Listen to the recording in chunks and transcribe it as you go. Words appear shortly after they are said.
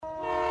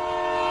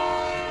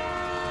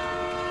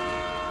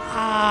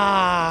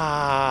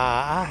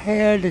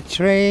hear the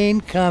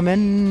train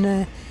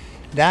coming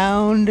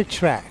down the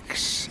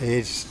tracks.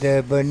 It's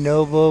the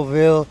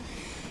Bonoboville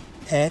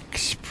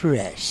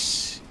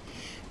Express.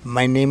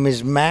 My name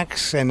is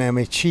Max, and I'm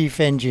a chief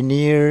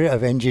engineer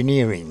of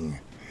engineering.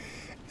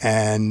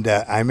 And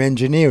I'm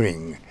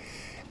engineering.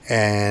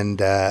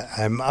 And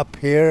I'm up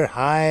here,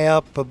 high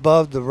up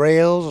above the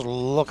rails,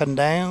 looking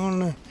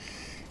down.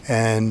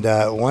 And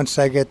once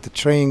I get the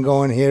train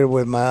going here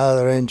with my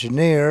other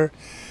engineer,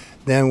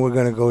 then we're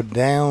going to go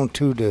down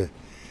to the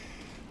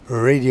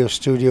radio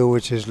studio,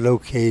 which is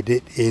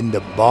located in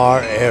the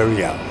bar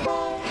area.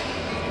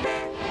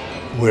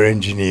 We're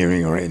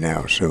engineering right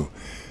now, so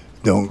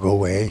don't go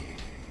away.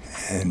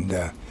 And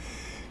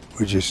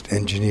we're just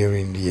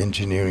engineering the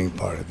engineering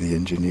part of the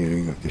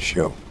engineering of the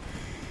show.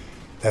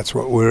 That's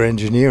what we're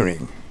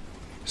engineering.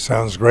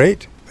 Sounds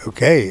great?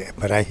 Okay,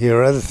 but I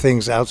hear other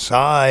things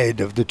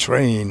outside of the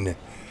train.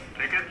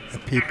 The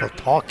people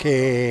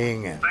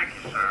talking and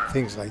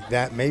things like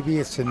that. Maybe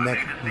it's in the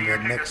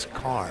next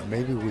car.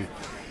 Maybe we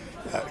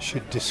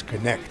should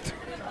disconnect.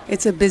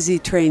 It's a busy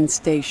train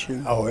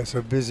station. Oh, it's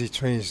a busy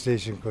train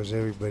station because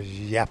everybody's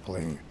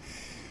yapping.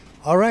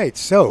 All right,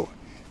 so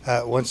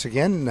once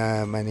again,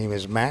 my name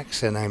is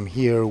Max, and I'm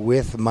here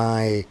with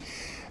my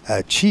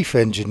chief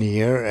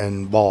engineer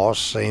and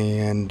boss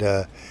and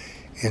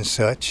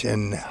such,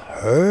 and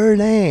her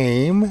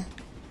name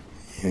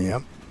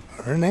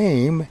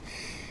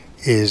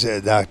is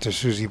Dr.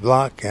 Susie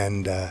Block,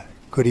 and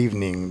good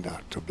evening,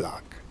 Dr.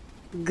 Block.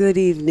 Good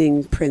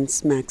evening,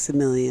 Prince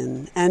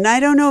Maximilian. And I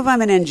don't know if I'm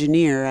an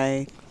engineer.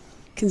 I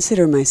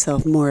consider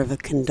myself more of a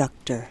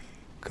conductor.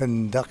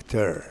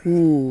 Conductor.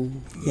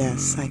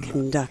 Yes, I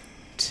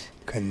conduct.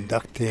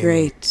 Conducting.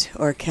 Great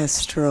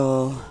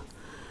orchestral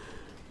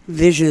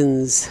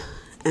visions.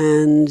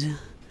 And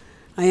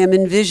I am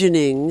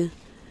envisioning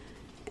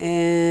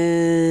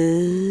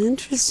an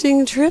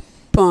interesting trip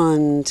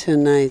on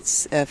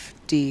tonight's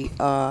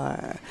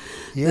F.D.R.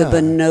 Yeah. The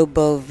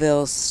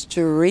Bonoboville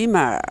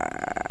Streamer.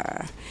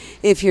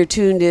 If you're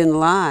tuned in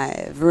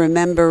live,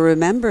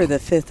 remember the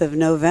 5th of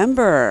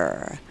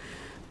November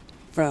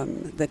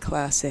from the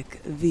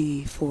classic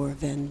V for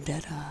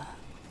Vendetta.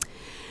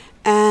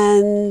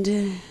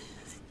 And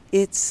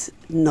it's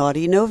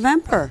Naughty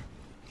November.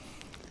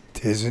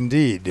 'Tis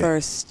indeed.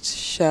 First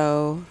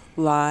show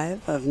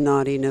live of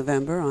Naughty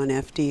November on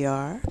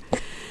F.D.R.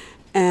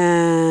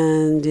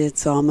 And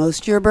it's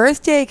almost your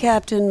birthday,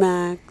 Captain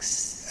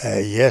Max.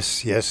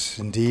 Yes,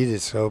 indeed.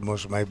 It's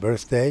almost my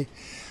birthday.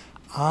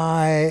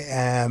 I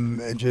am,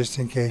 just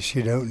in case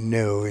you don't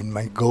know, in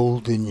my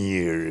golden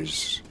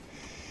years.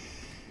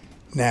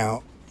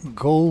 Now,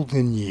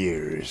 golden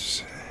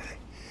years.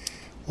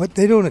 What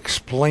they don't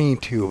explain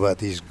to you about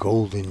these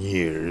golden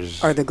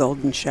years Are the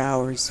golden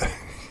showers.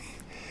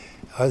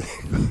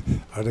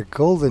 are the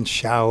golden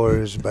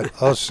showers, but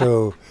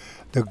also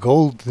the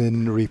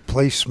golden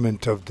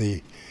replacement of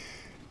the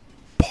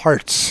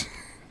parts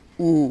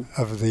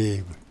of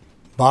the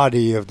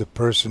body of the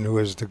person who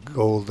has the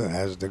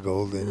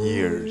golden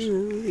years.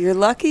 You're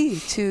lucky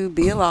to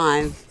be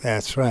alive.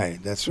 That's right.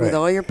 With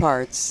all your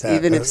parts,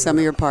 even if some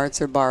of your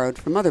parts are borrowed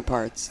from other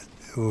parts.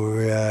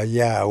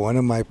 Yeah, one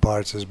of my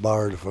parts is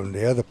borrowed from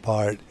the other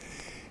part,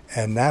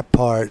 and that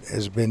part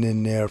has been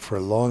in there for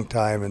a long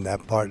time, and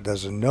that part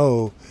doesn't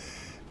know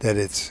that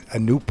it's a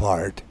new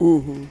part.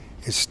 Mm-hmm.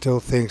 It still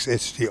thinks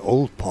it's the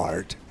old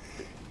part.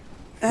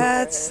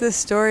 That's the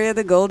story of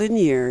the golden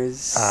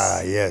years.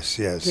 Yes.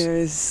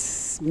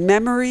 There's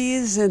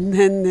memories, and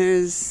then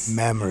there's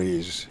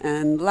Memories.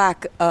 and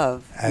lack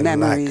of And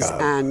memories lack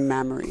of. and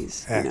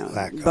memories. And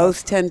lack both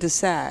of. tend to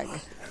sag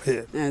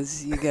Yeah.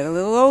 as you get a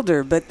little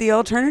older. But the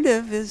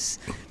alternative is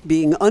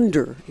being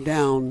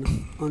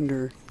down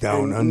under,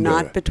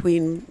 not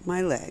between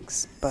my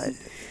legs, but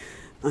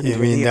under You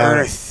mean the down-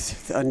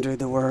 earth, under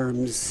the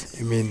worms.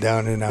 You mean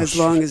down in As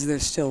long as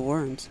there's still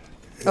worms.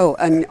 Oh,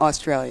 and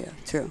Australia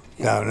too.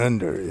 Yeah. Down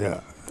under, yeah.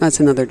 That's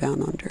another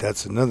down under.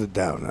 That's another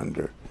down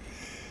under.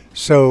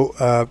 So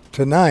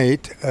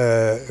tonight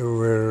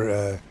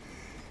we're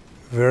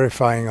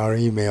verifying our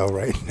email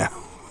right now.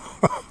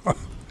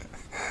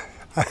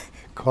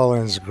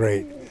 Call-in's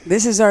great.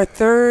 This is our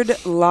third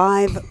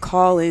live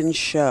call-in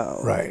show.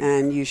 Right.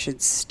 And you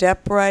should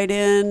step right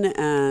in,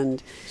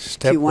 and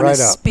Step if you want right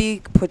to up.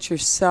 speak, put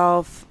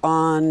yourself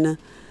on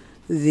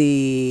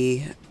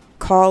the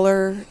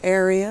caller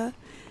area,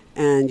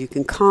 and you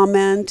can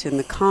comment in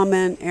the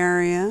comment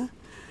area.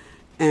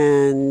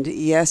 And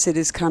yes, it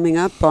is coming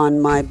up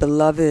on my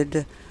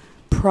beloved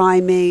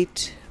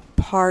primate,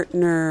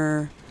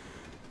 partner,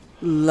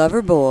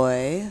 lover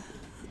boy,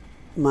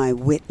 my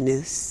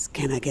witness.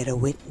 Can I get a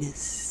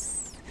witness?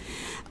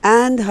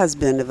 And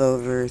husband of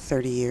over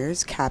 30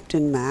 years,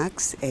 Captain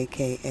Max,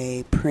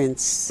 a.k.a.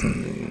 Prince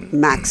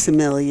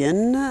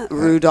Maximilian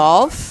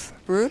Rudolph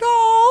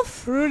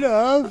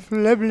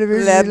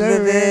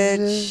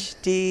Leblevich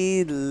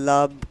D.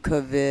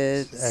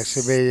 Lubkovitz.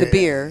 Actually, The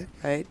beer,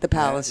 right? The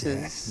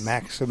palaces.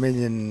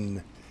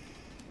 Maximilian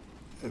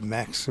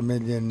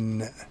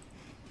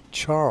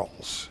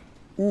Charles.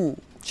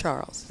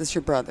 Charles. That's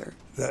your brother.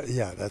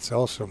 Yeah, that's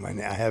also my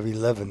name. I have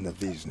 11 of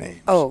these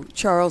names. Oh,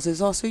 Charles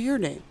is also your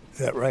name. Is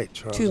that right,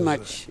 Charles? Too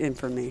much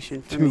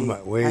information for too me.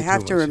 much. Way I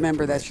have too to much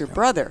remember that's your information.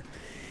 brother.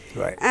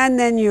 Right. And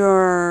then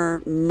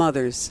your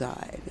mother's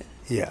side.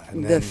 Yeah.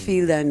 And The then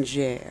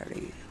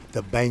Filangeri.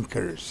 the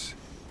bankers.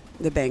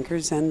 The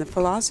bankers and the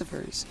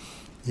philosophers.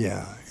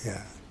 Yeah,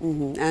 yeah.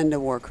 And a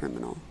war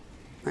criminal,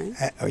 right?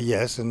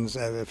 Yes, and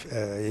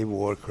a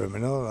war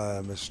criminal,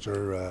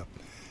 Mr.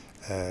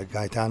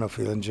 Gaetano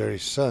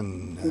Filangeri's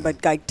son.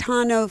 But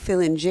Gaetano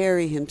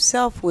Filangeri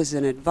himself was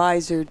an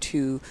advisor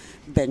to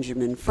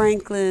Benjamin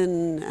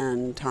Franklin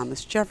and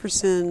Thomas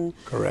Jefferson.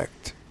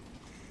 Correct.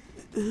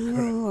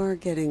 Who are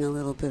getting a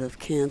little bit of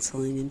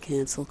canceling in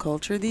cancel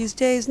culture these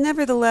days.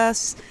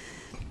 Nevertheless,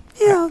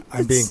 you know,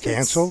 I'm being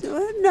canceled?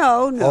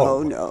 No,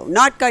 Oh. no.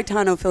 Not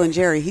Gaetano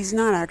Filangeri. He's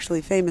not actually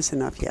famous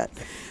enough yet.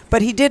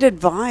 But he did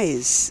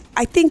advise,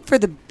 I think for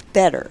the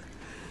better,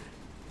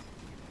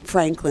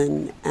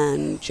 Franklin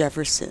and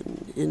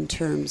Jefferson in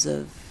terms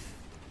of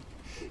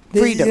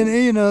freedom.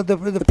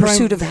 The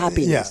pursuit of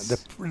happiness.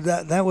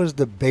 Yeah, that was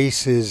the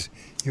basis.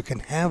 You can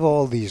have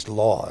all these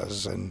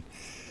laws and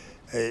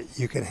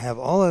you can have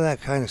all of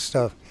that kind of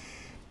stuff,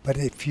 but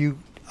if you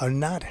are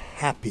not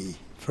happy,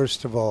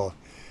 first of all,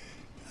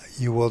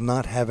 you will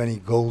not have any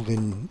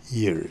golden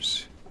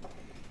years.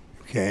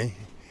 Okay?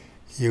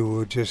 You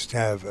will just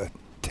have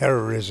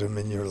terrorism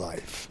in your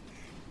life.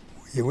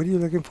 What are you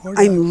looking for?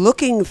 I'm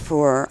looking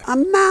for a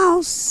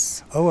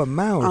mouse. Oh, a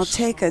mouse. I'll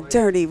take a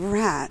dirty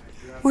rat.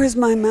 Where's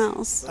my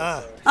mouse?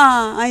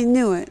 I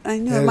knew it. I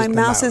knew it. There's My the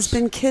mouse has mouse.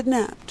 been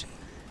kidnapped.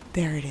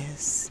 There it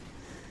is.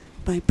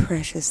 My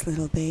precious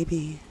little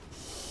baby.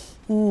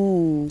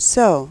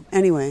 So,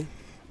 anyway,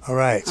 All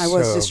right. I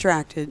was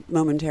distracted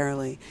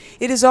momentarily.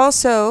 It is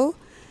also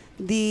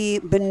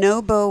the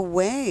Bonobo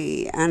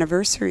Way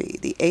anniversary,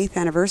 the 8th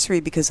anniversary,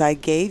 because I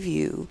gave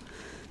you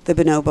the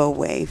Bonobo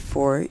Way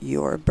for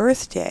your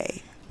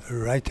birthday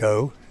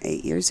Righto.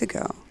 8 years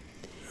ago.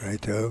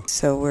 Righto.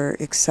 So we're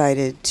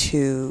excited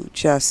to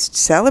just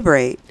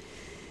celebrate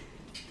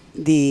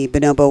the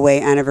Bonobo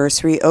Way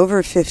anniversary.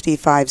 Over 50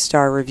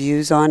 5-star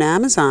reviews on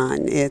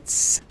Amazon.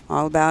 It's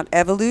all about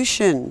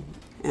evolution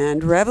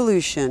and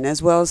revolution,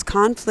 as well as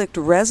conflict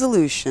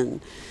resolution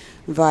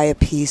via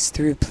peace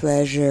through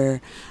pleasure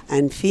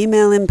and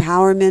female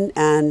empowerment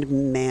and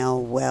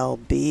male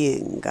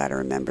well-being. Got to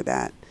remember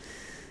that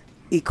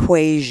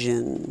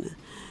equation.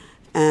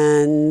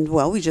 And,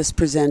 well, we just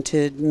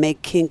presented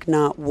Make Kink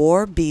Not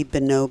War, Be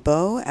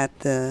Bonobo at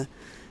the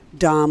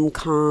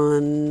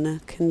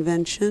DomCon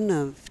convention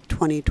of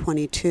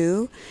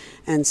 2022.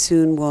 And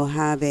soon we'll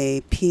have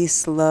a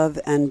Peace, Love,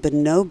 and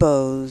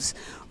Bonobos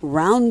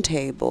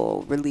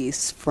roundtable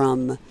release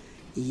from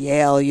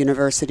Yale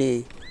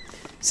University.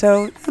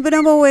 So the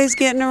Bonobo Way's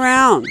getting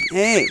around.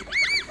 Hey.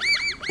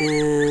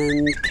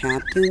 And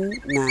Captain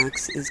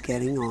Max is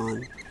getting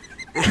on.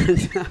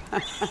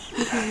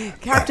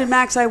 Captain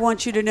Max, I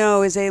want you to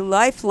know, is a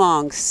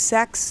lifelong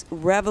sex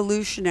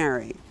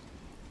revolutionary.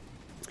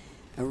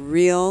 A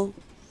real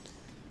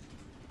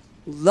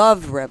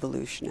love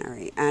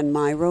revolutionary and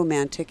my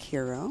romantic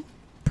hero,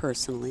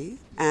 personally,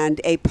 and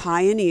a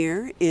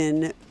pioneer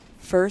in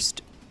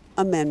First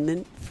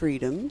Amendment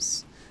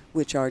freedoms,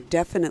 which are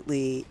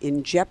definitely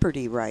in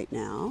jeopardy right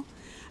now,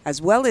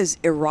 as well as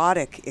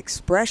erotic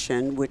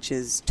expression, which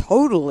is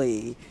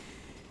totally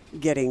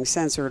getting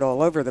censored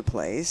all over the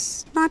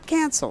place. Not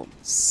canceled,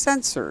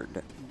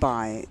 censored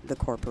by the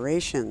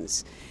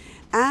corporations.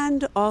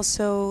 And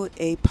also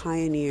a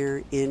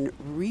pioneer in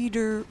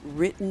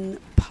reader-written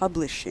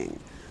publishing,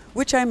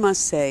 which I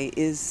must say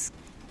is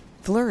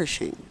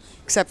flourishing,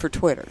 except for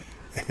Twitter,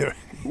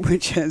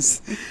 which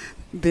has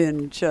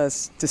been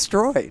just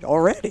destroyed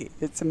already.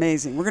 It's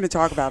amazing. We're going to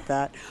talk about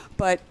that.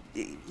 But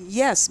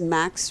yes,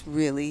 Max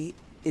really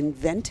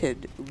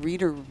invented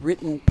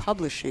reader-written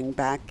publishing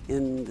back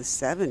in the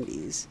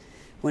 70s,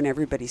 when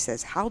everybody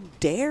says, how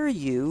dare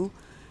you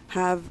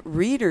have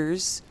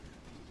readers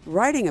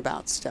writing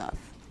about stuff?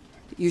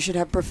 You should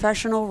have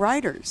professional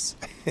writers.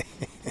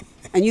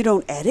 And you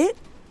don't edit?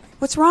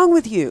 What's wrong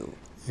with you?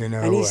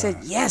 And he said,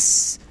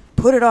 yes,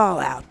 put it all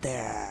out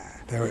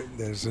there.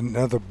 There's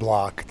another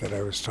block that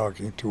I was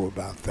talking to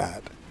about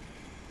that.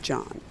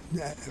 John.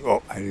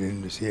 Oh, I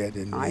didn't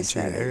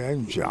mention it.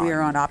 I'm John. We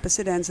are on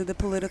opposite ends of the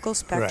political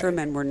spectrum,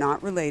 Right. and we're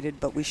not related,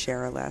 but we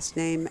share a last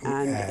name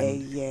and a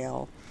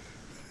Yale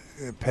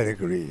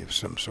pedigree of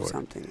some sort.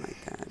 something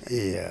like that.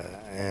 Yeah,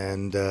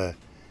 and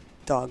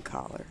Dog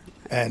collar.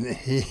 and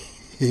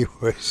he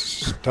was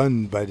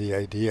stunned by the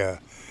idea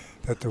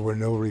that there were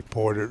no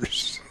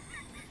reporters.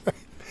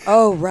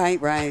 Oh, right,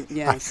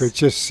 yes. I could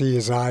just see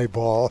his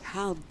eyeball.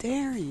 How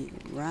dare you,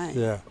 right.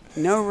 Yeah.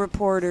 No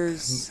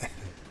reporters.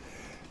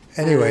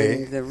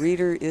 Anyway, And the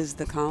reader is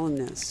the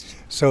columnist.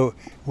 so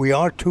we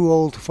are two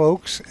old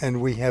folks,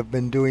 and we have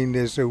been doing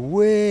this a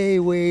way,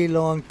 way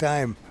long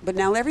time. But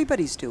now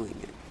everybody's doing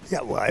it. Yeah,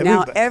 well,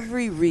 Now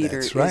every reader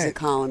That's is right. a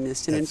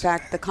columnist. And in That's-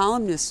 fact, the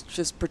columnists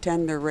just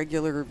pretend they're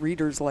regular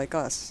readers like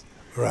us.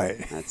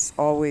 Right. That's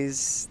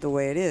always the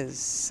way it is.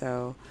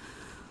 So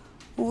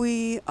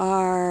We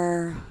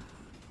are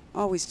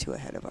always too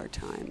ahead of our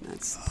time.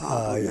 That's the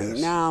problem. Yes.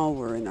 And now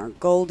we're in our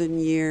golden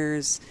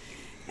years,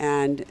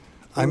 and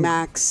I'm-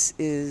 Max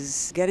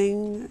is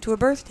getting to a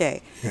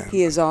birthday. Yeah.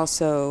 He is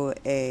also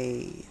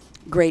a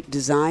great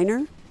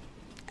designer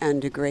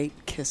and a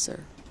great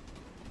kisser.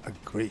 A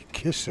great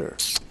kisser.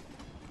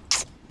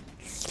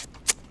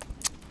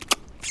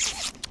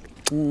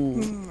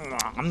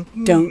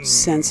 Don't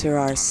censor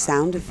our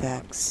sound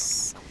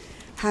effects.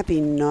 Happy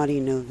Naughty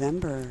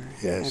November,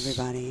 Yes.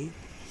 everybody.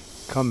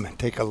 Come and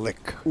take a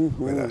lick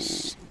with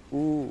us.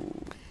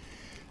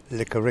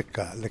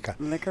 Lickerica, licka.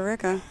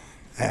 Lickerica.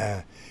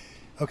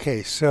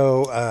 Okay,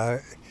 so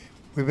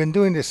we've been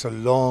doing this a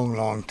long,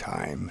 long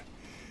time.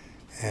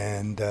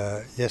 And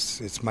yes,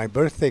 it's my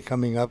birthday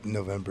coming up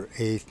November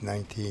 8th,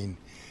 19.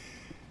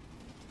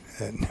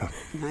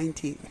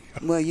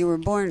 Well, you were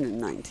born in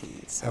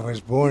 19. So I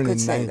was born you in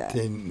could say that.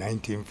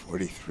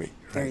 1943.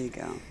 Right? There you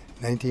go.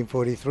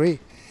 1943.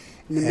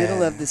 In the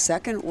middle of the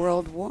Second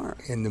World War.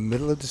 In the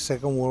middle of the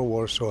Second World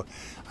War, so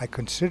I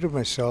consider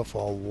myself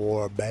a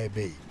war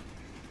baby.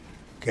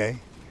 Okay?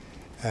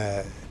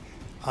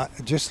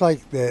 Just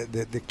like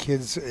the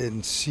kids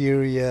in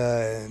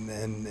Syria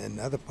and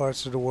other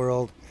parts of the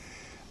world,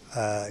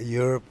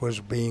 Europe was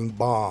being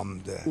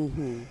bombed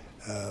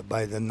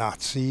by the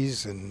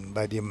Nazis and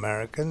by the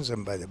Americans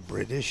and by the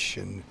British,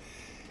 and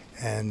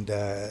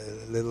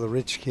little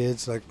rich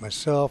kids like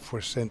myself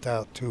were sent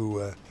out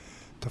to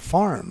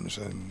farms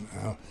and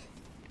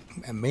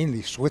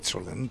mainly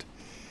Switzerland,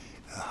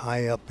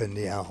 high up in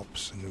the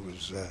Alps, and it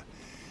was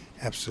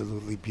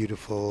absolutely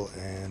beautiful,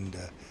 and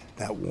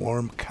that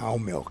warm cow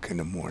milk in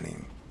the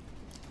morning.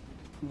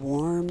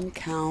 Warm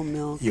cow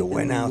milk. You in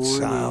went the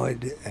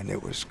outside morning. and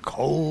it was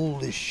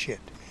cold as shit.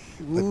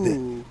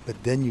 Ooh.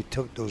 But then you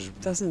took those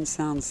Doesn't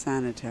sound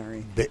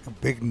sanitary.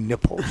 big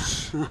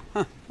nipples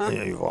and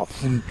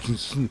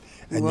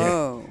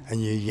Whoa.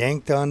 you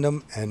yanked on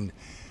them, and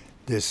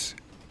this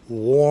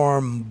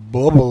warm,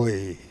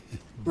 bubbly,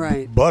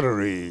 Right.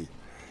 buttery.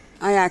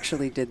 I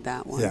actually did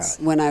that once.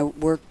 Yeah. When I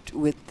worked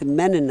with the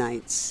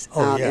Mennonites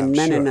Oh, out yeah, in I'm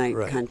sure. Mennonite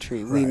Right,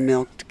 country. We right.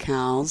 milked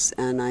cows,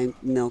 and I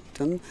milked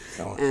them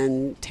Oh.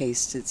 and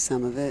tasted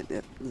some of it. I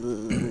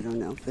don't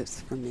know if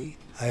it's for me.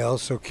 I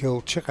also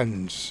killed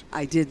chickens.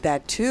 I did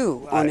that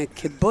too on a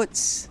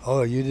kibbutz.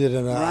 Oh, you did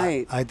it?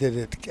 Right. I did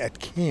it at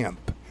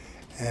camp,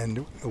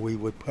 and we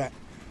would put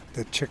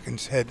the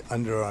chicken's head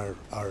under our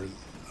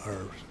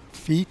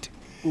feet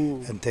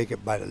and take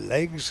it by the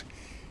legs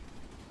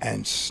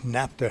and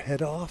snap their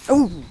head off.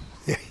 Oh,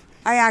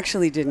 I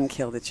actually didn't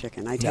kill the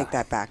chicken. I take No.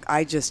 that back.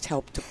 I just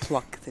helped to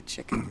pluck the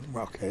chicken.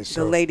 Okay,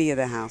 so The lady of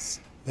the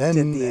house then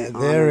did the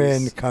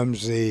therein honors.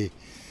 comes the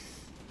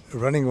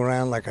running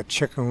around like a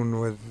chicken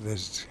with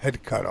his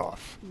head cut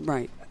off,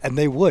 Right. and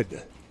they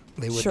would.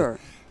 Sure.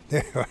 We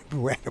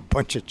had a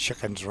bunch of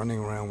chickens running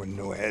around with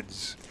no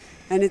heads.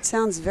 And it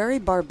sounds very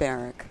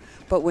barbaric,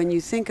 but when you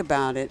think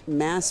about it,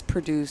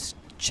 mass-produced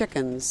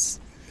chickens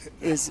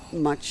is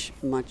much,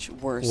 much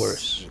worse.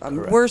 Worse, A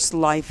correct. worse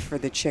life for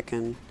the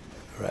chicken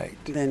Right.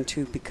 than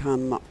to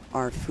become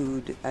our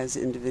food as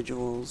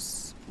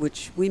individuals,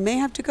 which we may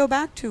have to go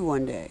back to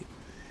one day.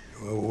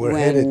 We're when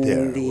headed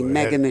there. the We're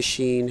mega headed-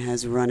 machine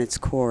has run its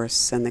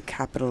course and the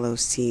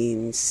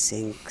Capitalocene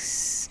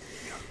sinks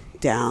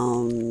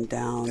down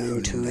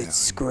into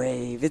its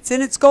grave. It's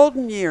in its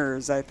golden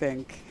years, I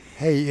think.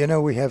 Hey, you know,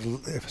 we have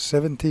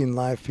 17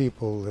 live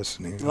people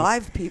listening.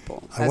 Live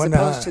people, I as wonder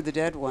opposed how- to the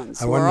dead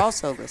ones I who are wonder-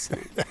 also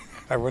listening.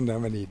 I wonder how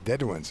many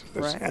dead ones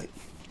are listening. Right.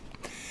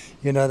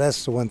 You know,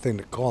 that's the one thing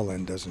the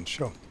call-in doesn't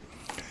show.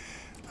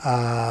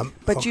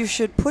 But you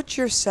should put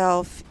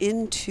yourself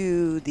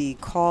into the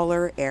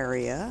caller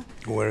area,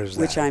 Where is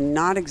that? which I'm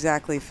not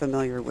exactly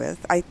familiar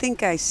with. I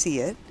think I see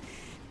it.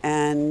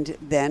 And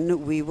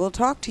then we will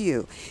talk to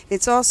you.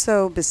 It's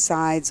also,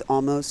 besides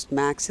almost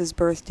Max's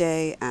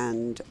birthday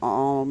and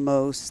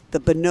almost the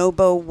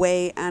Bonobo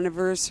Way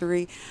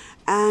anniversary,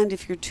 and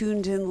if you're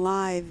tuned in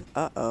live,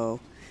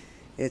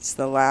 it's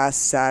the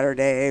last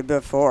Saturday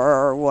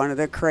before one of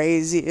the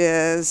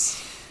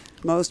craziest,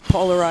 most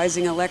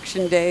polarizing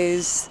election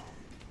days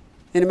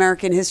in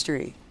American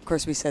history. Of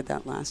course, we said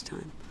that last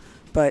time.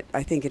 But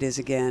I think it is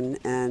again,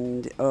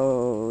 and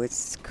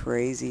it's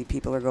crazy.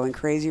 People are going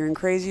crazier and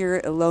crazier.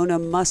 Ilona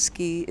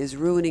Muskie is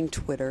ruining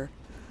Twitter.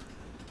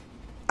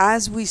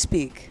 As we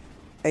speak,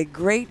 a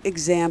great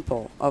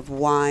example of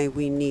why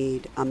we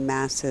need a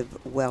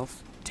massive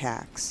wealth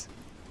tax.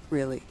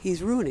 Really,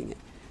 he's ruining it.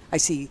 I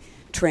see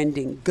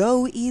trending,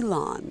 go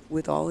Elon,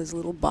 with all his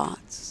little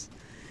bots.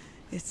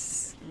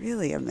 It's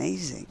really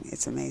amazing.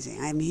 It's amazing.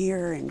 I'm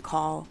here and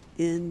call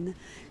in,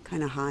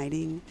 kind of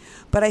hiding.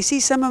 But I see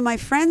some of my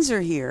friends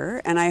are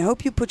here, and I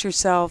hope you put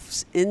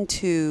yourselves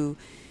into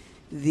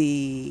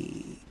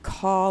the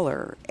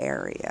caller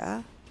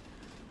area.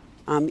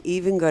 I'm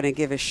even going to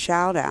give a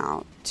shout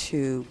out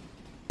to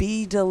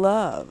B.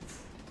 DeLove.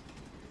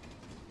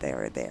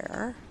 They're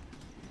there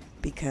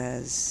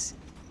because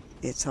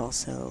it's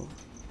also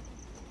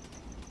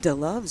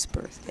DeLove's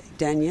birthday,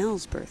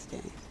 Danielle's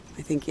birthday,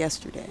 I think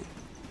yesterday.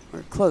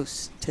 or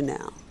close to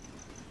now.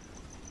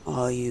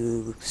 All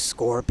you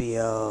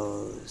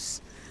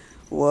Scorpios.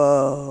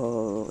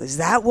 Whoa. Is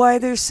that why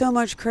there's so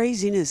much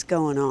craziness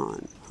going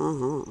on?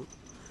 Uh-huh.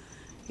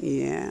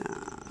 Yeah.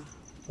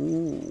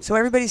 So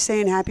everybody's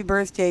saying happy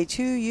birthday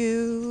to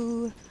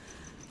you,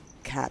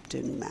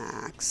 Captain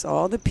Max.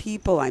 All the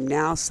people, I'm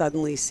now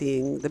suddenly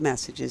seeing the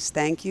messages.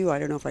 Thank you. I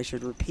don't know if I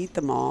should repeat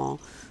them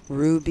all.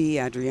 Ruby,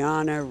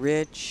 Adriana,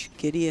 Rich,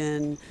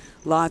 Gideon.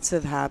 Lots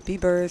of happy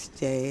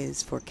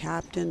birthdays for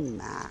Captain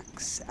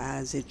Max,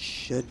 as it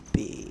should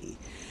be.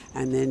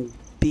 And then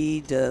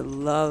B de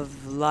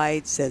Love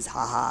Light says,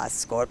 haha,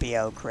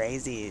 Scorpio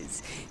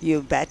crazies.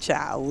 You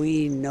betcha,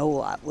 we know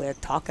what we're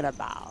talking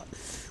about.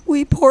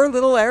 We poor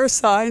little air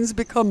signs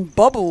become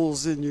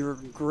bubbles in your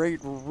great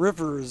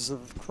rivers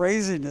of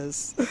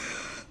craziness.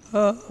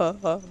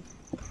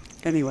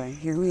 Anyway,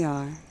 here we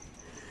are.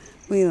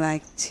 We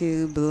like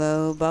to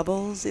blow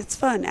bubbles. It's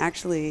fun.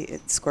 Actually,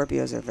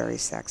 Scorpios are very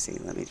sexy.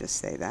 Let me just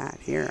say that.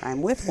 Here,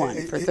 I'm with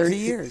one for 30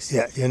 years.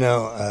 Yeah,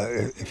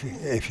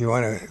 if you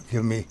want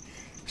to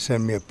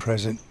send me a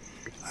present,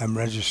 I'm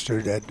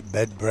registered at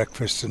Bed,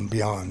 Breakfast, and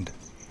Beyond.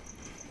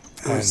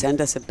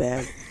 Send us a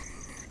bed.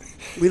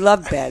 We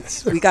love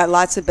beds. We got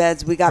lots of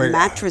beds. We got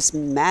mattress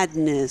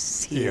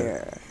madness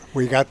here. Yeah.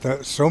 We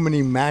got so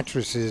many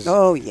mattresses.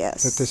 Oh,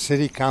 yes. That the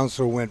city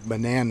council went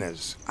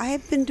bananas. I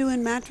have been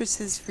doing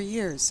mattresses for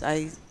years.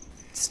 I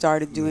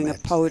started doing a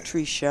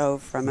poetry show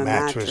from a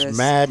mattress. Mattress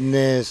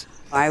madness.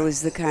 I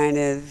was the kind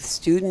of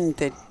student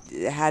that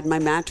had my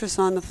mattress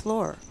on the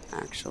floor,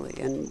 actually,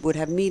 and would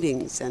have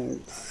meetings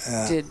and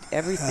did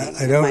everything.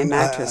 My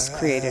mattress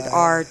created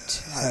art,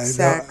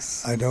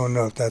 sex. I don't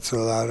know if that's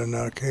allowed in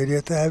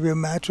Arcadia to have your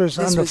mattress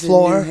on the This was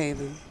floor. in New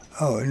Haven.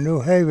 Oh, in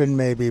New Haven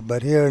maybe,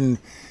 but here in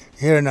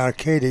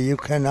Arcadia you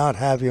cannot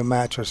have your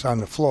mattress on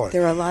the floor.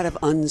 There are a lot of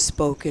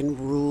unspoken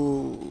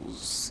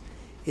rules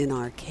in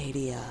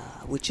Arcadia,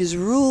 which is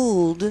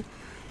ruled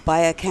by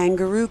a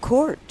kangaroo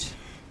court.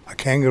 A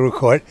kangaroo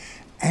court.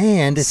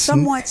 And it's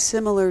somewhat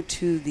similar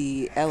to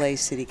the LA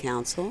City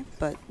Council,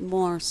 but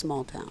more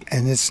small town.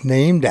 And it's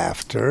named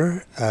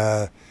after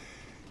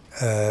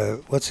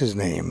what's his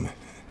name?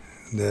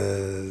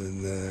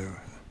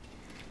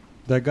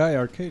 That guy,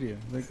 Arcadia.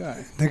 The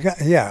guy. The guy,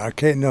 yeah,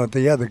 Arcadia. No,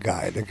 the other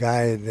guy. The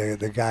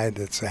guy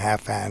that's a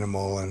half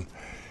animal and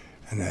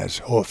has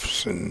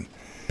hoofs and.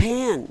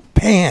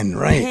 Pan,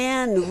 right.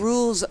 Pan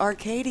rules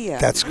Arcadia.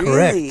 That's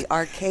correct. Really,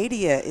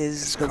 Arcadia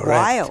is the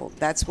wild.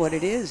 That's what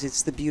it is.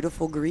 It's the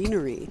beautiful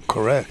greenery.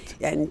 Correct.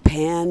 And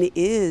Pan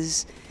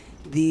is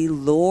the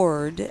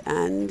lord,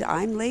 and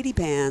I'm Lady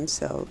Pan,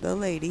 so the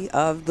lady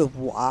of the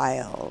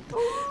wild.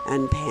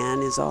 And Pan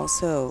is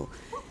also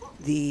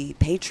the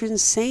patron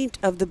saint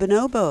of the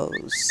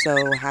bonobos.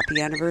 So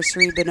happy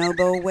anniversary,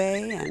 Bonobo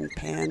Way and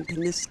Pan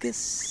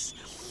Paniscus.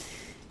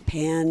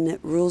 Pan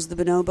rules the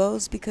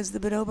bonobos because the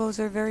bonobos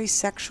are very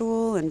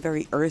sexual and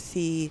very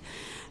earthy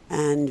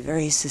and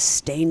very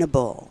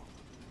sustainable.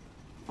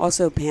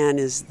 Also, Pan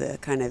is the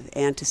kind of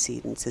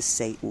antecedent to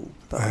Satan,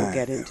 but we'll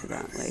get into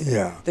that later.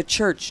 Yeah. The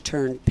church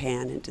turned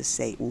Pan into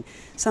Satan.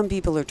 Some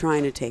people are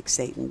trying to take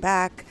Satan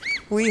back.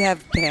 We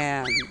have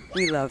Pan.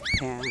 We love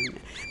Pan.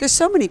 There's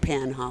so many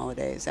Pan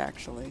holidays,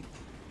 actually.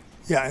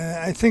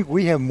 Yeah, I think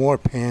we have more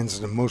pans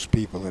than most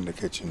people in the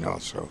kitchen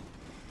also.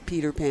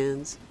 Peter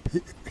Pans.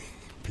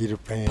 Peter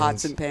Pans.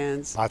 Pots and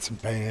pans. Pots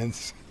and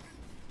pans.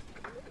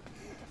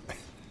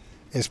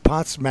 Is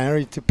Potts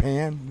married to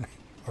Pan?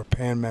 Or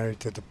Pan married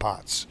to the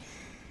Potts?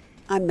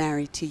 I'm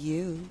married to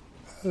you.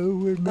 Oh,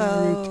 we're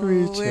married to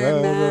each other.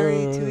 We're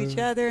married to each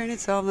other, and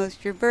it's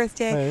almost your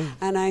birthday. Hey.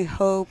 And I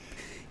hope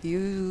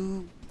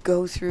you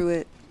go through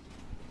it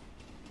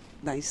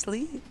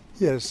nicely.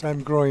 Yes,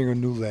 I'm growing a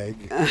new leg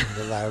in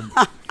the lab.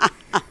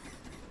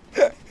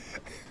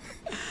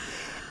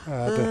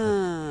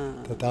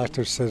 The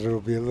doctor says it'll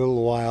be a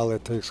little while.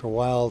 It takes a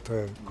while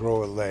to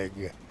grow a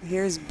leg.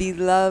 Here's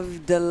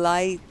beloved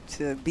delight,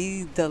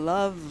 be the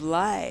love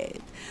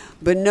light.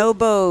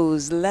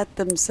 Bonobos let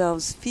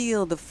themselves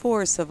feel the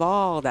force of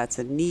all. That's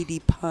a needy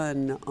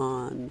pun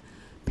on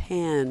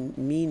Pan,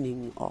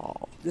 meaning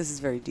all. This is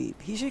very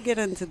deep. He should get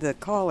into the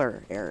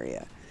collar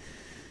area.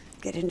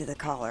 Get into the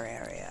collar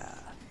area.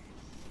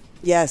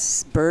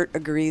 Yes, Bert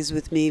agrees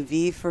with me.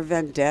 V for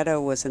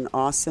Vendetta was an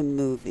awesome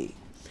movie.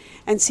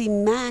 And see,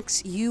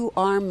 Max, you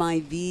are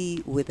my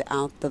V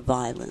without the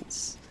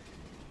violence.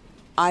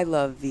 I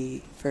love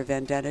V for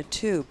Vendetta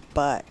too,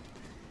 but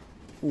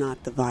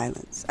not the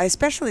violence. I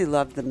especially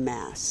love the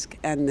mask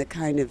and the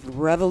kind of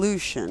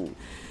revolution,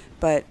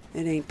 but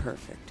it ain't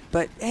perfect.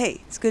 But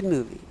hey, it's a good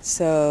movie.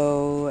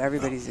 So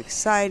everybody's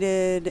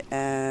excited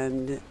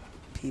and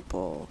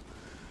people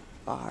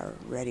are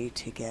ready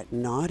to get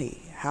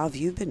naughty. How have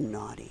you been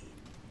naughty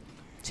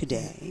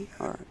today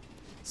or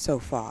so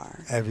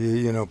far? Have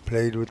you,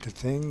 played with the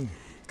thing?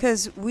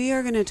 Because we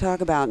are going to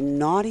talk about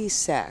naughty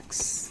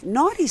sex.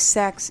 Naughty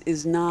sex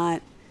is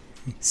not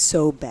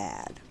so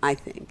bad, I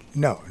think.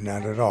 No,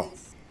 not at all.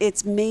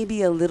 It's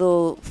maybe a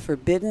little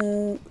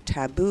forbidden,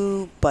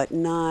 taboo, but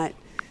not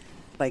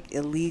like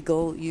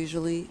illegal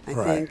usually, I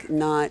think.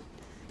 Not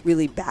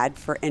really bad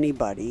for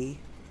anybody.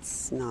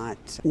 It's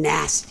not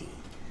nasty.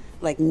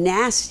 Like,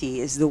 nasty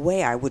is the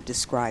way I would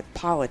describe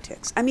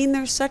politics. I mean,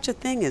 there's such a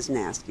thing as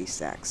nasty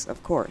sex,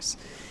 of course.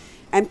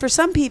 And for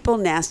some people,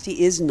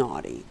 nasty is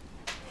naughty.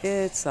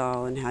 It's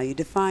all in how you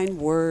define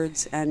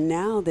words. And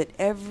now that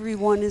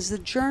everyone is a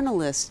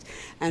journalist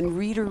and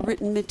reader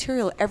written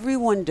material,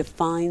 everyone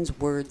defines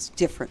words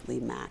differently,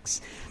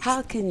 Max.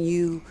 How can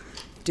you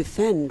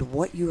defend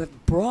what you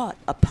have brought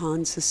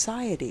upon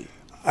society?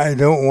 I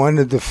don't want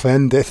to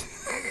defend it.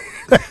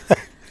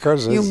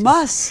 You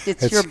must.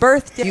 It's your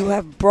birthday. You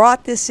have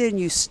brought this in.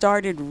 You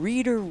started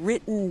reader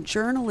written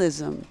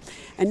journalism.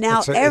 And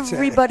now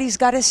everybody's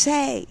got to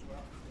say.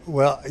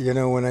 Well, you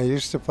know, when I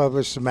used to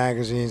publish the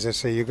magazines, I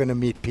say you're going to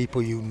meet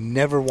people you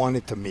never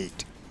wanted to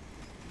meet.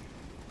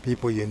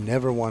 People you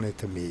never wanted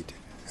to meet.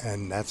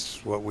 And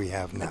that's what we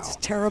have now. That's a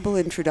terrible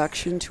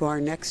introduction to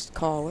our next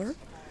caller.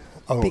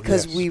 Oh,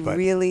 because yes, we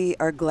really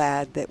are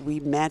glad that we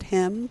met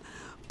him.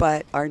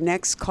 But our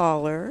next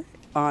caller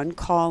on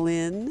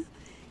call-in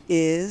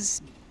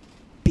is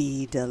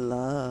Be the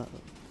Love.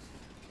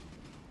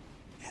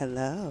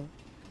 Hello.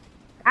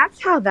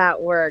 That's how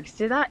that works.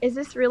 Is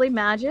this really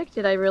magic?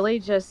 Did I really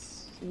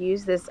just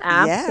use this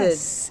app?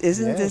 Yes.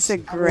 Isn't this a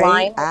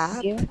great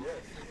app?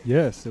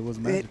 Yes, it was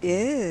magic. It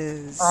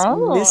is.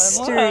 Oh,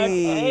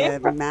 mystery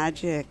and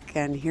magic.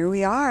 And here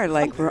we are,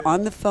 like we're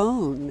on the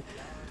phone.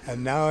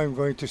 And now I'm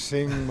going to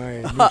sing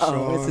my new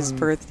song. It's his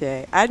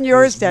birthday. And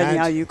yours,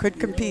 Danielle. You could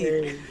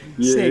compete.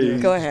 Sing.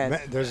 Go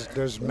ahead.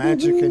 There's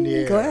magic in the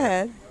air. Go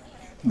ahead.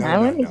 I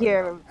want to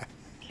hear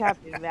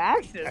Captain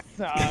Max's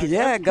song.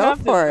 Yeah, go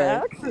for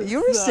it.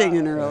 You were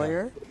singing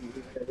earlier.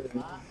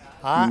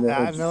 I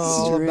know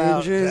all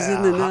about Strangers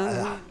in the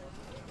night.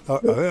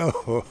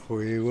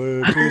 We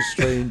were two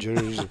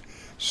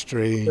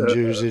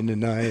strangers in the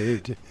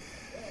night.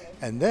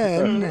 And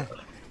then,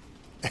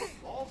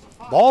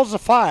 balls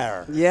of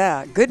fire.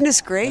 Yeah,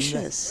 goodness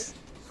gracious.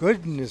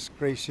 Goodness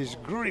gracious,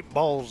 great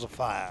balls of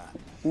fire.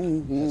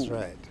 Mm-hmm. That's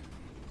right.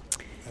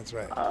 That's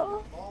right.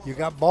 You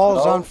got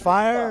balls on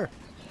fire?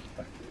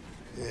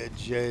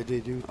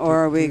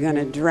 Or are we going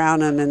to drown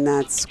them in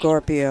that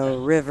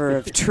Scorpio river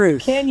of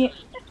truth? Can you?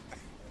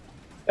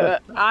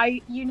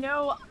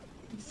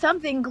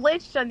 Something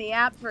glitched on the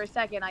app for a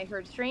second. I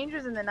heard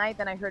strangers in the night,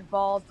 then I heard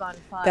balls on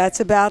fire.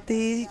 That's about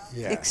the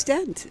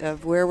extent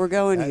of where we're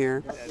going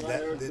here.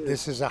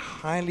 This is a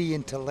highly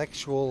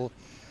intellectual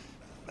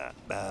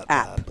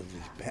app.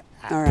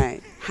 All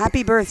right.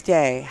 Happy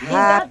birthday. Is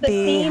that the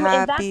theme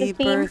birthday.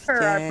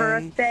 For our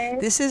birthday?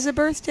 This is a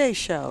birthday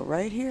show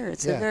right here.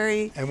 It's a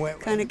very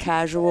kind of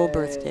casual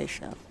birthday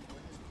show.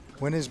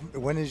 When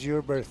is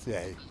your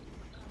birthday?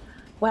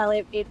 Well,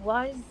 it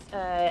was,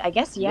 I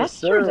guess,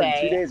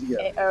 yesterday. 2 days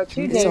ago.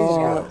 2 days It's ago.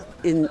 all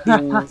in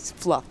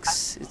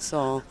flux. It's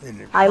all.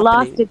 I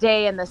lost a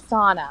day in the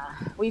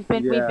sauna. We've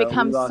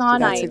become saunites.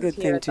 That's a good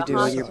thing to do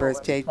on your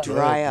birthday.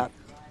 Dry up.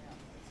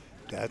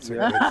 That's a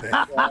good thing.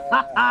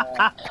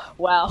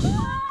 Well,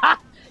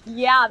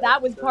 yeah,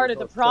 that was part of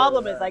the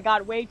problem. Is I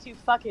got way too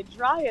fucking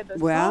dry in the sauna.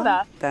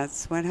 Well,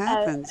 that's what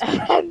happens.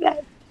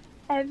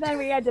 And then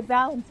we had to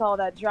balance all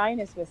that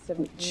dryness with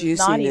some juiciness,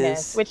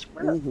 naughtiness, which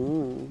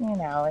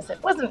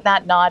it wasn't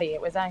that naughty.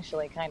 It was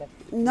actually kind of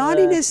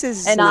naughtiness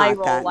is an not eye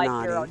roll that like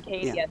naughty. your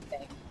Arcadian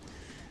thing.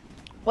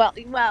 Well,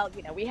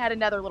 we had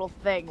another little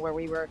thing where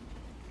we were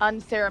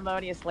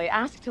unceremoniously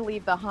asked to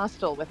leave the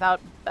hostel without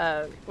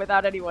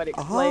anyone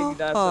explaining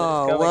to us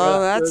what was going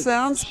on. That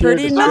sounds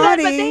pretty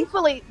naughty.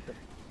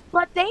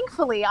 But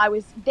thankfully,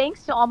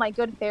 thanks to all my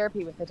good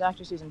therapy with the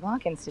Dr. Susan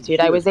Block Institute,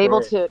 I was able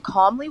to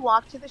calmly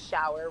walk to the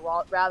shower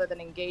rather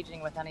than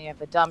engaging with any of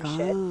the dumb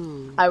shit.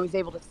 I was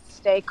able to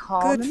stay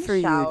calm in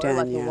the shower,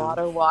 let the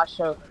water wash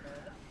over.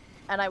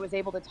 And I was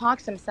able to talk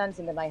some sense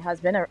into my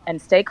husband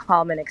and stay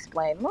calm and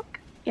explain, look,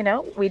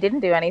 we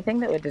didn't do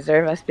anything that would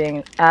deserve us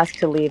being asked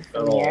to leave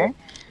from here.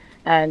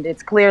 And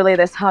it's clearly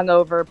this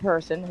hungover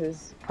person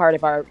who's part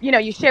of our,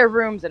 you share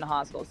rooms in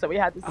hostels. So we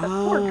had this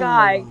poor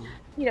guy,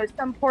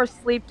 some poor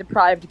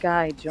sleep-deprived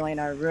guy join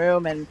our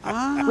room, and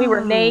we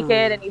were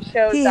naked, and he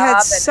showed up. He had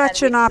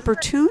such an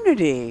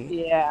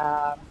opportunity.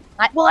 Yeah.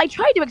 I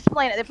tried to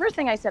explain it. The first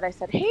thing I said,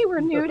 hey, we're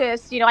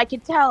nudists. I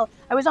could tell.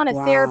 I was on a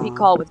therapy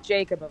call with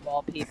Jacob, of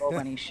all people,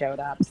 when he showed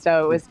up.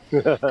 So it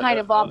was kind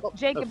of awful.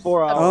 Jacob's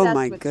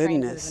obsessed with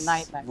Strangers in the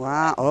Night.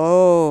 Wow.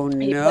 Oh,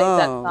 he plays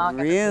that song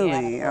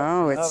really?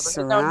 Oh, it's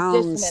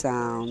surround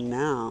sound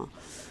now.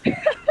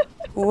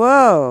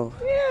 Whoa.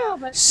 Yeah,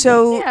 but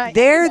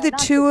there the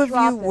two of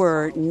you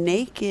were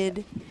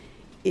naked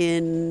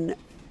in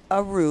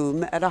a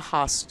room at a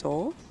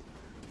hostel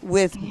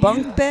with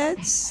bunk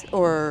beds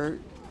or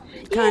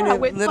kind of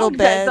little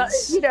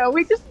beds.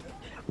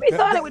 We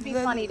thought it would be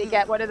funny to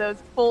get one of those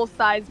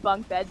full-size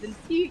bunk beds and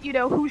see,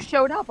 who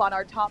showed up on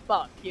our top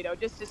bunk,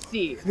 just to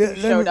see who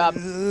showed up.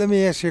 Let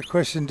me ask you a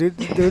question. Do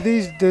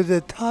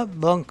the top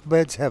bunk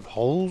beds have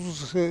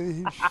holes?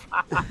 I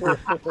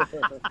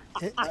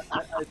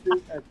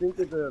think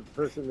that the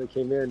person that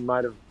came in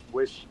might have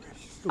wished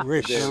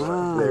they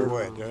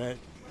would, right?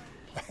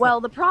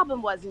 Well, the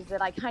problem is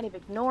that I kind of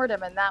ignored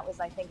him, and that was,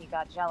 I think he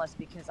got jealous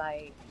because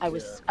I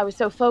was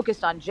so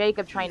focused on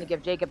Jacob, trying to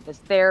give Jacob this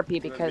therapy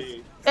and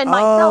myself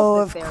Oh,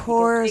 this of therapy because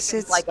course,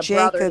 Jacob's it's like a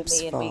brother to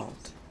Jacob's me, and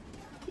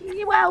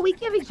fault. we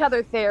give each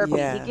other therapy.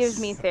 He gives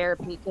me Yes.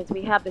 therapy because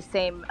we have the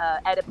same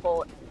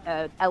Oedipal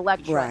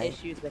Electra Right.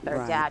 issues with our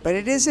Right. daddy But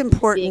it is because being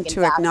important in to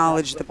Baphomet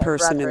acknowledge the with our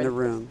person brother in the and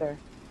room. sister.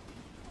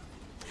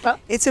 Well,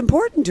 It's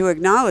important to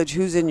acknowledge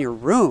who's in your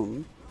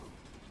room.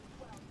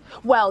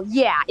 Well,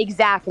 yeah,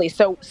 exactly.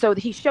 So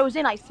he shows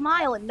in, I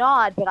smile and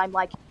nod, but I'm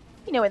like,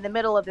 in the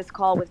middle of this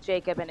call with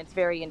Jacob, and it's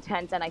very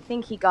intense, and I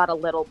think he got a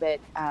little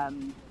bit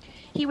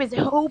he was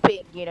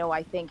hoping,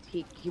 I think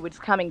he was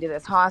coming to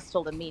this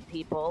hostel to meet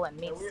people and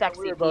meet sexy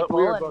We people,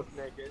 were and both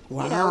naked. we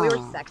were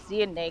Wow.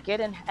 sexy and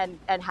naked and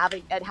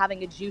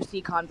having a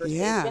juicy conversation,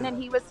 Yeah.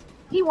 and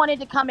he wanted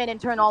to come in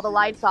and turn all the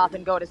lights off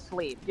and go to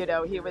sleep. He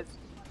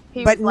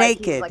But was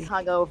like naked.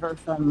 hungover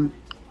from.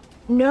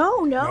 No,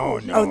 No, no,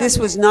 he Oh, no, this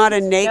had was no. not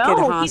a naked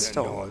no,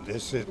 hostel. No,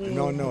 this is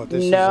no. no.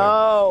 This is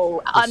a.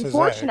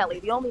 Unfortunately,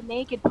 the only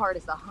naked part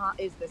is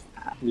this.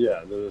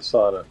 Yeah, the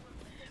sauna.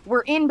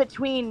 We're in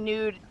between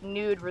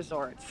nude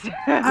resorts because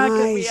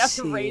I we have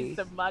to raise see.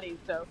 some money.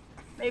 So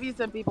maybe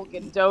some people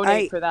can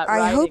donate I for that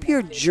I hope writing you're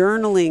of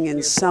journaling the in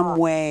weird some blog.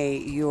 way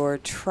your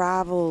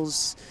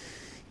travels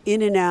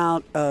in and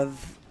out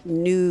of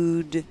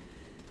nude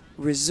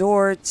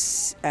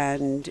resorts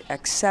and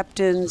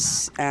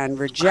acceptance and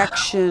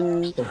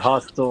rejection. And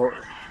hostile.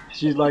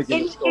 She's liking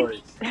the It's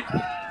stories.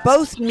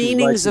 Both She's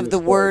meanings liking of the the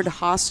word stories.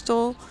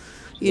 hostile.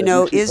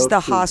 Yeah, she Is the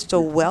hopes to.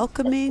 hostel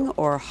welcoming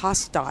or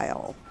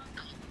hostile?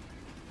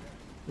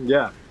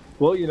 Yeah.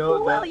 Well,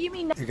 well, that. you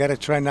mean You got to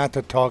try not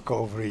to talk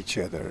over each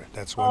other.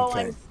 That's one oh,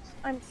 thing.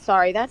 I'm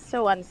sorry. That's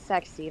so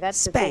unsexy.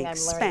 That's the thing Spank,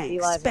 I'm learning. Be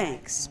spank, live.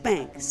 spank,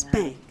 spank,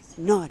 spank.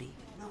 Naughty.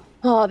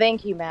 Oh,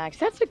 thank you, Max.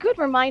 That's a good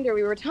reminder.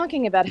 We were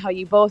talking about how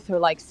you both are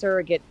like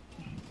surrogate,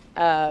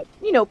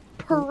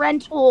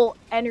 parental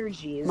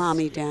energies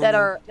Mommy, daddy.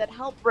 that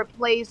help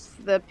replace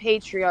the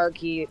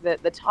patriarchy,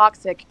 the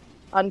toxic,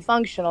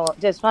 dysfunctional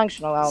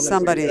elements of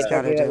Somebody's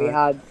got to patriarchy that do we it.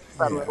 had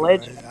from Yeah,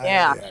 religion.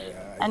 Yeah,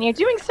 yeah. and you're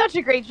doing such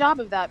a great job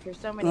of that for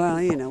so many Well,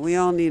 people. we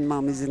all need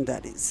mommies and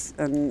daddies.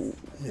 And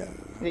Yeah.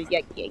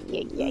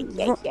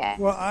 Yeah.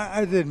 Well,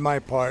 I did my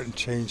part and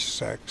changed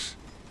sex.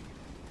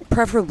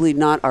 preferably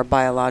not our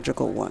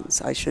biological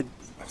ones. I should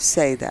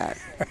say that.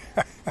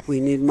 We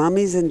need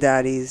mommies and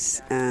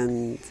daddies,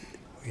 and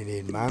We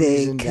need mommies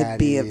they and could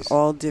be of daddies.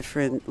 all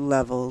different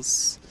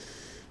levels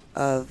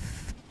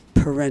of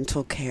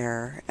parental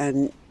care.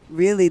 And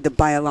really, the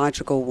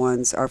biological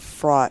ones are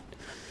fraught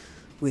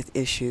with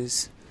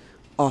issues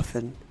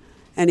often.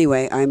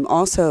 Anyway, I'm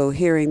also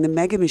hearing the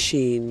Mega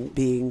Machine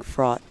being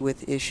fraught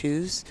with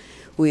issues.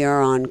 We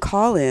are on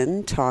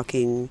call-in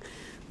talking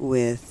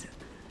with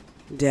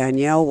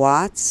Danielle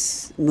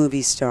Watts,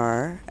 movie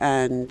star,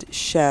 and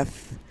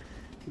Chef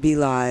Be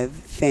Live,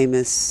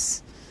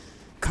 famous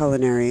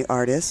culinary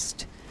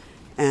artist.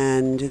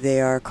 And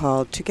they are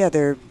called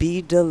together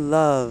Be Da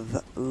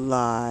Love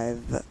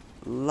Live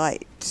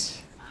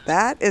Light.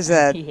 That is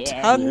a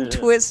tongue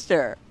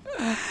twister.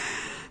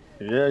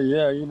 Yeah,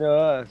 you know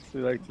us.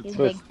 We like to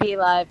twist. Be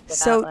live for that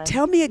So one.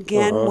 tell me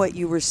again Uh-huh. what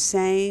you were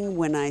saying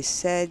when I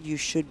said you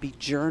should be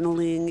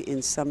journaling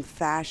in some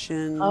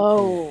fashion,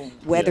 Oh,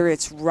 whether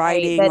it's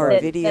writing that- or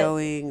that-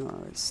 videoing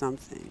or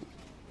something.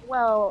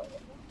 well,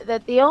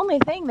 that the only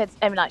thing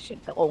I'm not sure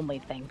the only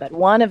thing, but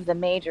one of the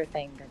major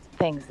things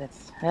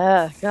that's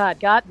God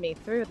got me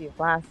through these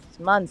last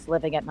months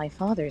living at my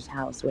father's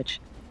house, which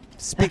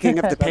Speaking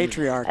of the as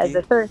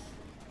patriarchy.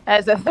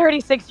 as a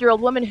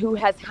 36-year-old woman who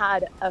has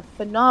had a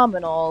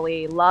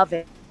phenomenally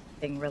loving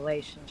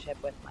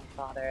relationship with my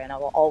father, and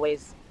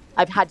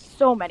I've had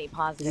so many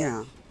positive,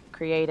 Yeah.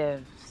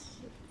 creative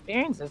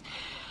experiences.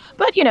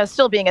 But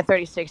still being a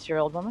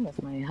 36-year-old woman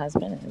with my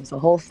husband, it was a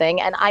whole thing.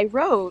 And I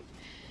wrote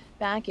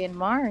back in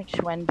March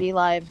when Be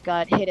Live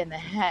got hit in the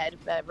head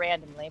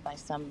randomly by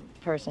some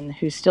person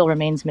who still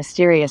remains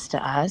mysterious to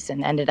us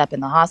and ended up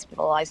in the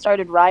hospital. I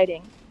started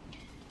writing.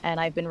 And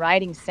I've been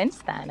writing since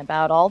then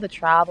about all the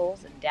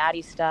travels and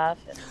daddy stuff.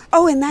 And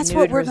that's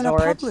what nude we're going to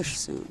resorts. publish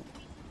soon.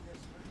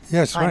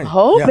 Yes, right. I'm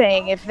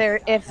hoping if.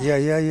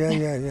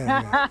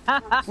 Yeah.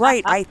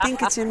 Right, I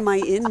think it's in my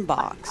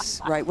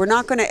inbox. Right, we're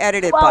not going to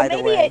edit it, Well, by the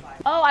maybe way.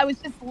 I was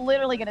just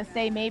literally going to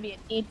say maybe it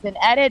needs an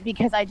edit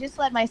because I just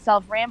let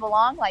myself ramble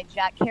on like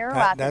Jack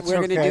Kerouac. That's We're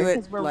going to okay. do it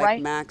Because we're like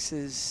right-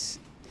 Max's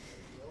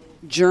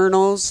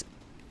journals,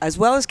 as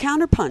well as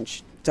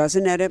Counterpunch.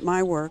 Doesn't edit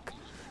my work.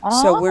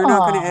 So we're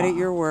not going to edit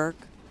your work.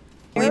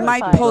 We might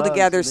Terrifying. pull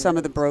together some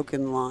of the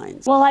broken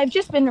lines. Well, I've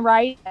just been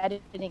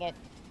editing it in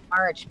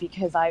March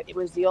because it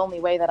was the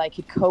only way that I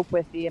could cope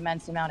with the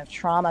immense amount of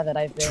trauma that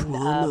I've been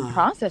Trauma.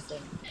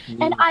 processing.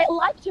 And I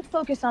like to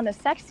focus on the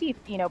sexy,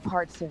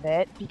 parts of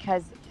it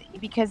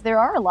because there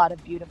are a lot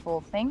of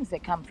beautiful things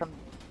that come from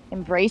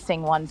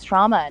embracing one's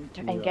trauma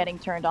and getting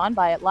turned on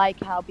by it,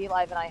 like how Be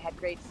Live and I had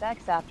great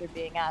sex after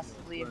being asked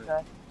to leave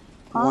the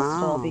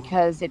hostel Wow.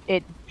 because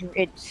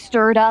it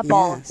stirred up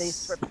all of Yes.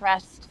 these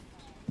repressed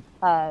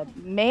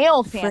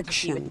male fantasy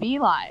Friction. with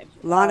BeLive.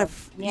 A lot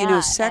of,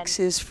 sex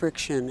and is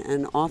friction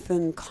and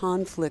often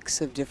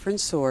conflicts of different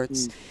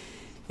sorts.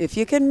 If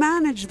you can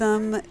manage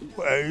them,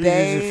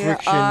 they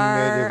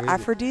are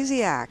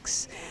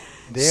aphrodisiacs.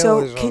 Dale So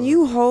is can all-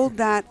 you hold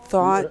that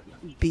thought,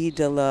 be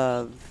the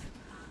love,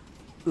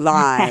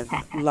 live,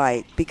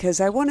 light? Because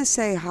I want to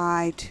say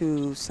hi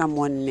to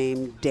someone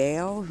named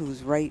Dale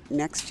who's right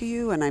next to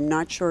you, and I'm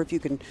not sure if you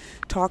can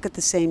talk at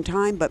the same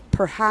time, but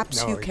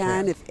perhaps No, you I can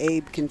can't. if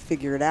Abe can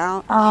figure it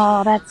out.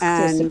 oh, that's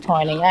And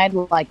disappointing. I'd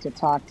like to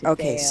talk to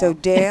okay, Dale. so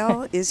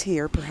Dale is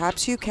here.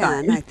 Perhaps you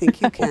can. I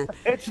think you can.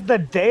 It's the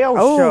Dale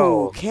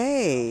Show.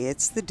 Okay,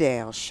 it's the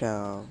Dale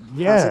Show.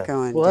 Yeah. How's it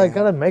going, Well, Dale? I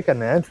gotta make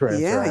an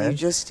entrance. Yeah, Ryan. you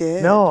just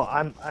did. No,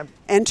 I'm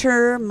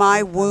Enter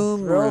my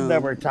womb thrilled room.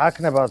 that we're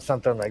talking about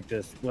something like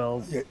this.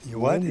 Well, You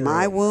what?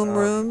 My womb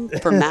room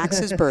for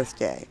Max's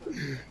birthday.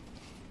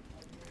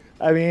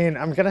 I mean,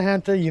 I'm gonna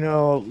have to,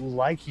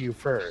 like you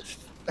first.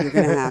 You're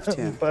gonna have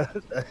to. But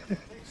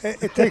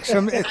It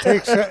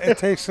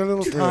takes a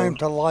little time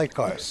to like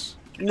us.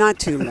 Not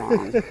too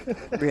long,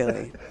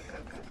 really.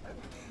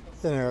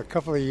 A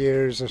couple of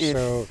years or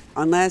so.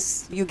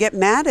 Unless you get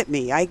mad at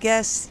me. I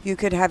guess you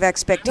could have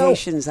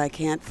expectations I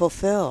can't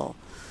fulfill.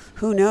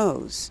 Who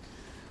knows?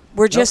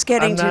 We're just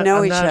getting to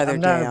know each other,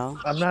 Dale.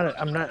 I'm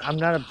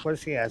not a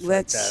pussy ass like that.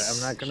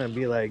 Let's- I'm not gonna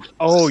be like,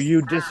 oh,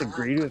 you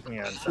disagreed with me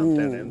on something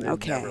and then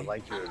okay. never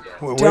like you again.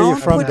 Where are you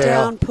Don't from, put Dale?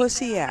 down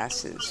pussy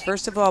asses.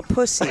 First of all,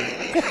 pussy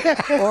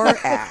or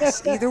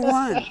ass, either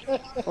one,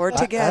 or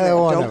together.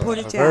 Don't put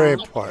it down. Very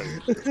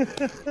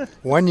important.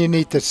 One you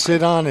need to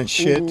sit on and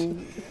shit,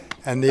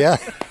 and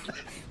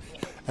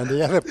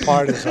the other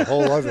part is a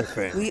whole other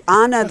thing. We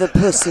honor the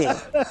pussy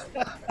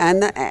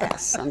and the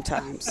ass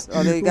sometimes.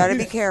 Although you got to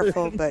be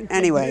careful. But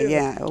anyway,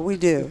 yeah, we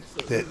do.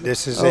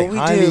 This is a we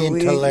highly do.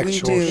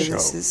 intellectual we do. show.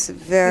 This is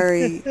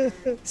very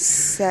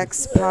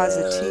sex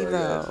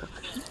positivo.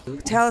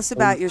 Tell us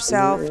about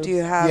yourself. Do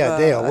you have Yeah,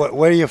 Dale,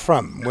 where are you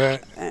from? Where?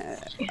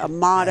 a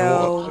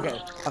motto,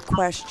 a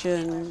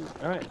question,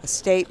 All right. a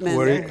statement,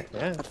 Where are you-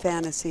 Yeah. a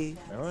fantasy?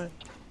 All right.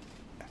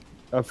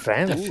 A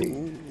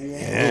fantasy.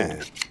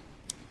 Yeah.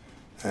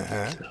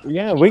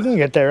 Yeah, we can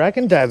get there. I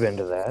can dive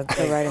into that.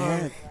 Go right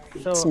ahead.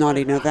 So It's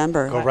Naughty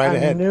November. Go right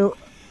ahead.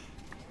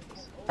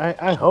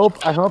 I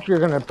hope you're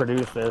gonna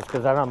produce this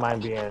because I don't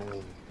mind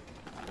being,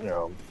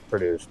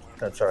 produced.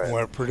 That's all right.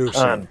 We're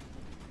producing.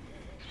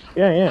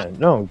 Yeah.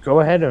 No,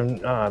 go ahead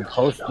and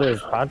post this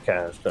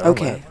podcast.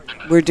 Okay,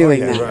 we're doing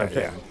yeah, that.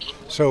 yeah.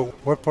 So,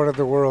 what part of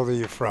the world are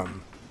you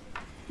from?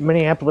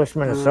 Minneapolis,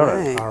 Minnesota.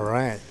 Right. All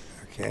right.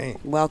 Okay.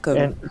 Welcome.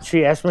 And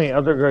she asked me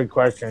other good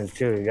questions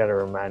too. You got to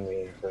remind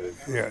me.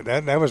 Yeah,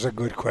 that was a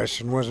good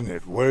question, wasn't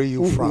it? Where are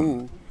you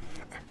from?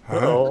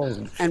 Oh,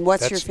 And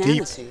what's That's your deep.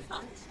 fantasy?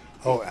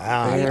 Oh, You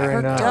Fair perked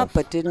enough. up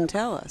but didn't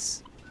tell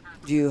us.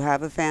 Do you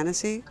have a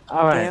fantasy,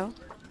 All right. Dale?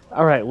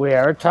 all right. We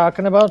are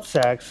talking about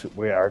sex.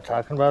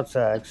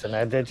 And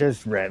I did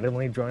just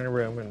randomly join a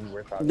room and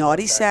we're talking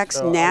Naughty about sex,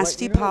 so I'll let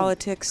nasty you know.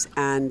 politics,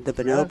 and the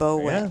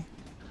Bonobo way.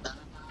 Yeah.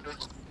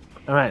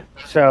 All right.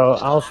 So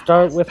I'll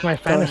start with my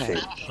Go fantasy.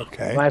 ahead.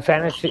 okay. My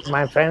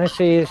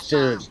fantasy is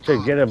to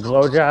get a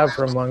blowjob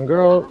from one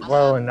girl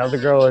while another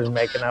girl is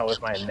making out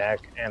with my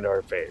neck and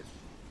or face.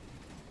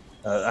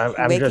 I'm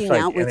Making just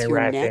like out with your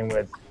interacting neck?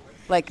 with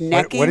Like What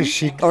necking is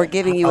she? or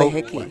giving you Oh, a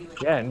hickey?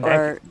 neck,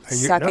 Or you-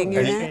 sucking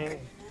your necking, neck?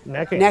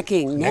 necking,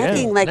 Necking, Yeah,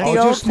 like necking. the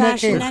Oh, just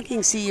old-fashioned necking.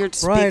 necking. See, you're Right,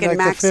 speaking like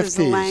the Max's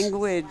 50s.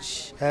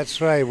 language. That's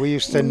right. We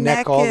used to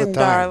neck all the Necking,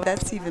 time. darling.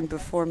 That's even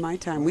before my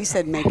time. We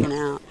said making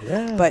out.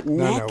 Yeah. But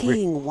No, we-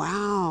 necking,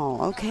 wow,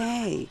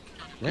 okay.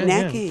 Yeah,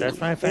 necking.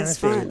 that's my It's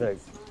fantasy. fun. Like,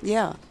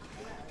 Yeah,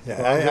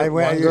 Yeah,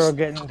 one used- girl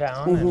getting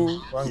down and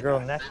one girl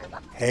necking.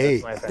 Hey.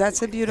 That's my fantasy.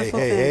 that's a beautiful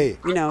Hey, thing. hey.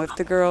 You know, if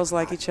the girls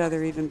like each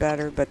other, even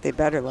better, but they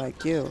better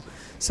like you.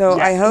 So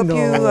Yeah, I hope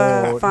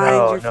you find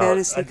no, your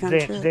fantasy come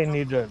they, true They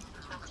need to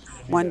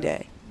one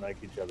day. like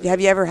each other.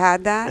 Have you ever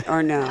had that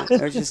or no?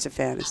 Or just a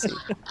fantasy?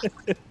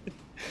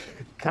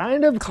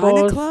 Kind of Kind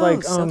close. of close.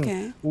 Like,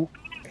 Okay.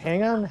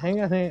 Hang on.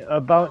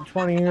 About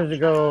 20 years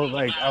ago,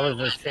 like I was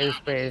a safe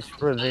space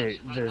for this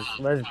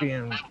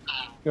lesbian,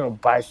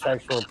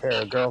 bisexual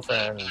pair of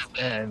girlfriends,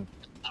 and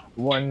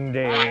one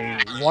day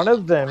one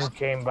of them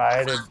came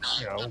by to,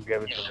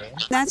 give it to me.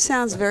 That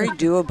sounds very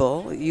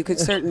doable. You could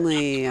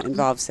certainly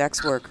involve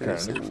sex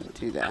workers and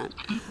do that,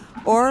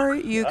 or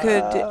you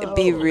could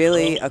be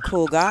really a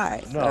cool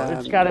guy. No,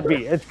 it's gotta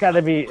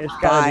be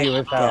bi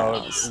without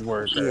gals.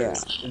 workers. Yeah.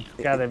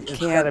 It's Can't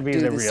gotta be do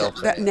the real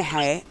thing.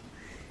 Hey,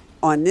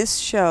 on this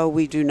show,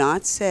 we do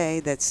not say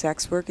that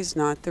sex work is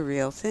not the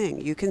real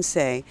thing. You can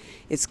say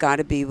it's got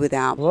to be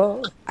without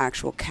Well,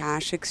 actual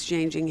cash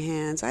exchanging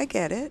hands. I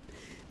get it.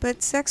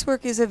 But sex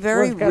work is a well,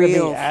 very it's gotta be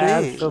real thing.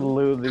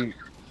 absolutely.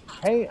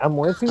 Hey, I'm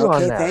with you on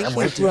Okay, that. thank I'm you,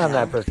 with you on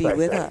that Dale. Be perspective.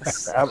 with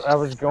us. I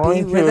was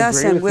going Be to with us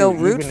agree and with we'll you,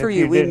 root even for if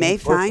you. We didn't may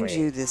push find me.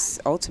 you this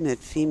ultimate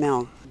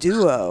female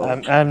duo.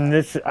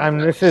 This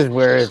is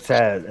where it's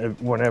at.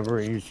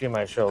 Whenever you see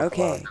my show. come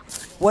Okay. on.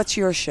 What's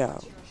your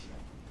show?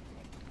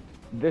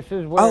 This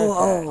is where it's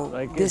at.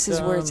 Like, this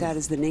is where it's at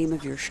is the name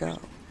of your show.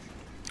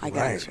 I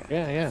got Right. you.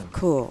 Yeah.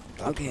 Cool.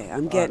 Okay,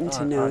 I'm getting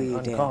to know you,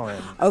 on Dale.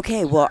 Call-In.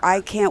 Okay, well,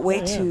 I can't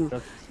wait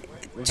to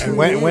And tune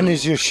when in.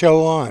 is your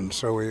show on?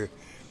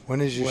 When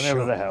is your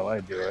Whenever show? the hell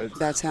I do it.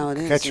 That's how it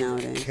is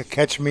nowadays.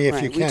 Catch me if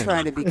Right, you can. we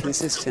try to be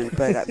consistent,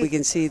 but we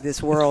can see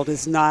this world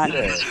is not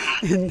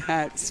in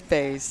that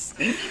space.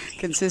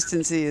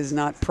 Consistency is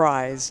not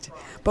prized.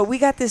 But we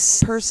got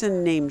this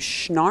person named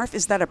Schnarf.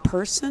 Is that a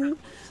person?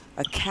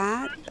 A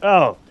cat?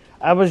 Oh,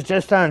 I was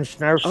just on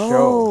Snarf's show.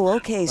 Oh,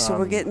 okay. So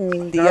we're getting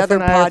the Snarf other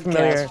and I are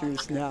familiar.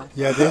 podcasters now.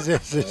 Yeah,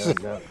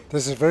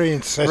 this is very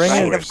incestuous.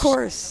 Right, of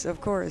course.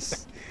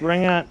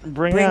 Bring on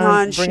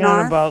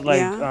Schnarf, about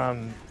like yeah.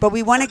 But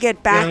we want to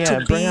get back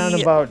to bring be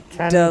on about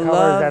 10 the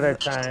colors at a love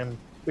time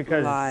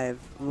because live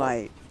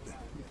light.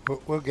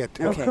 We'll get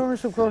to Okay. it.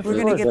 of course. We're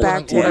going to get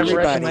back to what I'm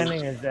everybody.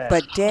 recommending is that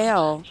But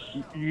Dale,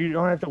 you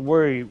don't have to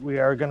worry. We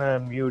are gonna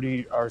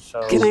mute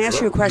ourselves. can I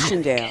ask you a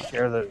question, Dale?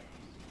 Share the.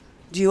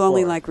 Do you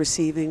only like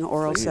receiving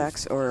oral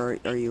sex, or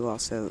are you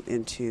also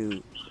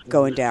into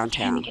going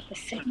downtown?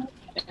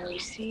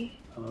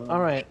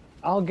 All right,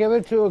 I'll give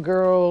it to a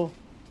girl.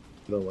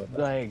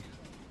 Like,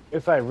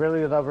 if I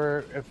really love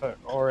her, if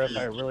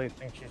I really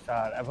think she's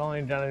hot. I've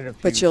only done it a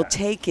few But you'll times.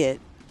 take it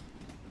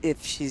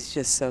if she's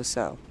just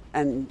so-so.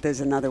 And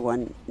there's another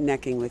one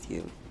necking with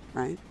you,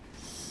 right?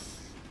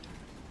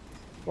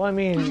 Well, I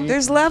mean,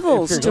 There's if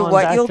levels you're to going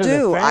what back you'll to the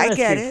do. I fantasy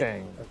get it.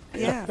 thing,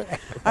 Yeah. if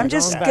I'm you're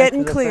just going back getting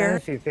to the clear.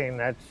 fantasy thing,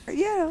 that's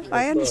Yeah,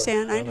 I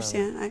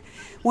understand.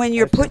 When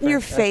you're putting your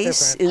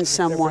face in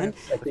someone,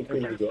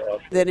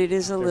 then it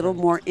is a little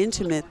more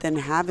intimate than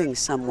having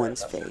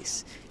someone's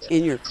face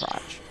in your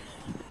crotch.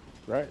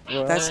 right.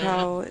 Well, That's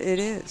how it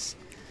is.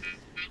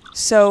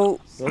 So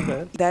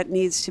okay. that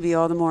needs to be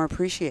all the more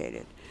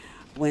appreciated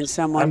when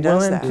someone I'm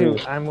does willing that.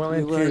 to. I'm willing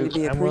You're willing to. to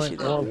be I'm willing.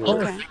 appreciative. Well, of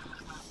course. Okay.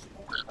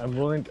 I'm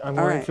willing All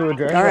to right. address. All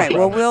that right.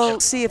 Well, problem. we'll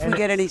see if we And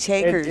get any it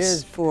takers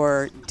is-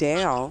 for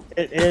Dale.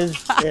 It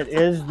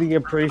is the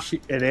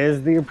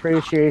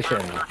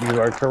appreciation.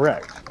 You are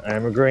correct. I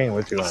am agreeing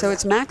with you on So that.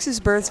 it's Max's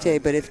birthday,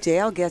 but if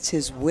Dale gets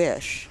his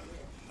wish,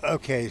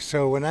 Okay,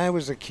 so when I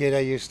was a kid, I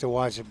used to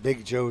watch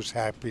Big Joe's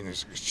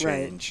Happiness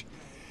Exchange.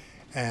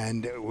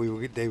 And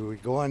they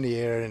would go on the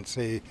air and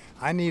say,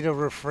 I need a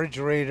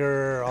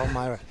refrigerator, all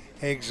my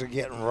eggs are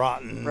getting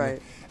rotten. Right.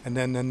 And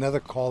then another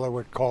caller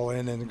would call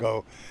in and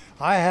go,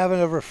 I have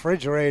a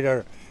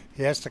refrigerator.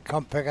 He has to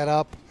come pick it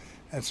up,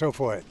 and so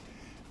forth.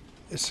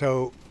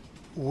 So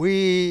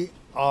we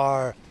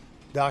are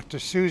Dr.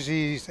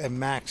 Susie's and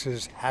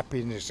Max's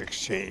Happiness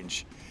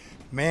Exchange.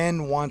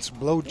 Man wants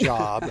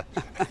blowjob,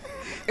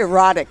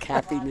 erotic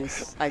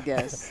happiness, I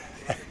guess.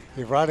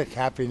 erotic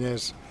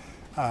happiness.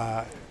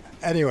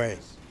 Anyway,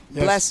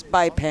 yes, Blessed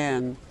by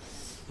Pan.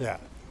 yeah.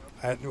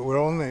 We're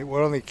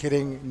only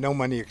kidding. No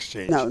money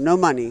exchange. No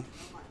money.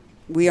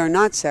 We are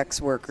not sex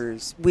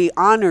workers. We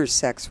honor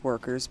sex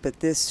workers, but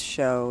this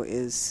show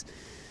is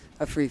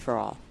a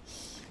free-for-all.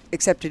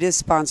 Except it is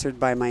sponsored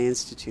by my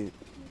institute.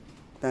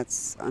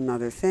 That's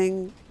another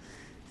thing.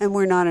 And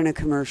we're not in a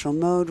commercial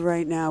mode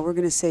right now. We're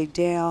going to say,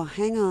 Dale,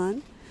 hang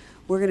on.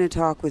 We're going to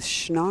talk with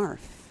Schnarf.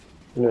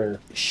 Yeah.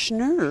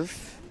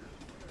 Schnurf?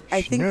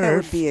 I think that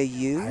would Schnurf? be a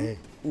U.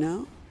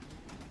 No?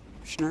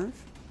 Schnurf?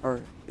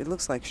 Or it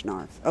looks like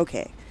Schnarf.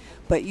 Okay.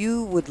 But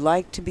you would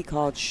like to be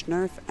called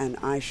Schnurf, and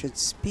I should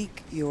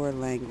speak your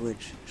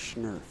language,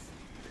 Schnurf.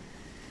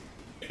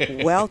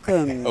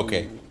 Welcome.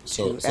 Okay,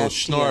 so to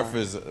Snarf F.D.R.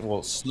 is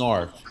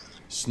Snarf.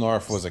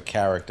 Snarf was a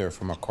character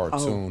from a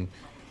cartoon,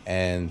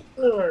 and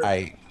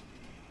I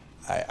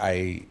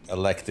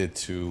elected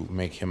to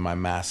make him my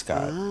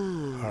mascot.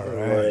 All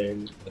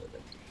right.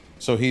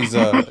 So he's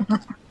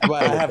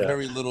but I have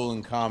very little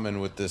in common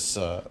with this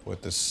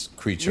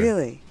creature.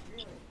 Really?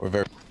 We're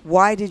very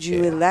Why did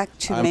you Yeah. elect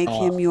to I'm make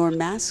off. him your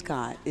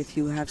mascot if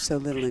you have so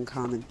little in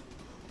common?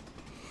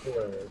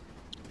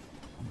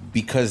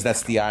 because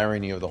that's the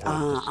irony of the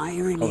whole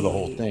Irony. of the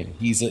whole thing.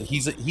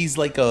 He's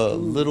like a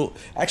little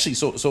actually.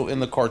 So in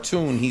the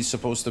cartoon, he's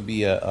supposed to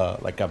be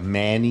like a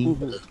Manny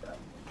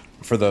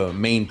for the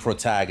main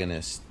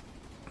protagonist,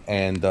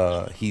 and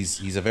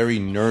he's a very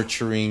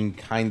nurturing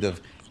kind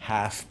of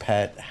half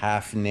pet,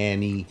 half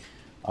nanny,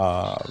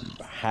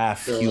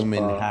 half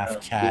human,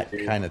 half cat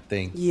kind of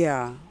thing.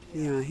 Yeah,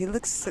 he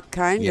looks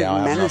kind Yeah, I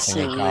of have menacing,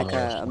 nothing in like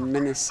common. a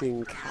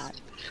menacing cat.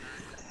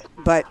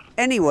 But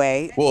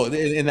anyway, Well,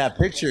 in that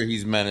picture,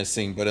 he's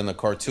menacing, but in the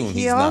cartoon,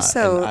 he he's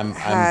also not. And I'm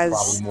has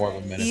probably more of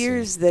a menacing.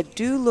 ears that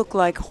do look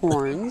like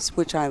horns,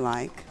 which I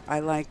like.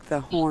 I like the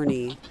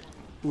horny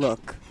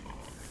look.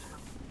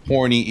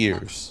 Horny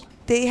ears.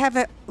 They have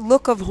a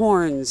look of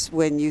horns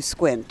when you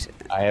squint.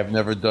 I have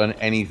never done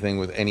anything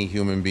with any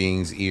human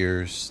being's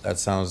ears. That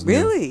sounds new.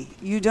 Really?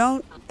 You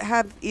don't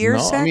have ear No,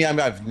 sex? I mean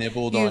I've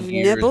nibbled You've on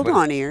ears. nibbled but,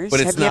 on ears.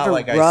 But it's Have you not ever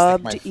like I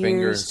rubbed stick my finger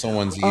in ears?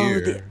 someone's Oh,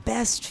 ear. the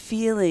best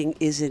feeling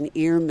is an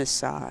ear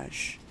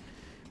massage.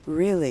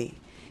 Really.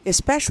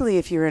 Especially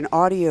if you're an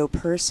audio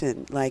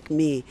person like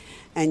me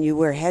and you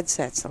wear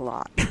headsets a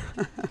lot.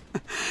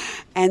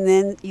 And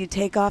then you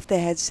take off the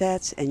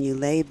headsets and you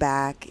lay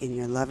back in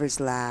your lover's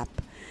lap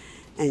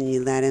and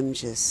you let him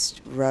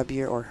just rub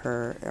your, or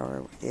her,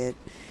 or it,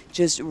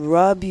 just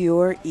rub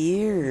your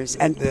ears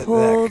and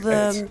pull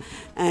them.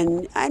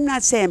 And I'm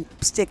not saying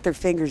stick their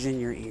fingers in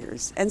your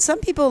ears. And some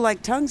people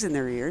like tongues in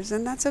their ears,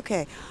 and that's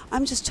okay.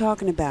 I'm just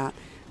talking about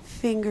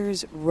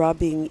fingers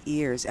rubbing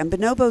ears. And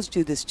bonobos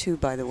do this too,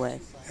 by the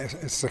way.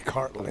 It's the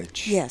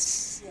cartilage.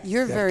 Yes.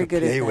 You're You have very to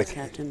good at play that, with-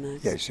 Captain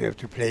Max. Yes, you have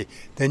to play.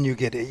 Then you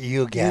get an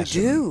You eargasm.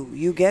 do.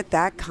 You get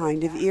that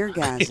kind of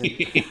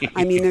eargasm.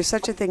 I mean, there's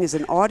such a thing as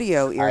an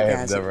audio I eargasm.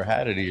 have never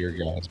had an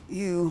eargasm.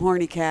 You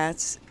horny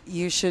cats,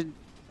 you should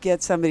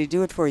get somebody to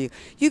do it for you.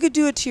 You could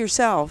do it to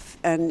yourself,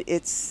 and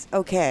it's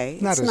okay.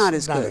 Not It's as- not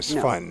as not good. as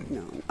No, fun.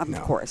 No, of No.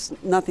 course.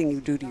 Nothing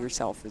you do to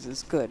yourself is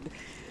as good.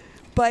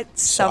 But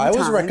So I sometimes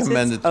was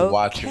recommended it's to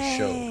watch your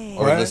okay.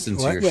 show or What? listen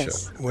to What? your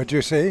Yes. show. What'd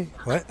you say?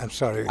 What? I'm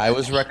sorry. I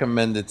was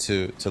recommended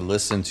to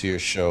listen to your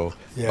show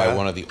by Yeah.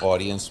 one of the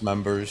audience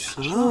members.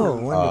 Oh,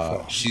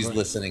 wonderful. She's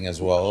listening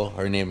as well.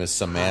 Her name is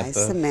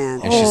Samantha.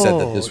 Samantha. And she said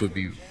that Oh. this would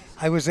be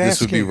I was this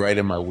would be asking. right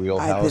in my I've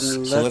wheelhouse.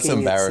 been So let's looking at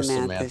embarrass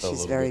Samantha. Samantha a She's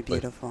little very bit. but-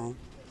 beautiful.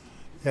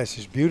 Yeah,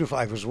 she's beautiful.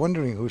 I was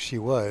wondering who she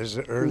was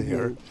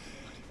earlier.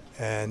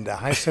 And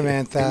hi,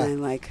 Samantha. And I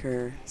like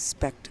her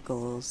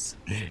spectacles.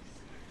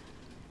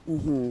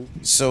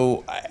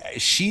 So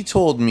she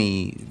told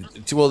me,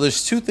 well,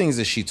 there's two things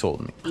that she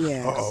told me.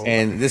 Yes. Uh-oh.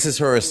 And this is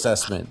her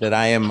assessment that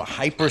I am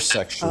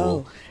hypersexual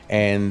Oh.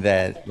 and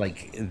that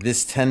like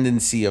this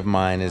tendency of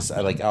mine is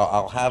like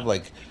I'll have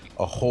like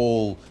a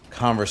whole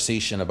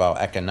conversation about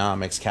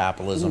economics,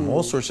 capitalism,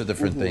 all sorts of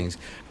different things.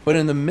 But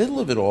in the middle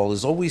of it all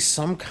is always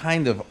some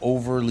kind of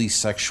overly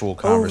sexual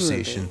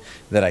conversation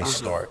that I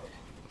start.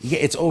 Yeah,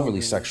 it's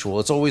overly sexual.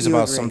 It's always You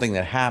about agree. something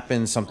that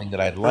happened, something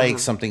that I'd like,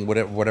 something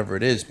whatever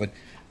it is. But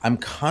I'm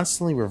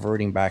constantly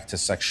reverting back to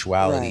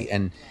sexuality,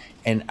 Right.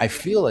 and I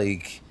feel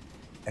like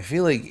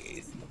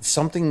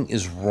something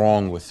is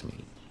wrong with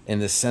me in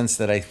the sense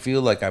that I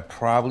feel like I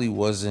probably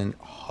wasn't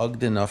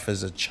hugged enough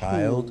as a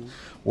child,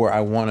 where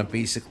I want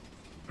to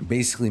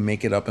basically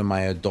make it up in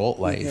my adult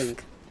life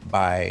think?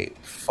 by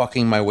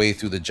fucking my way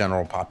through the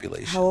general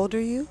population. How old are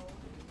you?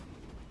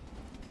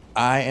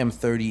 I am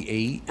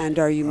 38. And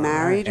are you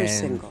married or and-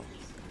 single?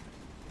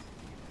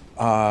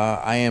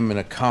 I am in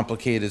a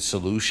complicated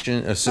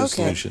situation. It's a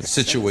solution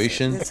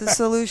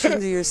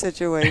to your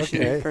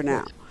situation Okay. for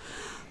now.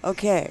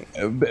 Okay.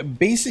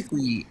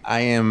 Basically,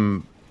 I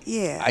am.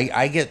 Yeah.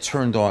 I get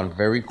turned on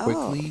very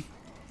quickly,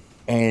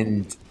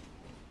 and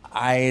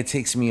it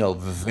takes me a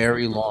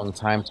very long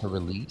time to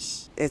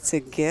release. It's a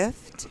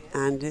gift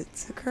and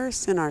it's a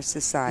curse in our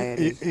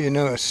society. You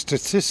know,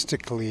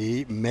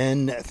 statistically,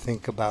 men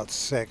think about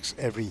sex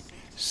every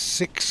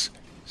 6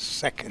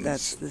 seconds.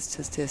 That's the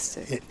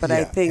statistic. It- But I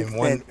yeah, think in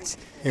one- that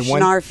in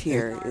one- Schnarf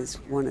here is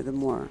one of the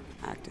more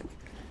active.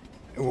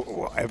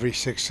 Every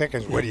 6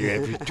 seconds. What do you,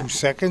 every 2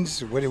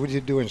 seconds? What are you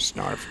doing,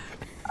 Snarf?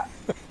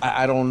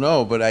 I don't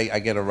know, but I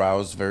get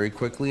aroused very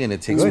quickly, and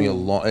it takes me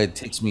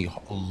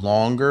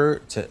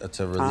longer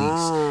to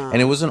release.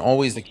 And it wasn't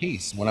always the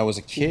case when I was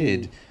a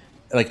kid.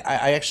 Like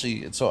I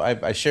actually, so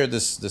I shared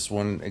this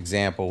one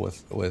example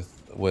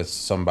with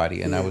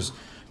somebody, and I was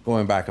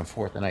going back and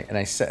forth, and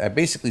I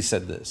basically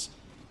said this.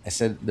 I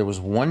said there was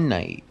one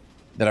night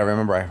that I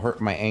remember I hurt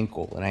my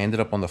ankle, and I ended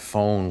up on the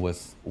phone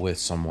with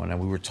someone, and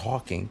we were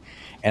talking,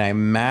 and I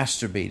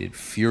masturbated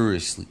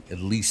furiously at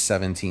least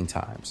 17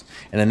 times.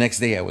 And the next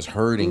day I was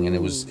hurting, and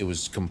it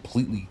was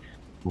completely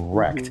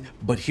wrecked.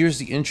 But here's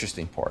the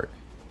interesting part: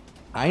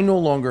 I no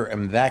longer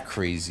am that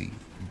crazy,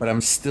 but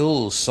I'm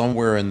still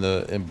somewhere in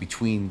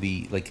between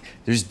the, like,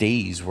 there's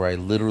days where I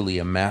literally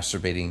am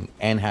masturbating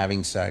and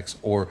having sex,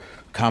 or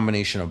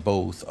combination of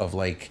both, of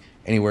like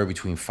anywhere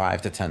between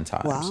 5 to 10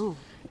 times. Wow.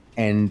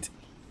 And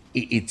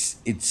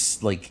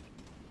it's like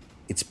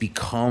it's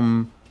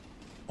become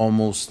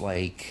almost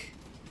like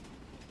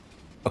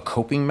a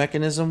coping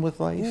mechanism with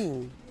life.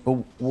 But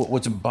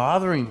what's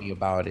bothering me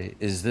about it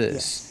is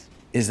this: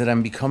 is that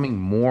I'm becoming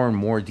more and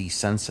more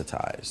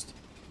desensitized,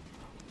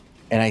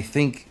 and I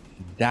think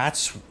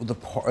that's the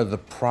part of the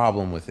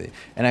problem with it.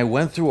 And I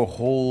went through a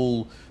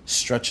whole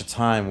stretch of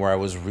time where I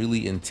was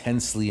really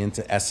intensely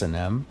into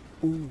S&M.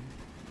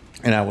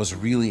 And I was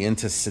really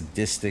into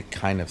sadistic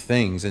kind of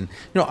things. And,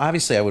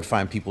 obviously I would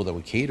find people that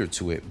would cater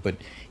to it, but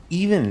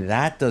even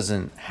that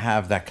doesn't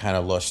have that kind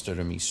of luster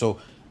to me. So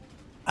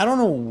I don't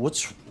know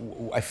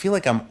I feel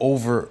like I'm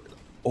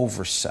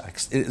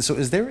over-sexed. So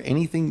is there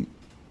anything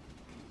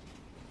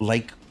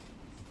like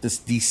this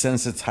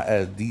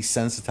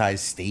desensitized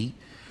state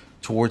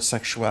towards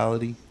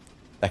sexuality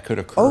that could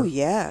occur? Oh,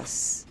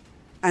 yes.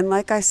 And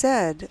like I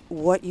said,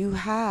 what you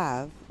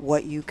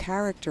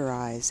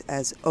characterize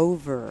as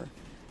over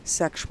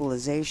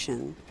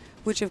sexualization,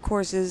 which of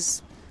course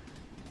is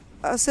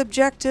a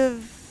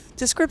subjective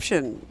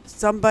description.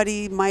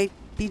 Somebody might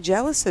be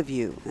jealous of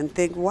you and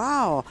think,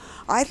 wow,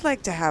 I'd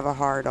like to have a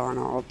hard-on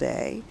all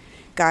day.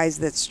 Guys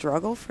that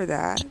struggle for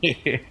that.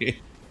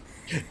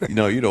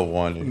 No, you don't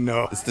want it.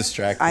 No. It's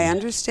distracting. I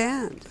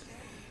understand.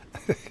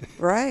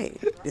 Right.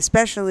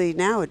 Especially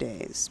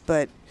nowadays.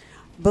 But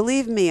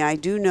believe me, I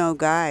do know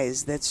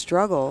guys that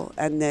struggle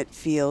and that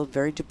feel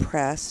very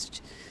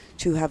depressed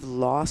to have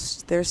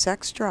lost their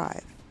sex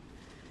drive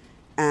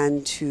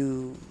and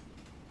to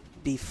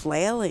be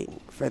flailing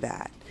for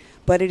that.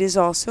 But it is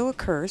also a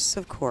curse,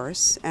 of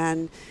course.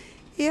 And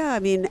yeah, I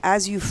mean,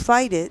 as you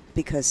fight it,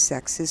 because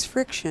sex is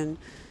friction,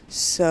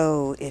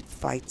 so it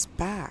fights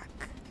back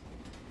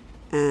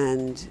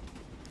and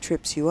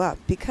trips you up.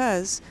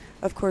 Because,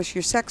 of course,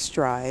 your sex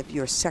drive,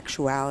 your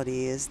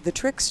sexuality is the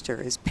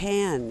trickster, is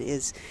Pan,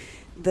 is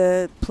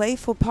the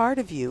playful part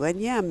of you.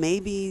 And yeah,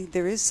 maybe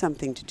there is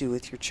something to do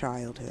with your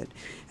childhood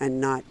and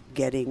not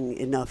getting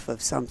enough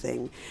of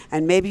something.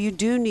 And maybe you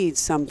do need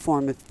some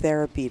form of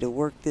therapy to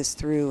work this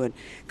through and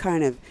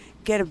kind of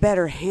get a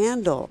better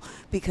handle,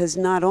 because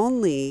not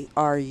only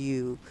are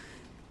you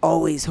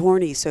always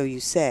horny, so you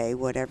say,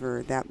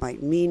 whatever that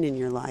might mean in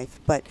your life,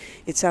 but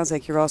it sounds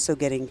like you're also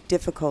getting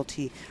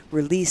difficulty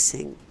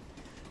releasing,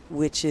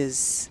 which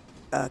is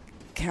a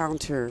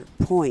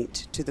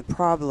counterpoint to the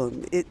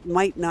problem. It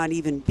might not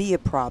even be a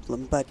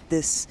problem, but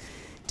this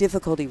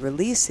difficulty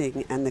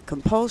releasing and the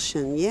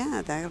compulsion,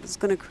 yeah, that is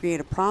going to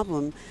create a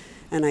problem,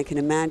 and I can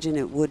imagine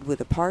it would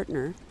with a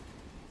partner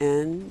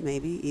and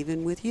maybe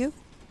even with you.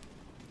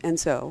 And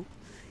so,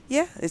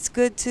 yeah, it's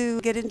good to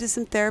get into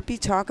some therapy,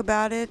 talk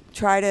about it,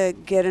 try to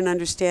get an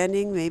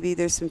understanding. Maybe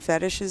there's some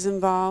fetishes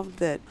involved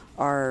that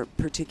are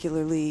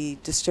particularly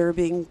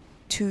disturbing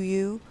to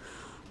you,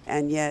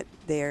 and yet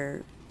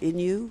they're in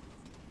you.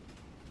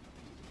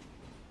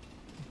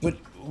 But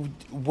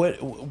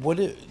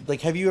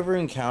like, have you ever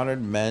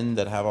encountered men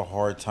that have a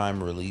hard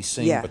time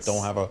releasing, but Yes.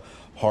 don't have a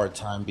hard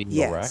time being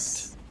erect?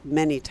 Yes,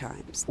 many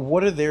times.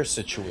 What are their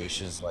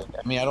situations like?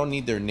 I mean, I don't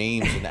need their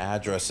names and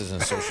addresses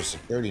and social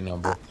security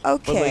number.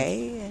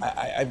 Okay. But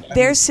like,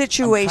 Their I'm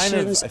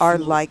situations I are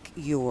feel like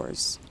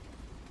yours.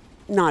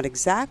 Not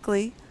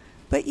exactly,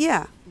 but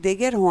yeah, they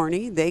get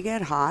horny, they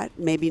get hot,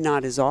 maybe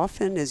not as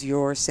often as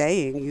you're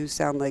saying. You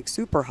sound like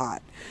super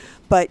hot.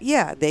 But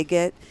yeah, they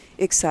get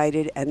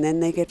excited and then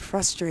they get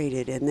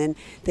frustrated and then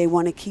they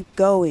want to keep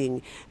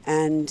going.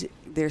 And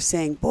they're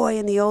saying, boy,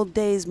 in the old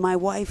days, my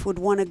wife would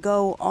want to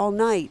go all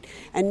night.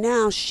 And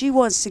now she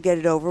wants to get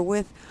it over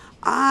with.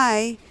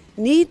 I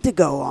need to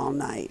go all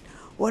night.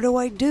 What do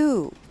I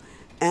do?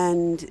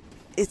 And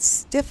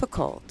it's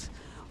difficult.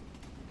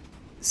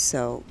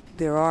 So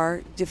there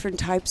are different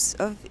types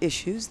of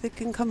issues that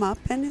can come up,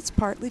 and it's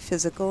partly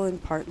physical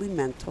and partly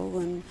mental,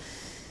 and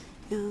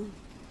you know,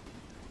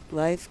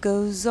 life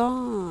goes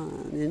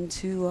on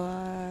into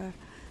our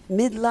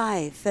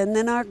midlife and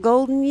then our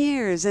golden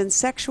years, and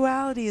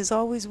sexuality is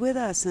always with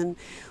us, and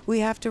we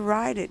have to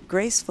ride it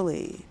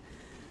gracefully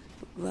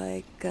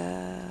like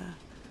a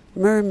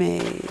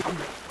mermaid.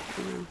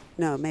 You know?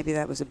 No, maybe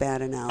that was a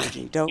bad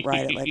analogy. Don't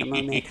ride it like a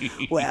mermaid.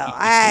 Well,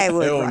 I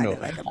would ride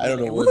it like a mermaid. I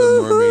don't know where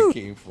the mermaid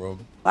came from.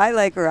 I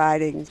like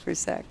riding for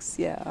sex.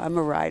 Yeah, I'm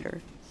a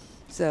rider.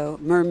 So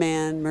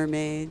merman,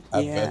 mermaid. I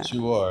Yeah. bet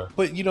you are.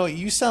 But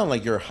you sound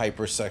like you're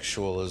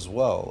hypersexual as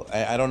well.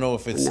 I don't know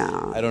if it's.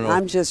 No, I don't know.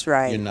 I'm just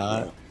right. You're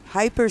not.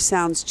 Hyper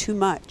sounds too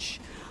much.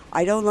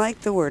 I don't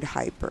like the word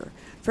hyper.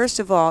 First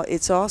of all,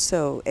 it's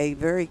also a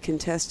very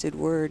contested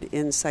word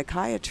in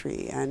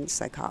psychiatry and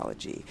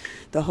psychology.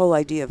 The whole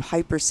idea of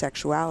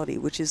hypersexuality,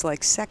 which is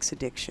like sex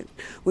addiction,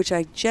 which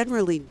I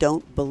generally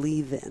don't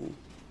believe in.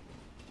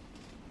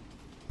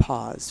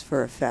 Pause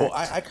for effect. Well,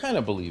 I kind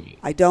of believe you.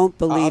 I don't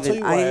I'll believe tell it.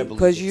 you why I believe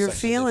Because it's you're sex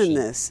feeling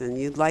addiction. this and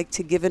you'd like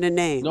to give it a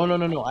name.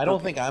 No. I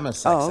don't think I'm a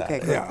sex Oh, okay,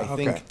 addict. good. Yeah, I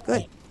think okay.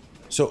 Good.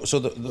 So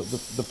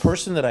the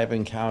person that I've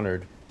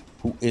encountered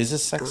who is a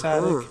sex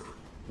addict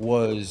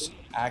was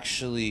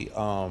actually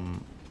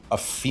a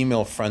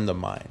female friend of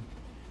mine,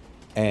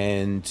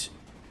 and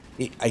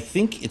I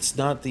think it's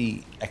not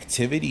the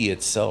activity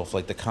itself,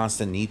 like the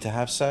constant need to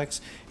have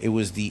sex. It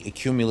was the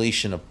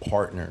accumulation of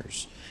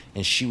partners,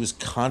 and she was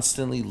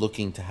constantly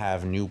looking to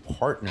have new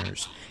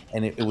partners,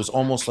 and it was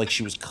almost like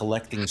she was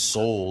collecting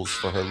souls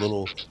for her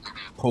little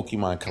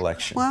Pokemon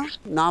collection. Well,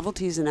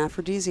 novelty is an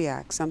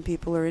aphrodisiac. Some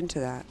people are into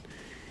that.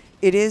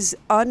 It is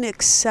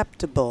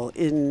unacceptable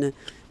in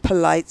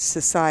polite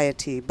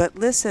society. But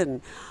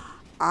listen,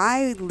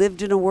 I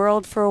lived in a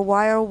world for a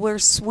while where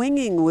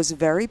swinging was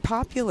very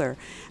popular,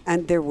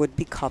 and there would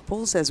be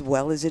couples as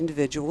well as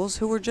individuals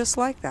who were just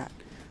like that,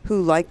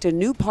 who liked a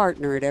new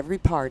partner at every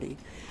party.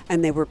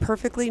 And they were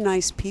perfectly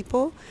nice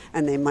people,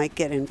 and they might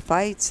get in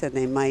fights, and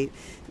they might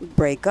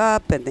break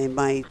up, and they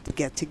might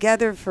get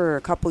together for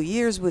a couple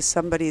years with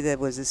somebody that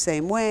was the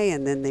same way,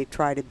 and then they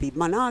try to be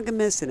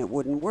monogamous, and it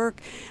wouldn't work.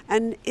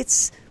 And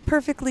it's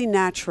perfectly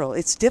natural.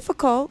 It's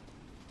difficult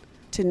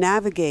to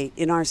navigate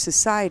in our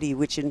society,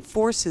 which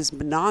enforces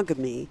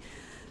monogamy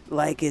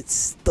like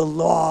it's the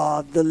law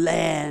of the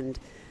land.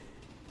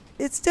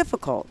 It's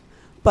difficult.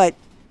 But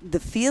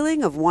the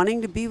feeling of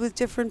wanting to be with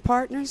different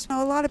partners,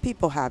 no, a lot of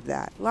people have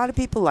that. A lot of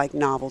people like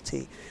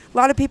novelty. A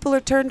lot of people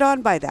are turned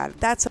on by that.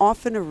 That's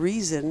often a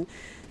reason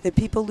that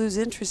people lose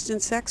interest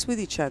in sex with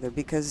each other,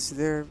 because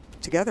they're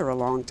together a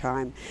long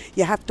time.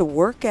 You have to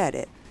work at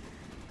it.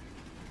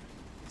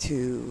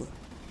 to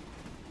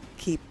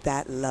keep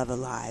that love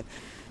alive.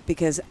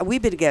 Because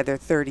we've been together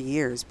 30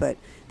 years, but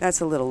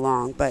that's a little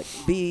long. But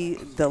Be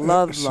the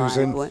Love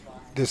Susan, Live.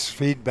 this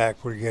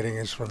feedback we're getting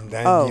is from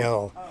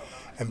Danielle.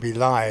 And Be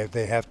Live,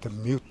 they have to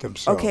mute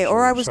themselves. Okay,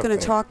 or I was going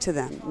to something. talk to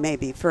them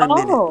maybe for a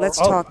minute. Let's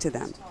talk to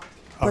them.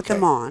 Put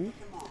them on.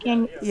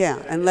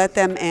 Yeah, and let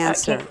them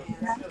answer.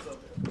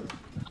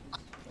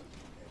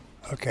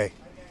 Okay.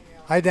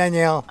 Hi,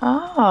 Danielle.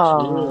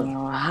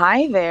 Oh,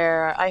 hi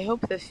there. I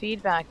hope the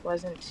feedback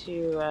wasn't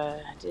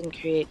didn't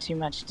create too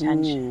much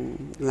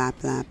tension. Lap,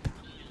 lap.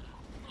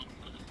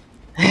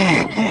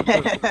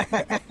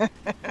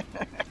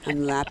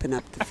 I'm lapping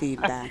up the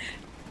feedback.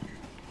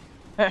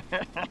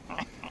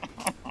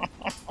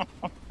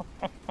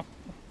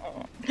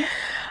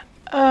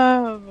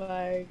 Oh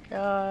my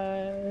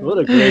God. What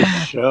a great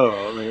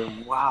show. I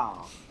mean,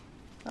 wow.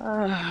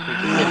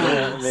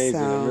 Yeah, Amazing.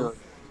 so-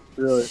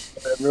 I'm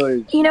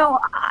really. You know,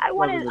 I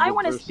loving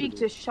want the to speak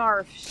to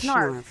diversity.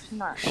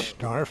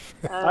 Snarf.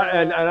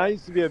 And I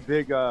used to be a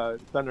big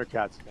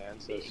Thundercats fan,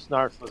 so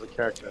Snarf was a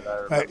character that I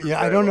remember. Yeah,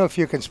 I don't know if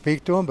you can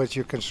speak to him, but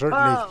you can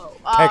certainly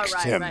text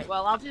him. Right.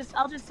 Well, I'll just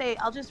No,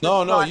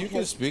 respond you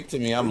can speak to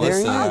me. I'm There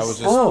he listening. I is. was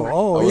just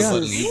Oh, I was yeah.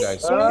 letting you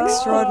guys.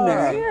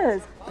 Extraordinary.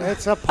 Yes.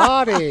 It's a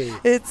party.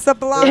 It's a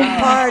block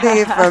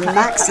party for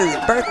Max's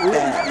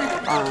birthday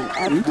on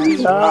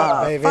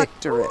F.D.R. baby.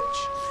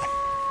 Factorage.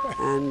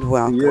 And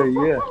welcome.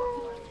 Yeah.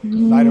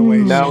 By the way,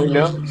 Now we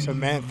know.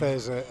 Samantha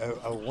is a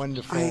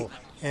wonderful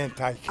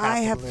anti-capitalist. I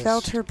have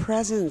felt her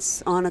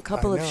presence on a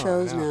couple of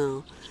shows I know.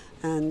 now.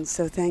 And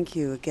so thank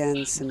you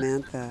again,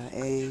 Samantha,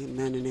 A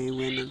men and A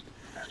women.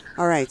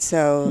 All right,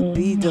 so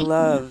Be the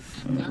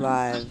Love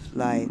Live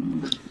Light.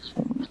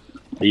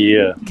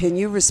 Yeah. Can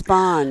you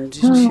respond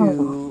to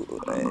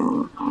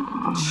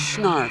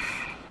Snarf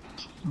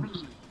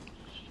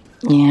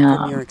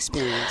from your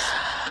experience?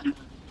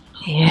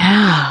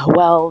 Yeah,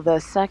 well, the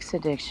sex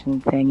addiction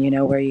thing,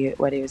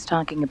 what he was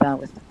talking about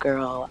with the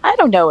girl. I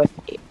don't know if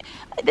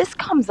this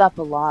comes up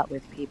a lot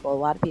with people. A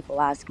lot of people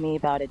ask me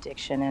about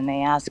addiction, and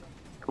they ask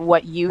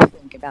what you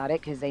think about it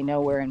because they know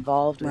we're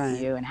involved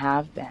with you and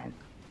have been.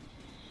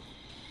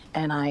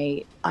 And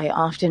I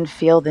often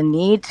feel the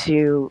need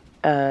to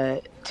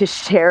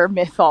share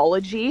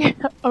mythology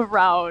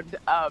around.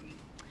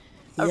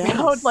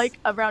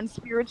 Around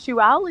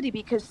spirituality,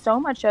 because so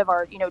much of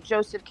our,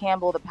 Joseph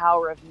Campbell, The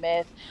Power of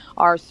Myth,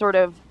 are sort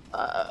of,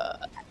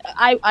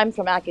 I'm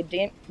from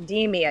academia,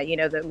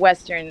 the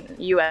Western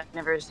U.S.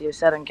 University of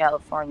Southern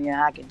California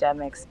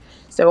academics.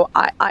 So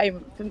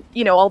I'm,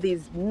 all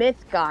these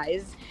myth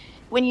guys.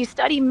 When you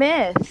study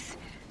myths,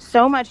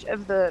 so much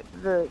of the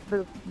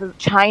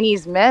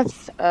Chinese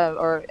myths,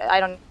 or I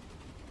don't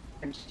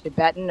know,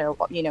 Tibetan or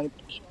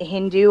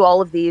Hindu,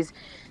 all of these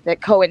that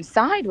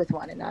coincide with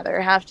one another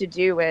have to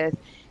do with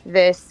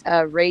this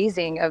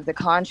raising of the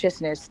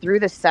consciousness through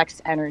the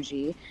sex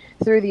energy,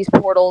 through these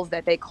portals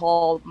that they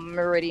call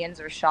meridians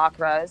or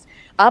chakras,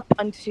 up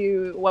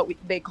onto what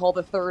they call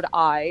the third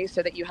eye,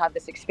 so that you have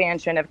this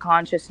expansion of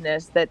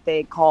consciousness that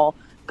they call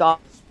God.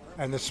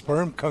 And the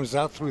sperm comes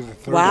out through the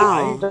third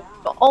eye.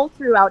 All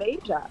throughout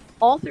Asia,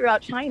 all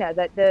throughout China,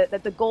 that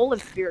the goal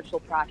of spiritual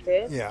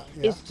practice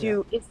is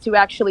to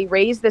actually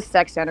raise the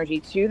sex energy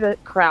to the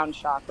crown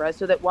chakra,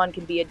 so that one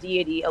can be a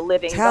deity, a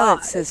living Tell God,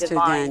 it, Sister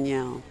divine,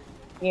 Danielle.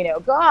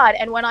 God.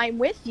 And when I'm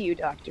with you,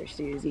 Dr.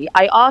 Susie,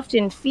 I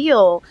often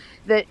feel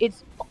that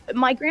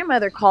my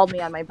grandmother called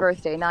me on my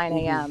birthday, 9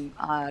 a.m.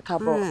 A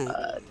couple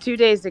 2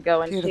 days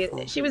ago,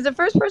 and she was the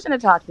first person to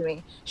talk to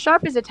me.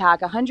 Sharp as a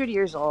tack, 100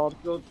 years old.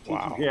 Go teach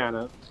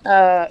piano.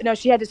 No,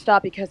 she had to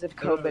stop because of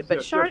COVID,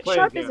 but sharp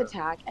as a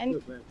tack.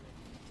 And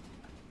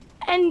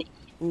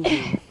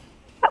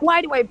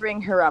why do I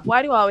bring her up?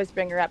 Why do I always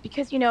bring her up?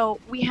 Because,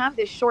 we have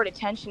this short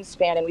attention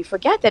span, and we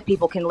forget that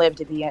people can live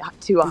to be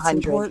to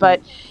 100.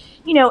 But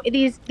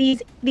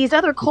these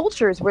other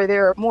cultures where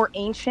there are more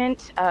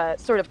ancient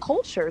sort of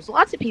cultures,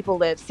 lots of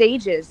people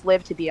sages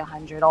live to be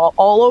 100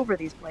 all over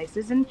these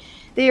places, and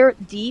they're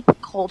deep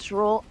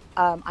cultural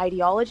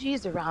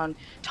ideologies around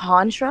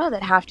tantra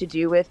that have to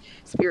do with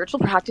spiritual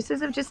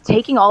practices of just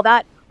taking all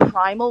that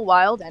primal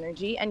wild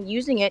energy and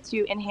using it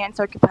to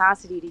enhance our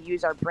capacity to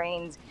use our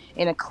brains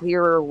in a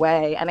clearer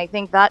way. And I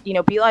think that,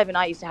 Be Live and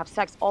I used to have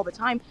sex all the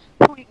time,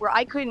 point where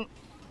I couldn't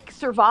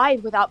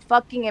survive without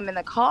fucking him in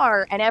the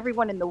car, and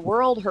everyone in the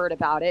world heard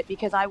about it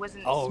because I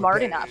wasn't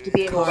smart enough to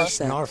be able to.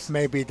 Snarf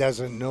maybe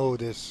doesn't know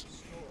the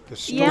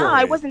story. Yeah,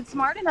 I wasn't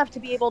smart enough to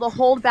be able to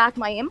hold back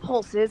my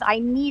impulses. I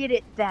needed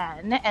it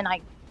then, and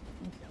I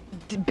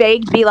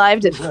begged Be Live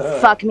to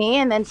fuck me,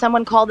 and then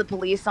someone called the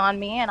police on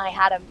me, and I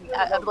had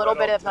a little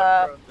bit of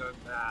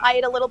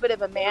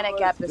a manic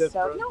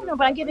episode. No,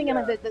 but I'm giving him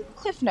the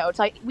cliff notes.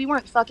 We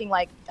weren't fucking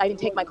I didn't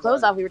take my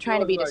clothes off. We were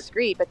trying to be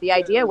discreet, but the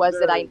idea was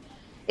that I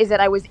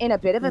was in a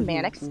bit of a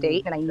manic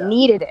state, and I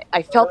needed it.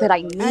 I felt that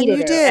I needed it. And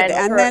you did.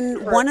 And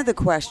then one of the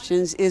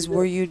questions is,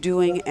 were you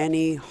doing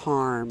any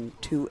harm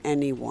to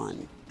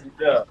anyone?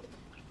 No.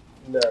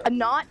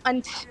 Not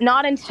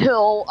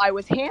until I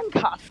was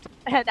handcuffed.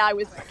 and I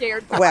was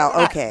scared. For Well,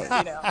 my okay.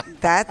 life, you know.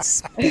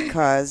 That's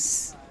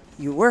because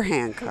you were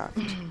handcuffed.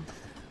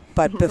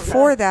 But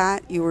before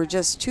that, you were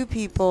just two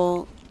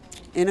people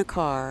in a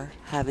car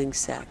having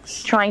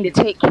sex. Trying to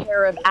take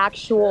care of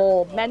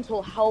actual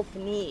mental health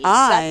needs. I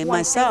That's one thing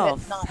myself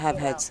that's not, have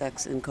you had know.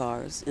 sex in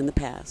cars in the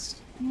past,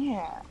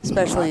 Yeah.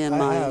 especially in I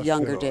my have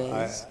younger too.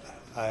 days.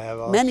 I have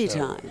also. Many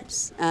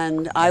times.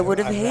 And I would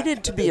have I've had-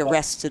 hated to be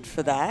arrested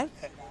for that.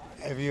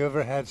 Have you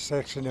ever had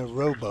sex in a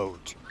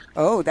rowboat?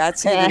 Oh,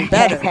 that's even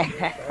better.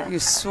 You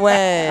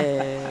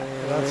sway.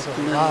 That's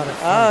a lot of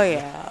fun.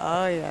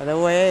 Oh yeah, the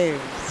waves,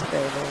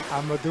 baby.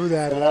 I'm gonna do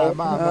that. I'm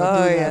gonna do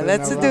Oh that yeah, in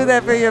let's a do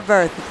that for rowboat. your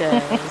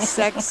birthday.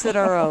 Sex in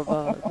a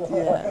rowboat.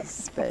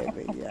 Yes,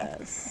 baby,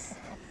 yes.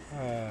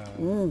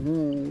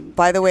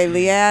 By the way,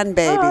 Leanne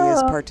baby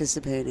is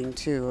participating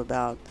too.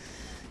 About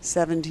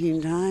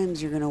 17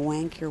 times you're gonna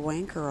wank your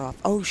wanker off.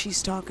 Oh,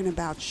 she's talking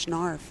about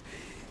Schnarf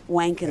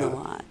wanking a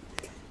lot.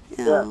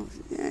 You know,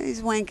 yeah,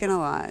 he's wanking a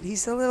lot.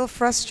 He's a little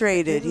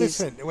frustrated.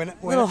 Listen, He's a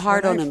little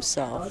hard on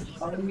himself.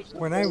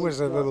 When I was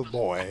a little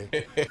boy,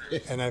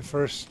 and I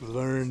first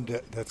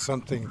learned that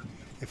something,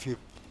 if you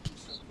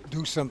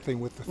do something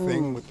with the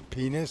thing, with the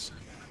penis,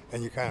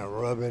 and you kind of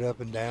rub it up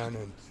and down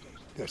and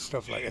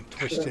stuff like and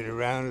twist it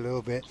around a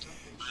little bit,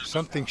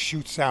 something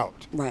shoots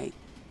out. Right.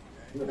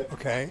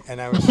 Okay, and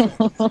I was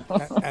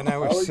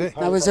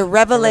That was a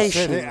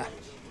revelation.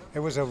 It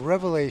was a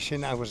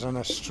revelation. I was on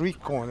a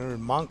street corner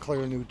in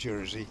Montclair, New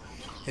Jersey,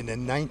 in the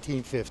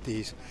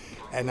 1950s,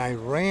 and I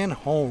ran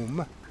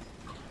home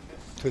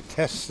to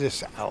test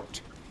this out.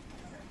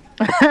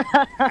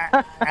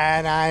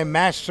 And I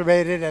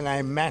masturbated, and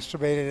I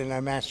masturbated, and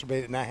I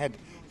masturbated, and I had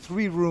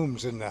 3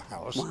 rooms in the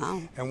house.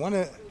 Wow. And one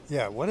of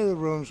the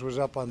rooms was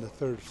up on the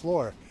 3rd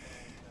floor,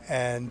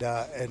 and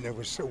it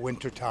was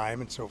winter time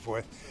and so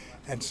forth,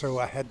 and so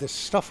I had this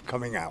stuff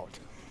coming out,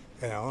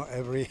 you know,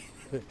 every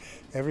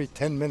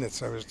 10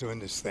 minutes I was doing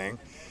this thing.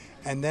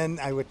 And then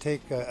I would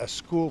take a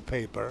school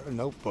paper, a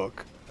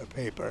notebook, a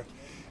paper,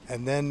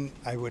 and then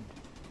I would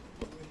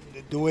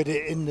do it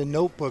in the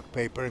notebook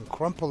paper and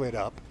crumple it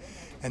up,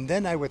 and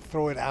then I would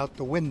throw it out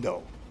the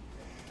window.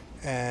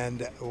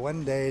 And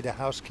one day the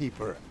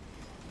housekeeper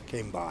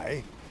came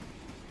by,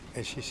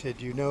 and she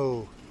said, "You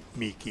know,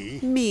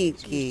 Miki,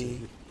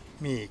 you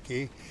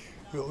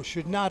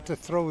should not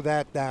throw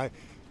that down.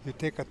 You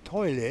take a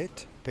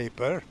toilet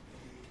paper,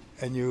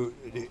 and you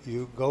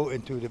go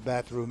into the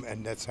bathroom,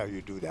 and that's how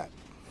you do that."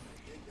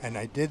 And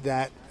I did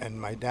that,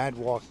 and my dad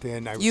walked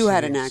in. You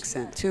had an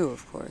accent too,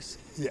 of course.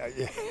 Yeah.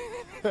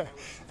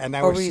 And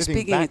I Or was were you sitting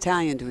speaking back.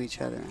 Italian to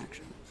each other,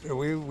 actually?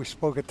 We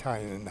spoke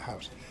Italian in the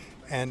house,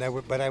 and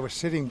but I was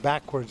sitting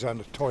backwards on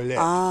the toilet.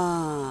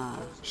 Ah.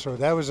 So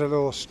that was a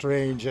little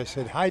strange. I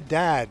said, "Hi,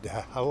 Dad.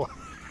 How?"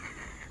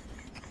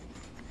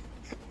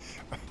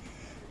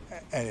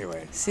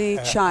 Anyway. See,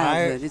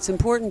 childhood. It's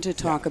important to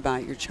talk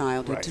about your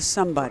childhood to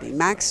somebody.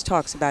 Max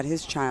talks about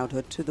his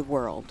childhood to the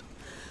world.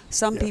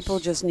 Some people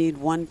just need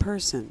one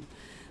person.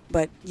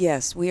 But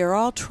yes, we are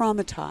all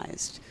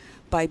traumatized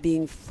by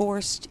being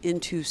forced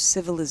into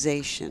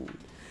civilization.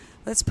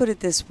 Let's put it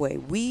this way.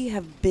 We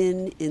have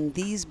been in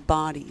these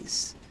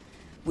bodies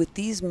with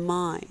these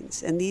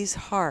minds and these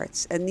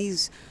hearts and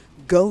these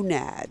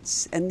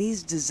gonads and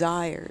these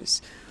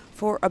desires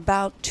for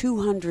about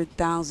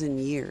 200,000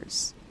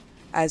 years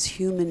as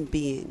human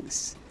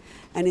beings.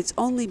 And it's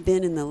only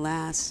been in the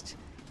last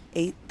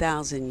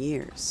 8,000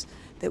 years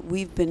that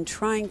we've been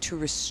trying to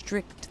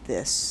restrict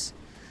this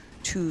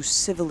to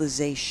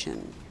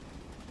civilization.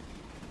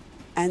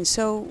 And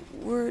so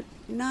we're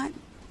not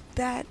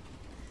that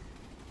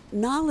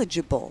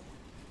knowledgeable.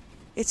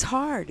 It's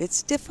hard,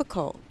 it's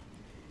difficult.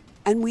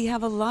 And we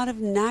have a lot of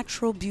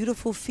natural,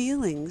 beautiful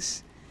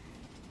feelings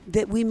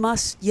that we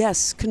must,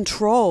 yes,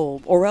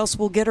 control, or else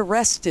we'll get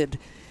arrested.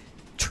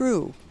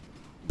 True.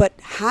 But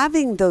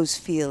having those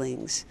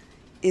feelings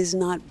is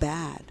not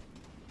bad.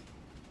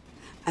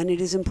 And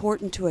it is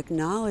important to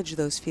acknowledge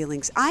those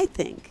feelings, I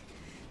think,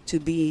 to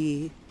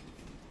be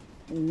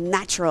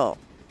natural.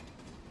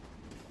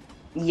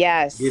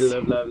 Yes.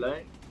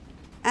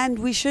 And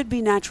we should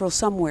be natural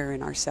somewhere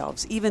in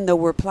ourselves, even though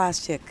we're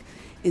plastic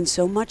in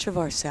so much of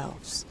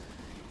ourselves.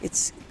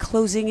 It's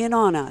closing in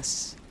on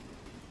us.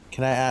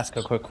 Can I ask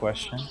a quick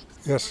question?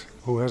 Yes.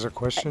 Who has a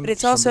question? But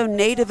it's also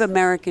Native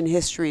American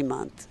History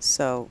Month,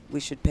 so we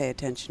should pay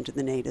attention to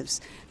the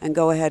natives. And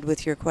go ahead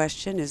with your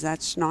question. Is that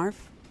Snarf?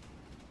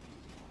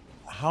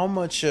 How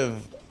much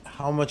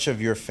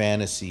of your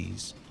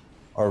fantasies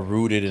are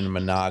rooted in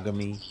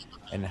monogamy,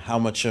 and how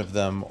much of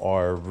them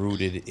are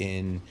rooted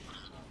in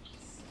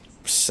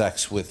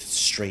sex with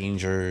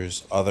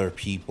strangers, other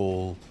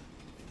people,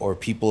 or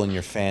people in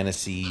your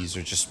fantasies,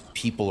 or just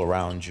people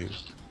around you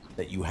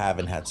that you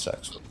haven't had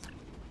sex with?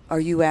 Are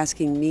you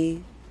asking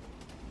me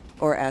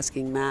or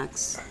asking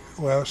Max?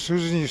 Well,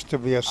 Susan used to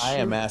be a. I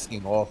am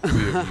asking all 3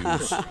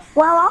 of you.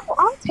 Well,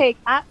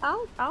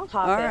 I'll hop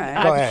All in. right.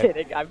 I'm Go ahead.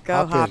 kidding.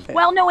 Go hop it.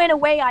 Well, no, in a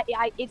way,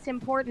 I it's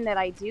important that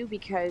I do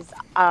because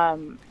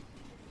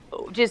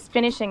just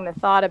finishing the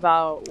thought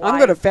about why I'm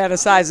going to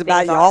fantasize things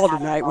about you are all happening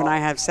tonight when I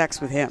have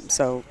sex with him.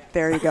 So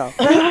there you go.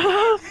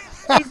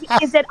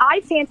 is that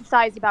I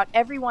fantasize about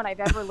everyone I've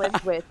ever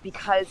lived with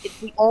because it's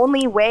the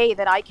only way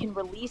that I can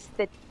release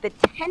the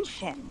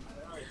tension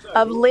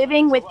of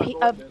living with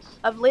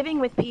of living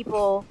with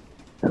people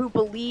who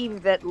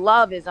believe that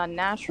love is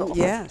unnatural.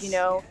 You Yes.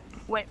 know,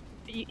 when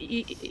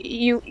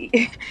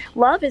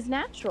love is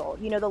natural.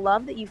 You know, the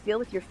love that you feel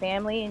with your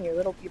family and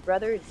your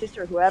brother and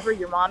sister, whoever,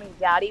 your mommy and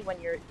daddy, when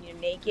you're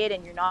naked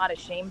and you're not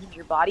ashamed of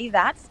your body.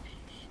 That's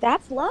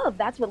love.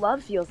 That's what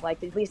love feels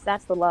like. At least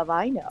that's the love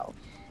I know.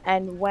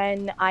 And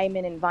when I'm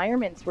in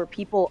environments where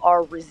people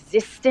are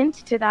resistant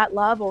to that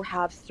love or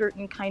have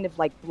certain kind of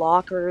like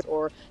blockers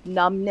or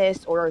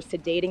numbness or are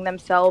sedating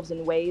themselves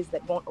in ways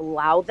that won't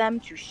allow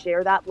them to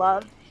share that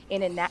love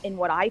in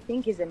what I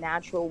think is a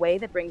natural way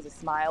that brings a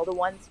smile to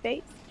one's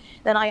face,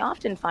 then I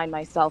often find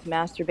myself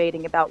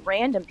masturbating about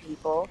random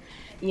people,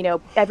 you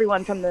know,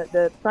 everyone from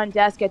the front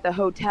desk at the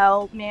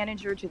hotel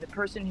manager to the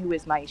person who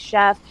is my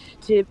chef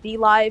to Be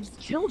Live's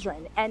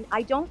children. And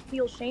I don't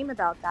feel shame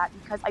about that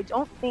because I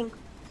don't think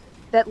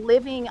that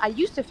living, I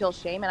used to feel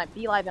shame, and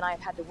Be Live and I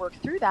have had to work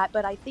through that,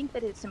 but I think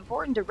that it's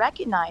important to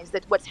recognize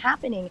that what's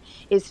happening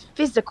is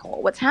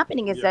physical. What's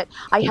happening is that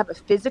I have a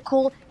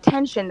physical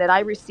tension that I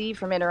receive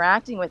from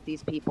interacting with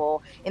these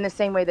people in the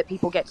same way that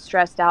people get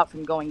stressed out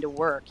from going to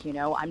work. You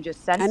know, I'm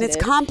just And it's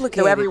sensitive. So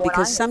complicated everyone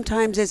because I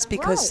sometimes it's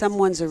because Right.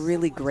 someone's a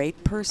really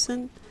great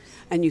person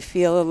and you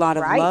feel a lot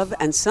of Right. love,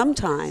 and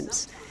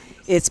sometimes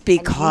it's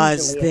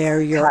because usually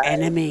they're it's your because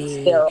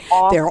enemy. they're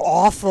They're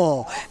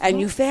awful. awful, and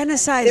you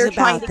fantasize They're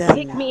trying about to them.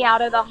 kick me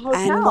out of the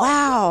And hotel.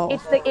 wow.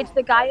 It's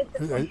the guy at the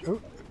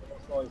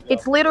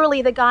It's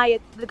literally the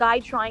guy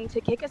trying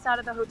to kick us out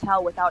of the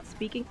hotel without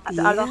speaking out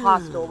of the Yeah.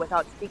 hostel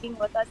without speaking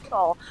with us at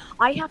all.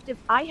 I have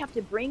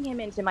to bring him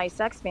into my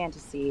sex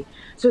fantasy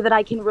so that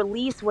I can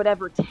release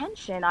whatever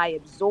tension I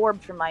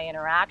absorbed from my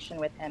interaction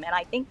with him, and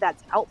I think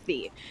that's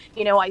healthy.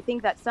 You know, I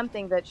think that's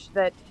something that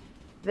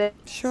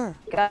Sure.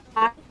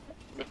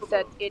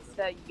 it's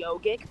a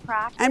yogic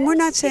And we're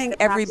not practice. It's saying a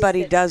practice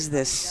everybody that does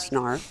this,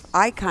 Snarf.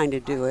 I kind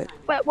of do it.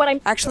 but what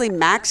I'm Actually,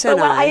 Max but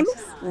and what I'm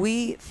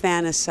we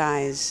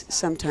fantasize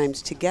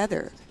sometimes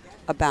together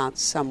about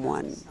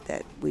someone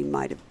that we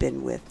might have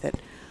been with, that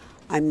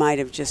I might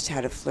have just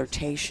had a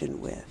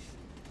flirtation with.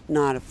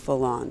 Not a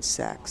full-on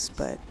sex,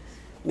 but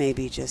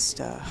maybe just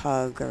a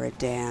hug or a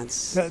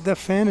dance. The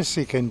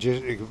fantasy can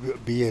just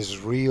be as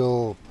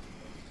real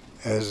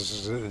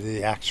as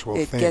the actual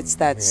It thing. gets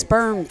that Yeah.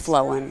 sperm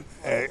flowing.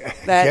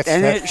 Gets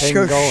And that it thing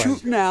goes going.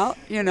 shooting out,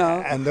 you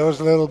know. And those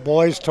little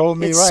boys told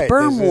me It's right.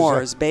 sperm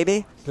wars,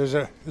 baby. There's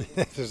a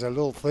there's a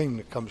little thing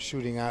that comes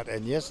shooting out,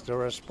 and yes, there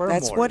are sperm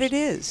That's wars. what it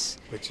is.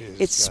 Which is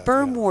It's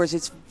sperm yeah. wars.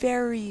 It's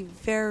very,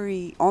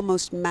 very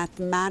almost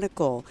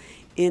mathematical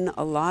in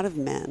a lot of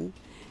men.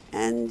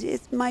 And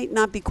it might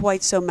not be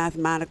quite so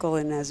mathematical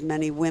in as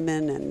many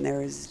women, and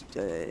there's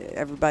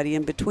everybody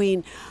in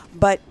between.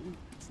 But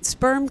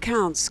sperm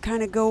counts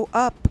kind of go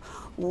up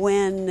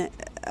when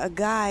a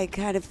guy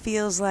kind of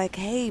feels like,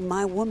 hey,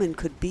 my woman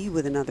could be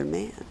with another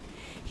man.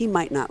 He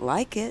might not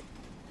like it.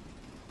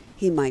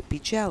 He might be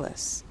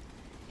jealous.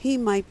 He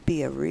might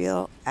be a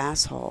real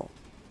asshole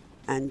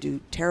and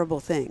do terrible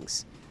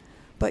things.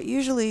 But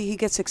usually he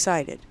gets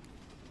excited.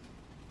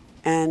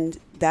 And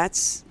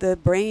that's the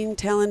brain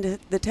telling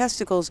the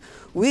testicles,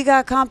 we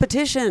got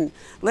competition.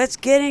 Let's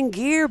get in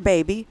gear,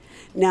 baby.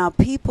 Now,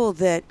 people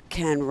that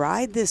can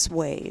ride this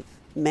wave,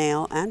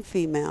 male and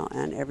female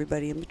and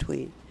everybody in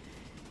between,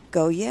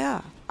 go,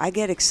 yeah, I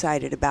get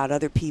excited about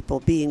other people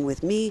being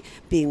with me,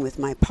 being with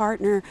my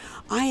partner.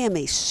 I am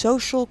a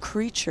social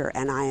creature,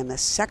 and I am a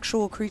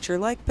sexual creature,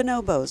 like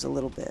bonobos a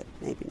little bit.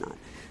 Maybe not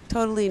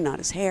totally, not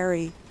as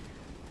hairy,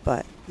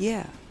 but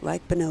yeah,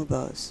 like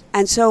bonobos.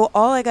 And so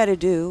all I got to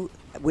do,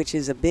 which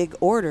is a big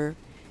order,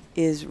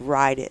 is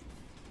ride it,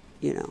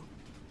 you know,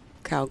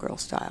 cowgirl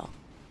style.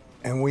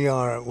 And we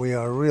are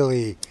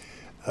really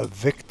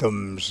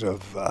victims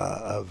of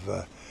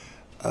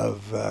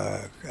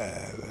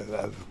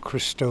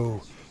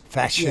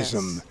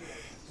Christo-fascism, Yes.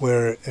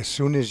 where as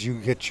soon as you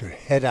get your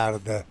head out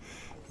of the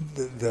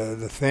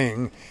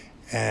thing,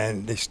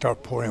 and they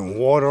start pouring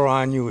water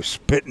on you,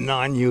 spitting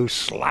on you,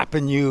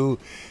 slapping you,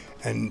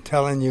 and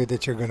telling you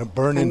that you're going to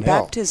burn in And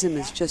hell. baptism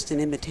is just an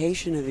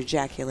imitation of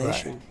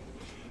ejaculation.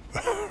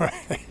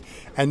 Right.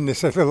 And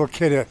this little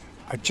kid,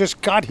 I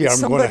just got here. I'm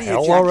going Somebody to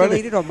hell already.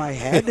 ejaculated on my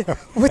head?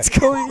 What's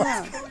going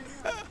on?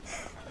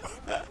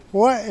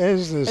 What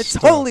is this? It's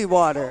stuff? holy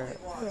water.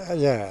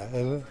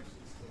 Yeah.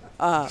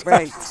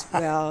 Right.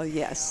 Well,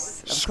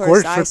 yes. Of Squirt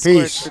course, for I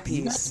peace. squirt for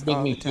peace. Make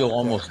all me the feel time.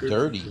 almost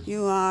dirty.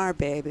 You are,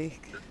 baby.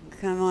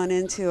 Come on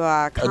into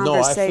our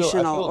No, I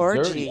conversational feel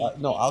orgy. dirty.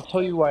 No, I'll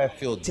tell you why I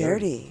feel dirty.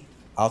 Dirty.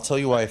 I'll tell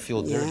you why I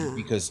feel dirty, Yeah.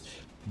 because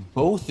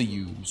both of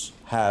yous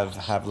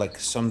have like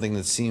something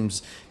that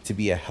seems to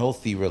be a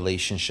healthy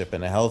relationship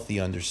and a healthy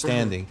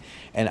understanding,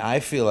 and I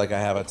feel like I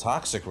have a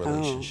toxic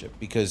relationship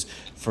because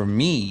for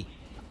me,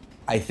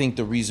 I think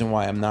the reason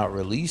why I'm not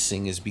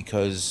releasing is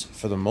because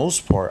for the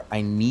most part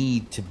I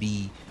need to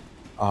be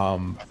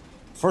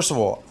First of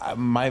all,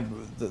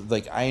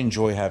 I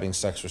enjoy having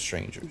sex with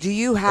strangers. Do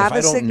you If have I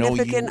a don't know you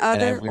significant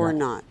and other or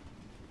not?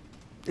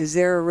 Is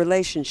there a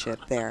relationship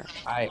there?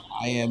 I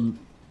am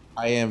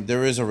I am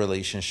there is a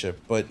relationship,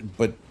 but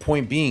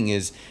point being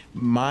is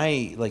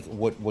my like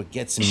what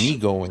gets me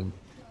going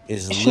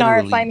is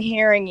Schnarf, literally I'm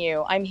hearing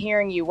you. I'm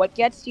hearing you. What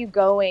gets you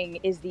going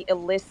is the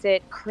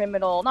illicit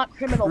criminal, not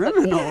criminal, but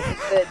Criminal.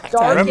 the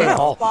darkest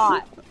Criminal.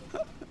 spot.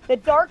 The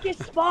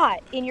darkest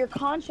spot in your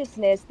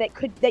consciousness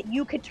that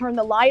you could turn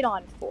the light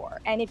on for.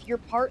 And if your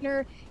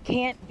partner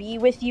can't be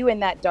with you in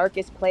that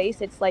darkest place,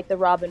 it's like the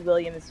Robin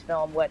Williams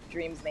film What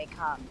Dreams May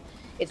Come.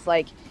 It's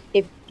like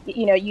if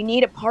you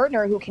need a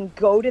partner who can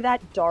go to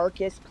that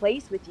darkest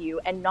place with you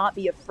and not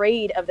be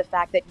afraid of the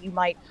fact that you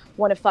might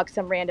want to fuck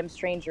some random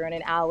stranger in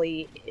an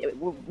alley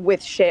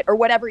with shit or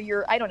whatever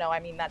I don't know.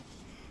 I mean, that's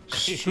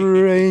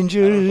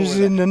Strangers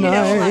in the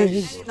night.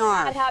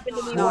 that happened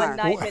to me one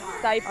night in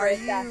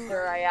Cyprus you-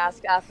 after I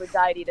asked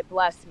Aphrodite to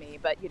bless me,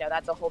 but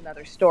that's a whole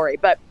nother story.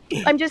 But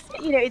I'm just,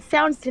 it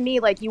sounds to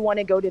me like you want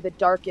to go to the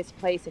darkest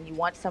place and you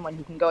want someone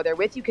who can go there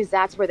with you because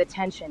that's where the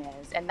tension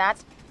is. And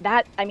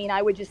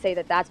I would just say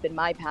that that's been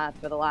my path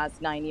for the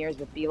last 9 years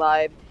with Be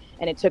Live.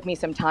 And it took me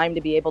some time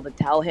to be able to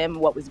tell him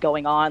what was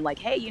going on. Like,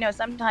 hey,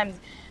 sometimes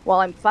while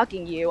I'm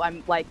fucking you,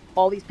 I'm like,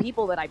 all these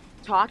people that I've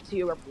talked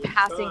to are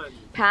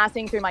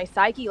passing through my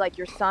psyche, like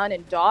your son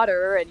and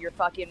daughter and your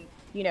fucking,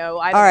 I don't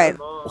All right,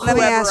 know, let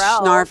me whoever ask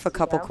else, Schnarf a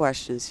couple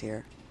questions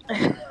here.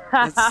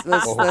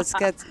 Let's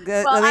get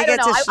good. Well, Let me I get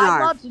don't to know. I'd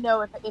Schnarf. love to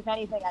know if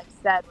anything I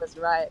said was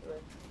right.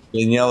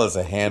 Danielle is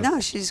a handful. No,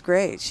 she's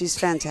great. She's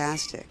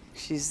fantastic.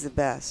 She's the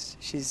best.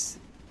 She's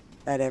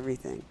at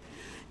everything.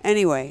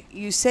 Anyway,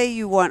 you say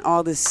you want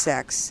all this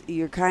sex.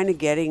 You're kind of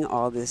getting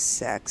all this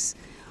sex.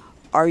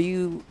 Are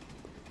you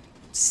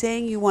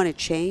saying you want to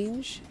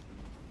change?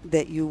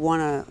 That you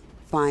want to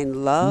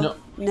find love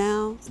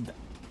now?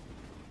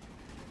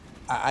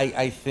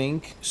 I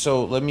think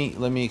so. Let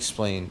me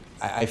explain.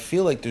 I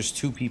feel like there's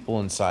two people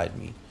inside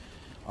me.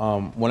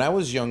 When I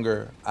was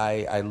younger,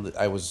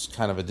 I was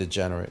kind of a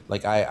degenerate.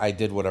 Like I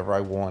did whatever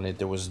I wanted.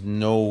 There was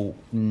no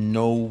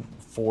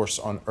force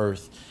on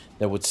earth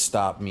that would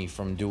stop me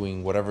from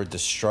doing whatever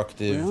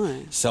destructive,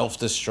 Really?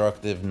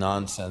 self-destructive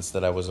nonsense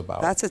that I was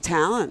about. That's a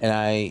talent. And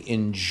I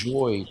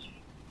enjoyed.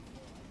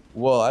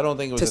 Well, I don't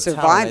think it was To a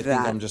survive talent. I think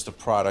that. I'm just a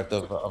product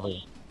of a.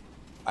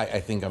 I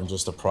think I'm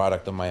just a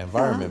product of my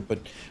environment. But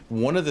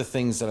one of the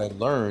things that I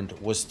learned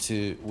was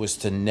to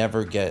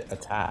never get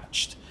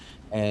attached,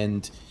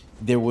 and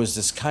there was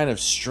this kind of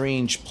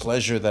strange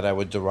pleasure that I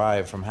would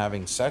derive from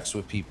having sex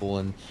with people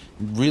and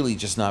really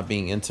just not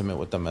being intimate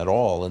with them at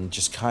all, and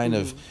just kind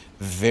of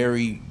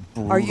very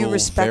brutal, Are you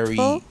respectful?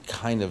 very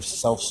kind of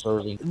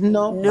self-serving.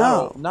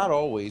 No, not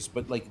always.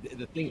 But like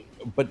the thing,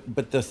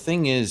 but the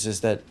thing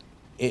is that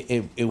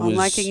it I'm was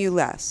liking you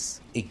less.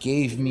 It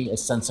gave me a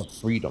sense of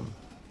freedom.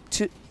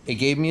 To It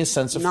gave me a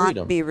sense of not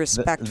freedom. be that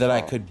respectful.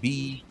 I could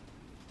be.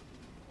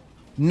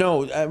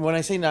 No, when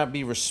I say not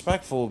be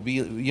respectful,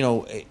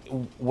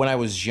 when I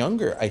was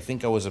younger, I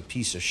think I was a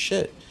piece of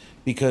shit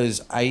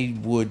because I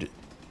would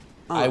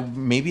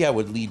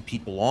lead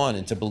people on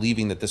into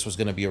believing that this was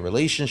going to be a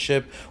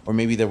relationship, or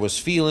maybe there was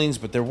feelings,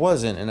 but there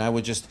wasn't, and I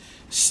would just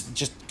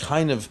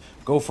kind of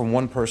go from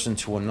one person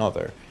to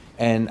another,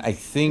 and I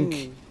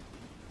think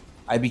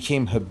I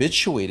became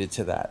habituated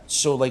to that.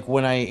 So like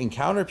when I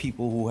encounter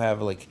people who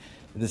have like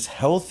this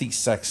healthy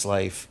sex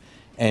life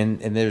and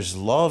there's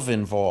love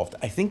involved,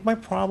 I think my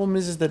problem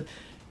is that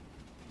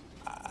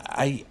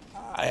I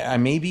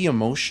may be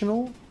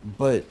emotional,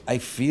 but I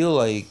feel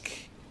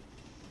like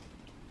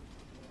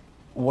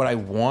what I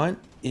want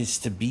is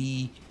to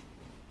be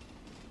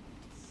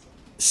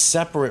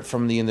separate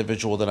from the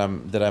individual that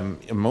I'm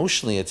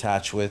emotionally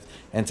attached with,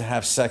 and to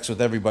have sex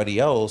with everybody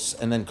else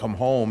and then come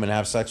home and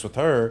have sex with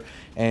her,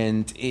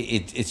 and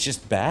it's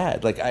just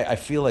bad. Like I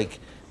feel like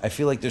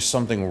there's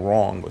something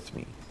wrong with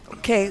me.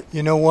 Okay.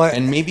 You know what?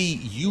 And maybe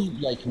you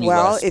like me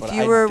Well, less, if but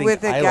you I were think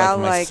with a I gal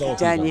like like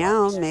myself even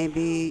Danielle, less.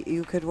 maybe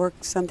you could work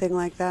something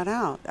like that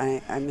out.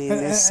 I mean,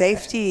 there's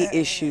safety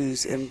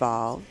issues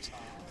involved,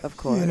 of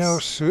course. You know,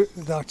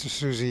 Dr.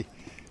 Susie,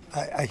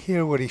 I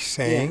hear what he's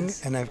saying,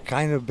 Yes. and I've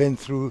kind of been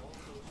through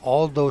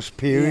all those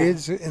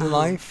periods in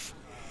life.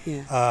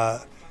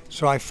 Yeah.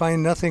 So I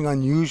find nothing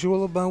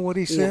unusual about what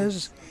he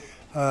says.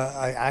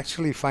 I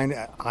actually find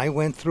I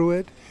went through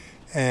it,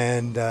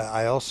 and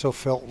I also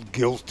felt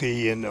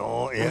guilty and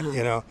all,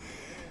 you know.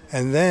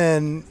 And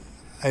then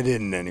I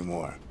didn't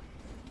anymore.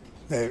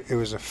 It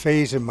was a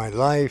phase in my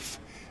life.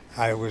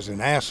 I was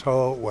an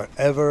asshole,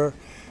 whatever.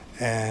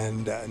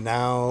 And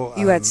now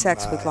You had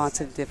sex with lots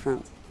of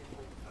different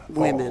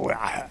women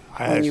I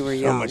when had you were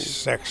so young. much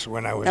sex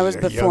when I was That was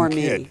a before young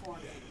me, kid.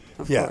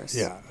 of Yeah, course.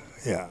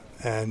 yeah.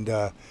 And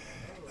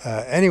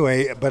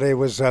anyway, but it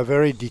was a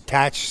very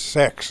detached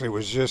sex. It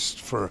was just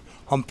for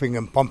humping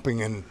and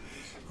pumping and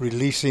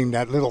releasing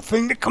that little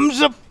thing that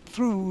comes up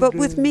through. But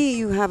with me,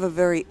 you have a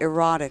very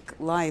erotic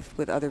life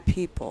with other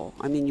people.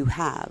 I mean, you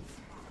have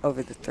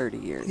over the 30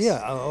 years.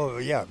 Yeah,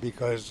 yeah,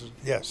 because,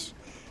 yes,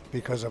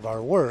 because of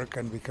our work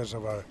and because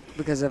of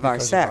our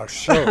sex.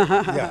 show.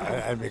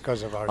 Yeah, and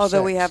because of our Although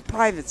sex. we have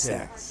private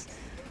Yeah. sex.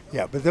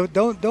 Yeah, but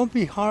don't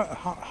be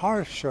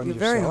harsh on You're yourself.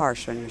 very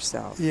harsh on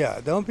yourself. Yeah,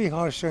 don't be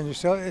harsh on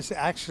yourself. It's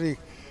actually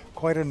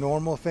quite a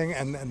normal thing,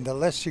 and the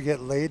less you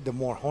get laid, the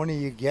more horny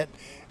you get,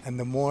 and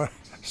the more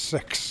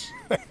sex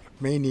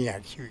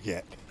maniac you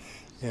get.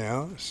 You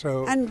know,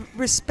 so And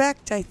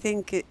respect, I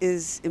think,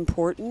 is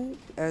important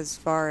as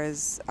far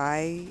as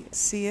I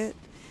see it,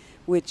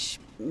 which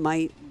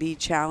might be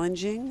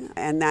challenging,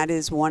 and that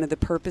is one of the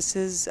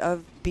purposes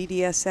of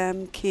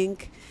BDSM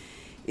kink,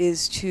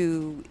 is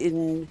to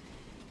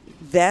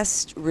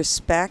invest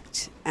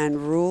respect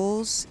and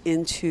rules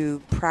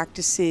into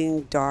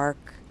practicing dark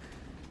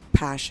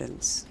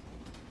passions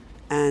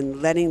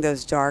and letting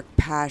those dark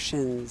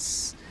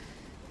passions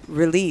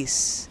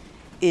release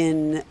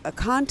in a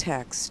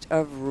context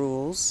of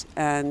rules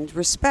and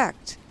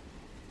respect.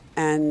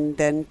 And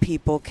then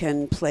people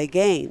can play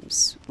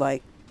games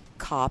like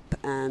cop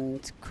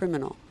and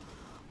criminal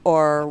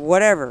or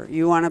whatever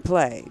you want to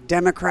play,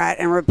 Democrat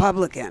and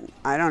Republican,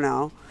 I don't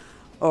know,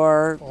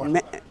 or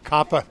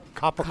cop a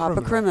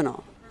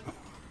criminal,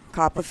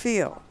 cop a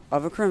feel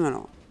of a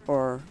criminal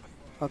or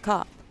a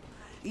cop.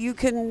 You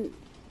can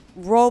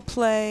role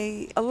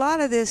play. A lot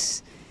of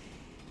this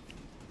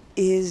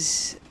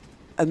is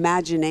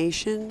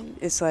imagination.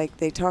 It's like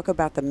they talk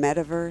about the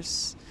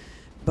metaverse,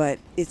 but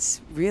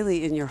it's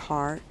really in your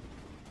heart,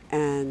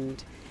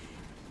 and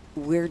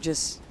we're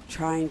just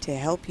trying to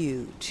help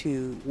you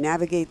to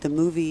navigate the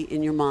movie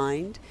in your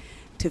mind,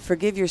 to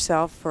forgive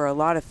yourself for a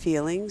lot of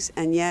feelings,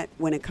 and yet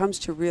when it comes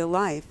to real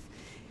life,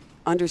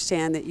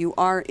 understand that you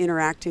are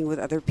interacting with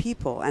other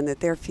people and that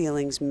their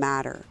feelings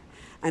matter,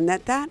 and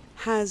that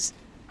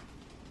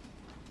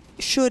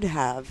should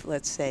have,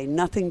 let's say,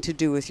 nothing to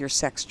do with your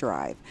sex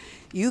drive.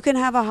 You can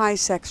have a high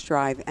sex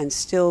drive and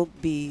still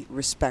be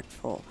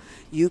respectful.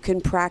 You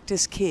can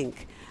practice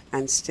kink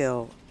and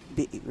still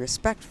be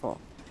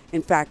respectful.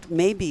 In fact,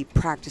 maybe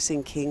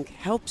practicing kink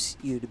helps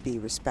you to be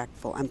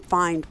respectful and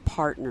find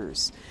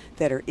partners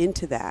that are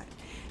into that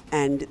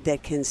and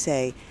that can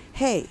say,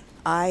 hey,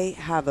 I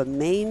have a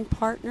main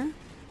partner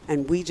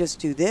and we just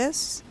do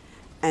this,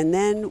 and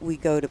then we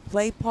go to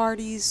play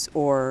parties,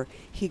 or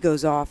he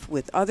goes off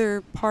with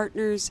other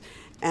partners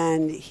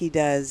and he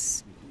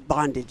does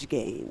bondage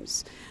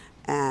games,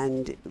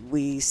 and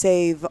we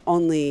save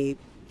only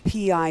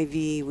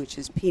PIV, which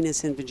is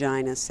penis and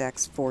vagina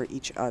sex, for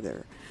each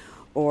other.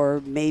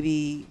 Or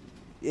maybe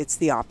it's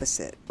the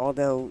opposite,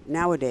 although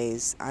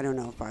nowadays I don't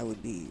know if I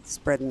would be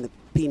spreading the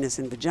penis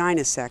and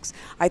vagina sex.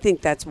 I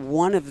think that's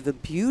one of the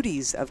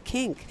beauties of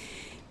kink.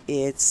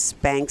 It's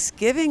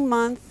Thanksgiving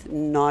month,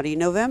 naughty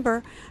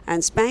November,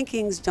 and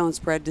spankings don't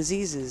spread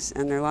diseases,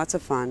 and they're lots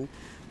of fun.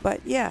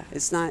 But yeah,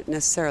 it's not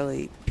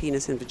necessarily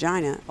penis and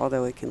vagina,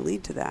 although it can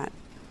lead to that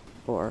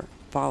or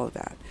follow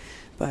that.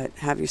 But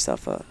have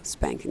yourself a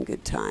spanking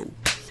good time.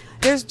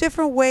 There's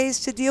different ways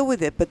to deal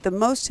with it, but the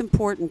most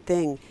important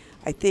thing,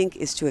 I think,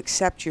 is to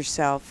accept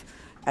yourself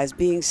as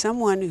being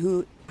someone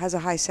who has a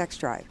high sex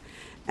drive.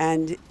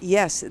 And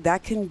yes,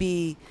 that can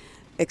be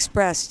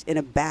expressed in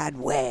a bad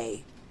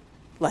way,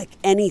 like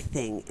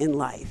anything in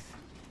life.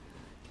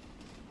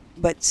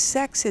 But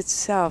sex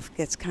itself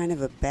gets kind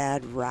of a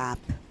bad rap,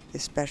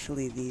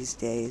 especially these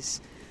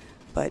days.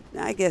 But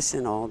I guess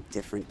in all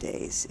different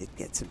days it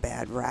gets a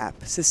bad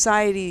rap.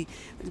 Society,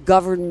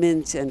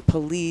 government and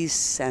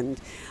police and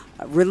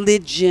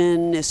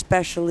religion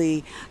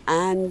especially,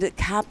 and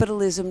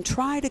capitalism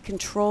try to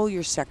control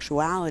your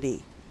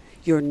sexuality,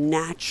 your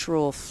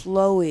natural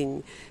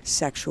flowing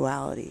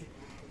sexuality.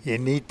 You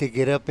need to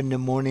get up in the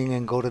morning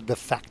and go to the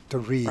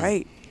factory.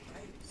 Right.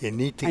 You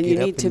need to and get you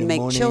need up to in the make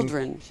morning.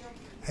 children.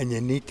 And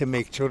you need to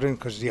make children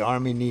because the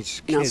army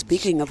needs kids. Now,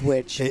 speaking of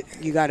which,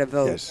 you got to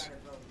vote. Yes.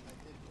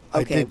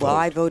 Okay,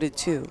 I voted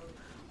too.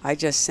 I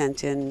just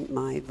sent in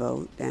my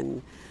vote,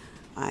 and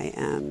I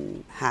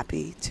am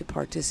happy to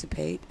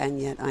participate,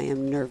 and yet I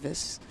am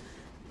nervous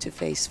to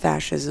face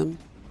fascism.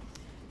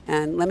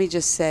 And let me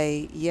just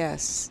say,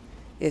 yes,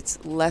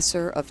 it's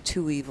lesser of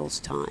two evils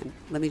time.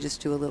 Let me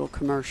just do a little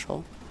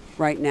commercial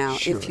right now.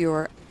 Sure. If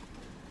you're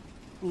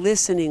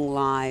listening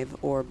live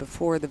or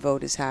before the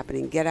vote is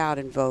happening, get out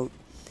and vote.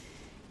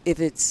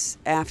 If it's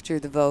after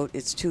the vote,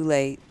 it's too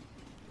late.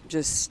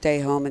 Just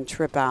stay home and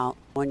trip out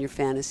on your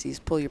fantasies.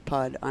 Pull your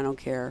pud. I don't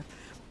care.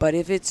 But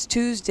if it's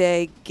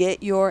Tuesday,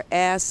 get your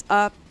ass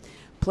up.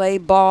 Play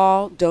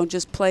ball. Don't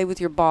just play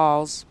with your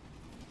balls.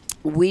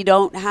 We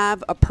don't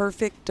have a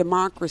perfect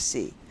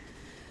democracy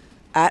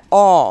at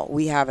all.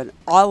 We have an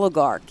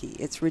oligarchy.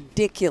 It's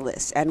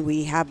ridiculous. And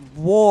we have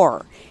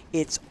war.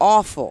 It's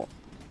awful.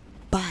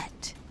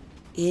 But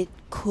it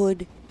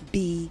could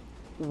be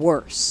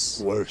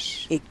worse.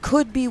 It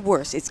could be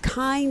worse. It's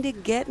kind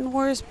of getting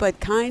worse,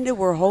 but kind of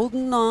we're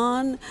holding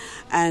on.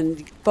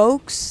 And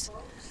folks,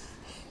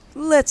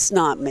 let's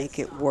not make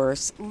it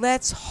worse.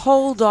 Let's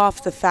hold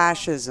off the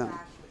fascism.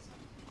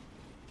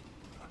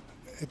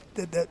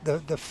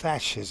 The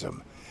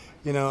fascism.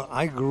 You know,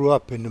 I grew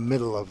up in the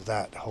middle of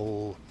that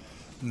whole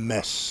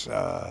mess.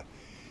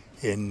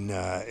 in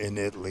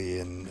Italy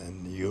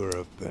and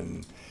Europe,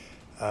 and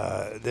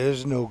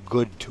there's no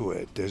good to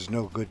it. There's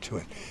no good to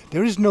it.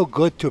 There is no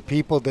good to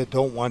people that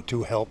don't want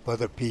to help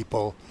other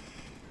people.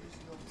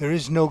 There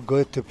is no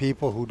good to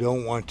people who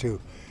don't want to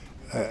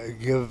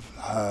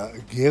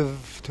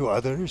give to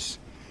others.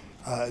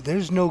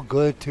 There's no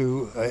good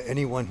to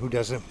anyone who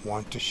doesn't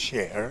want to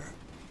share.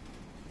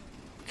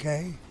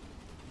 Okay?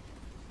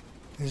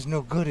 There's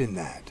no good in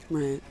that.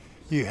 Right.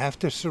 You have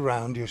to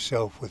surround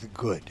yourself with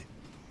good.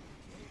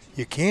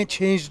 You can't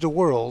change the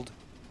world,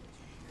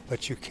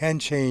 but you can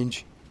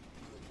change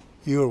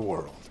your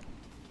world.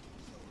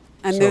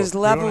 And So there's you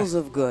don't levels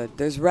have- of good.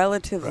 There's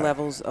relative Right.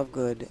 levels of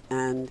good.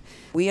 And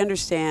we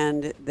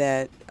understand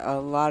that a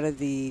lot of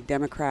the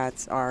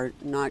Democrats are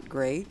not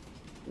great.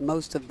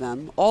 Most of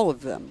them, all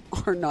of them,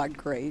 are not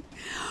great.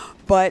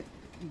 But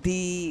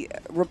the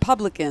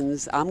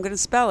Republicans, I'm going to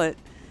spell it,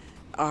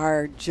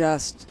 are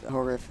just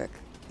horrific.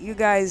 You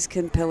guys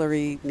can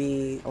Hillary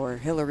me,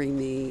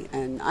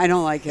 and I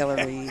don't like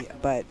Hillary,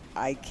 but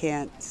I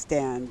can't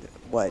stand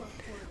what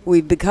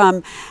we've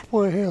become.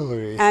 Poor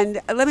Hillary.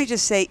 And let me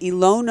just say,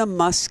 Ilona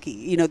Muskie,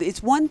 you know,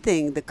 it's one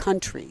thing, the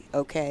country,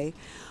 okay?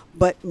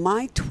 But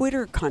my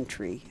Twitter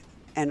country,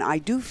 and I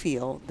do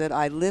feel that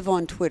I live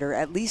on Twitter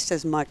at least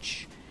as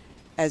much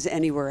as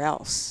anywhere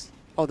else,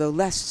 although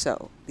less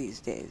so these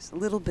days, a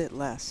little bit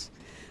less,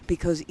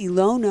 because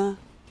Ilona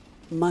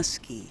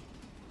Muskie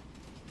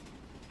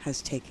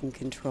has taken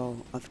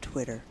control of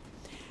Twitter.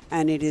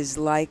 And it is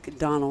like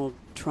Donald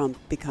Trump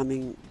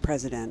becoming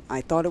president.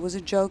 I thought it was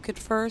a joke at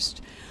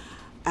first,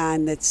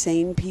 and that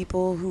sane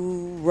people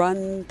who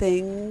run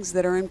things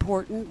that are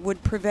important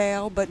would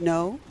prevail, but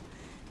no,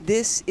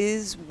 this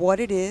is what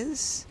it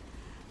is.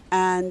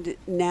 And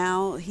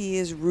now he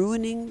is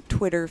ruining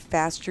Twitter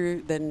faster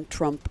than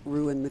Trump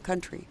ruined the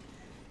country.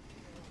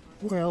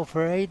 Well,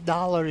 for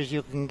 $8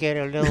 you can get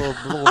a little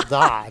blue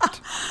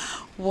dot.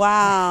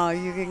 Wow,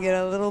 you can get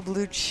a little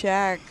blue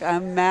check.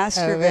 I'm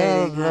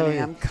masturbating, honey.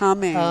 I'm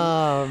coming.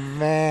 Oh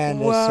man,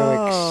 Whoa. that's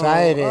so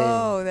exciting.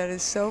 Oh, that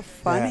is so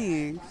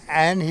funny.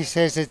 And he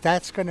says that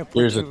that's going to put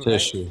Here's you a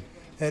tissue.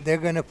 that they're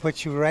going to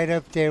put you right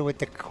up there with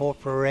the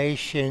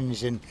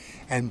corporations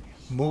and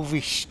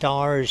movie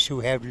stars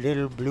who have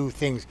little blue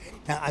things.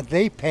 Now, are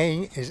they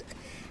paying? Is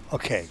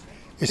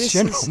This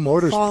General is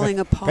Motors falling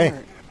pay-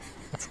 apart.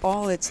 That's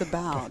all it's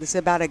about. It's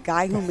about a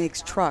guy who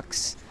makes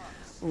trucks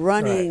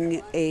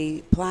running a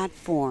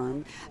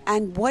platform,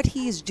 and what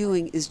he is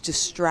doing is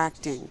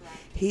distracting.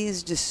 He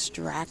is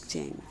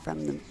distracting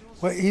from the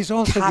Well, he's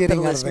also getting out of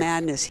capitalist the,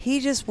 madness. He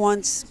just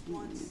wants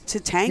to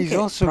tank he's it,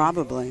 also,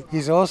 probably.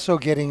 He's also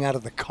getting out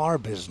of the car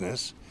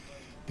business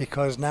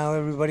because now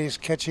everybody's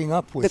catching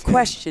up with The him.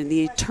 question,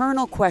 the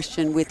eternal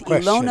question with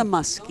Question. Ilona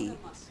Muskie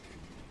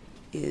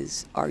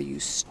is, are you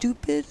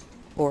stupid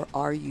or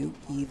are you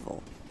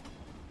evil?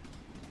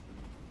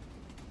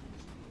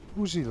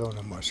 Who's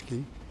Ilona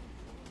Muskie?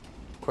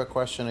 Quick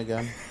question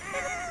again.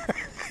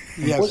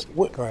 Yes,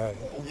 What- go ahead.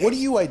 What do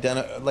you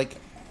identify? Like,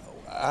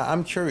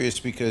 I'm curious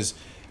because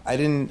I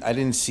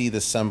didn't see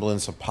the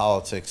semblance of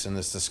politics in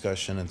this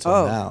discussion until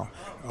Oh. now.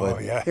 But Oh,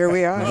 yeah. Here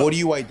we are. what do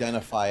you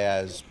identify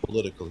as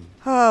politically?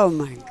 Oh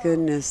my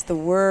goodness, the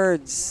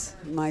words,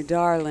 my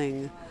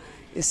darling,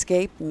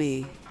 escape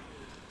me.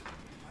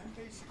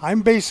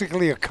 I'm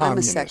basically a I'm a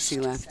communist. sexy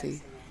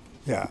lefty.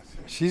 Yeah,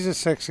 she's a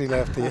sexy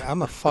lefty.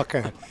 I'm a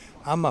fucking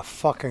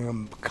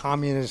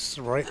communist.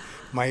 Right?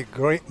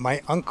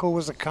 My uncle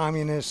was a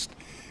communist.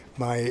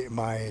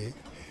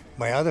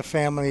 My other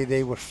family,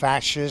 they were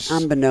fascists.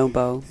 I'm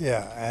Bonobo.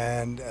 Yeah,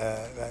 and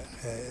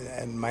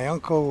my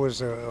uncle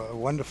was a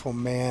wonderful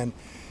man,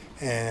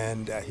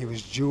 and he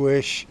was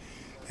Jewish,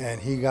 and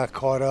he got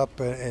caught up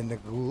in the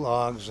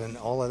gulags and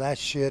all of that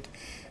shit,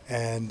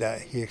 and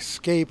he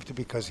escaped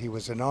because he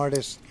was an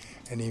artist,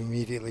 and he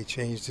immediately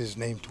changed his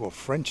name to a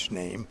French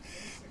name.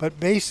 But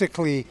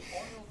basically,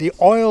 the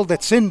oil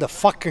that's in the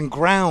fucking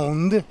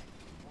ground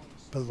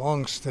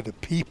belongs to the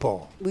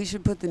people. We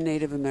should put the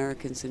Native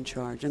Americans in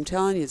charge. I'm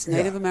telling you, it's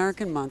Native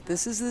American Month.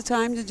 This is the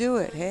time to do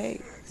it. Hey.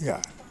 Yeah,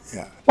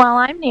 yeah. Well,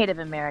 I'm Native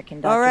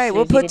American, Dr. All right,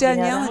 we'll Susie. put Did you know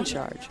Danielle that? in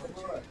charge.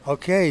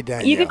 Okay,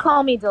 Danielle. You could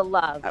call me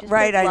DeLove. Just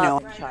Right, put I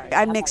Love know. in charge.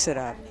 I mix it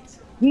up.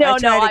 No, I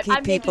try no, to keep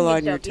I'm people making a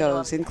on your joke, you know.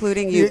 toes,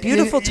 including You- you.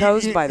 Beautiful you-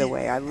 toes, you- by the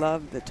way. I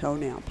love the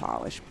toenail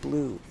polish,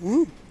 blue.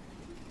 Woo.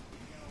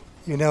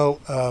 You know,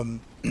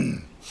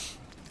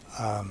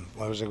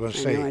 what was I going to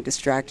I say? know I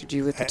distracted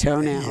you with the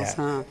toenails, yeah.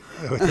 huh?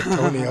 With the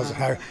toenails.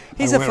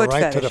 He's I a went foot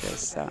right to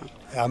fetishist, so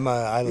I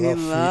love he feet.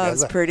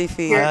 loves pretty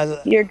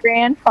feet. Your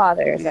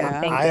grandfather's, Yeah.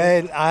 I'm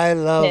thinking. I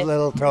love Yes.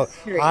 little toes.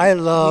 History. I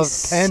love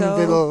He's 10 so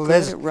little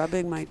good at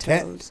rubbing my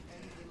ten- toes.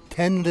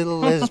 10 little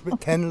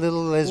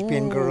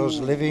lesbian girls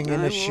living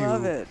in I a shoe.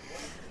 love it.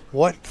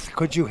 What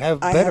could you have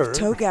I better? have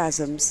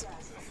toegasms.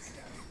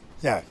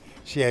 Yeah,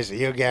 she has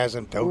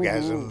eargasm,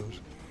 toegasms.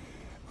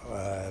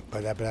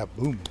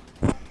 Boom.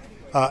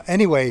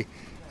 Anyway,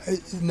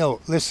 no,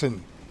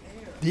 listen.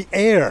 The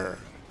air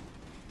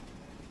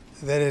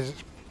that is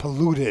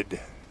polluted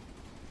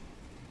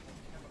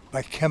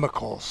by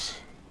chemicals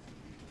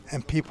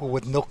and people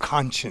with no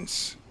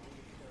conscience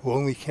who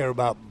only care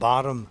about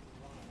bottom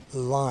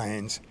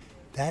lines,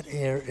 that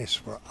air is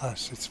for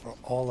us. It's for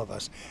all of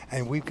us.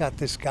 And we've got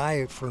this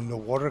guy from the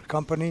water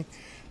company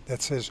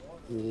that says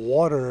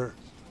water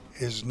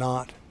is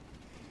not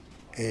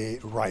a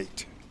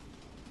right.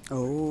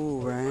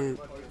 Oh, right.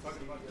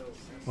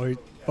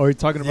 Are you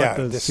talking about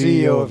Yeah, the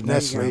CEO of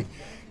Nestle.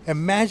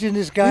 Imagine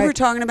this guy. We were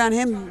talking about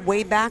him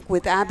way back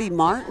with Abby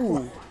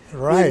Martin.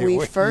 Right. When we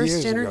years first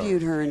ago.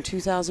 interviewed her in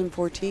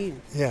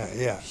 2014.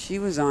 Yeah. She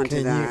was on to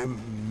Can that. you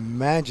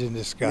imagine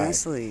this guy?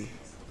 Nestle.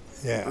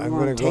 Yeah, I'm I'm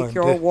going going to to go take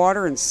your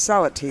water and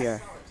sell it to you.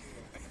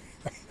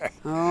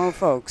 Oh,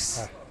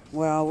 folks.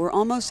 Well, we're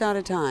almost out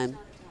of time.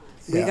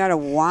 We Yeah. got to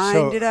wind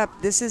So- it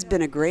up. This has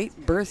been a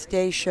great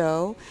birthday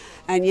show.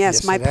 And yes,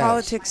 Yes, my it has.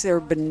 politics are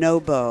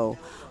bonobo.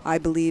 I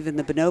believe in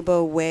the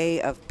bonobo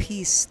way of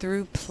peace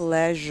through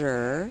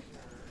pleasure.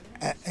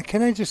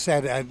 Can I just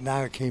add,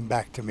 now it came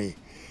back to me.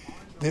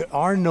 There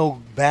are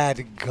no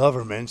bad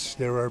governments.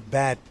 There are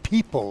bad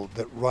people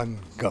that run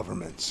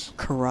governments.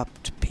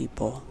 Corrupt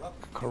people.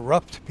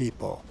 Corrupt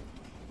people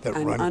that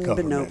And run unbonobo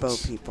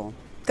governments. people.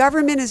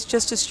 Government is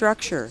just a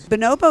structure.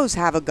 Bonobos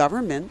have a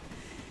government,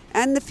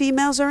 and the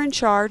females are in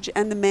charge,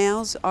 and the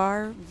males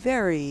are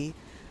very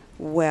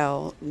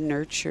well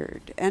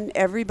nurtured. And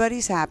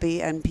everybody's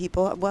happy, and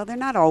people, well, they're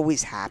not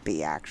always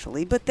happy,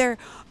 actually, but they're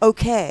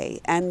okay,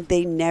 and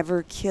they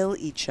never kill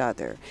each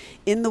other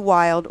in the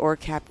wild or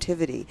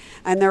captivity.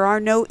 And there are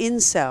no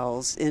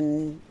incels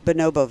in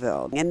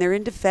Bonoboville. And they're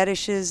into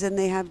fetishes, and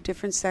they have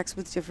different sex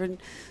with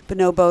different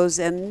bonobos,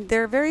 and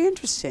they're very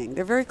interesting.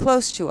 They're very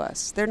close to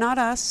us. They're not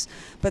us,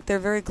 but they're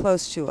very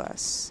close to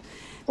us.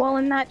 Well,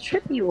 in that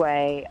trippy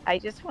way, I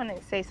just want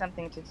to say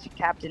something to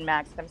Captain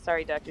Max. I'm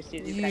sorry, Dr.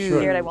 Susie, but I'm You-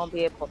 scared I won't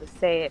be able to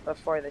say it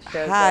before the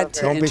show's Had over.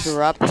 to Don't be-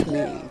 interrupt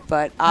me,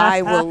 but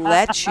I will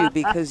let you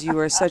because you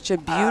are such a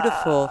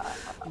beautiful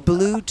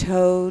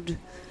blue-toed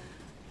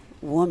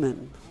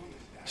woman.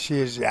 She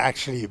is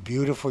actually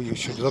beautiful. You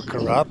should look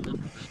her up.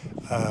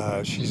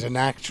 She's an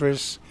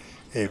actress,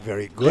 a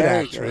very good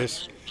Very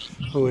actress,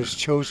 who has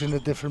chosen a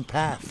different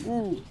path.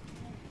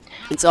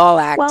 It's all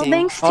acting. Well,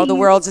 thanks to all the you-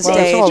 world's a Well,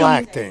 it's stage. all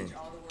acting.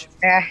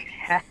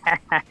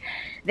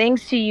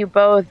 Thanks to you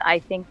both, I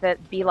think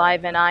that Be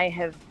Live and I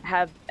have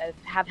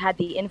had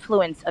the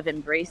influence of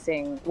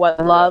embracing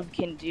what love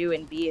can do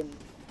and be. And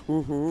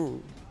Mm-hmm.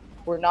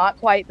 we're not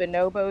quite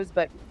bonobos,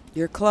 but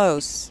You're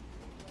close.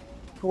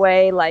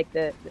 way like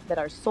that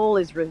our soul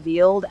is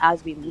revealed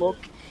as we look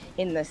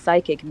in the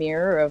psychic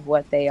mirror of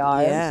what they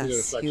are.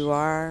 Yes, you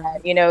are.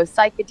 You know,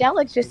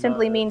 psychedelics just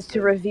simply means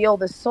to reveal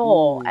the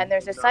soul. And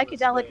there's a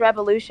psychedelic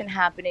revolution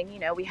happening. You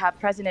know, we have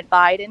President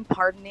Biden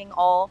pardoning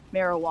all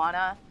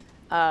marijuana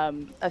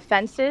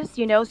offenses,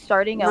 you know,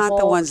 starting a Not whole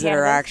the ones that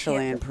are cannabis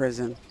actually in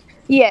prison.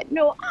 Yeah,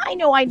 no,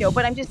 I know,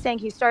 but I'm just saying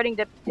he's starting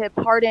to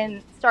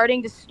pardon,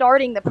 starting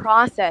the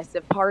process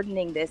of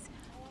pardoning this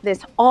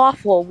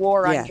awful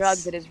war on Yes.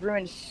 drugs that has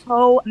ruined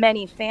so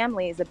many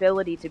families'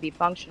 ability to be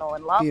functional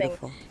and loving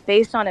Beautiful.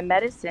 based on a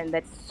medicine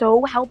that's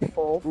so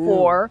helpful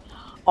for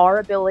our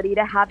ability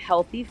to have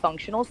healthy,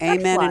 functional sex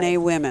Amen and lives. a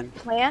women.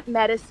 Plant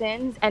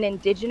medicines and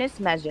indigenous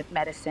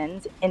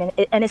medicines,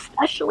 and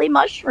especially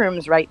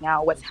mushrooms right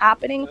now. What's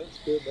happening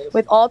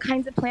with all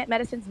kinds of plant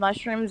medicines,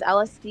 mushrooms,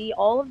 LSD,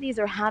 all of these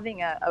are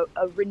having a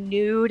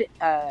renewed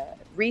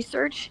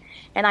research.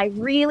 And I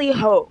really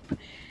hope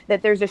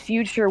that there's a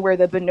future where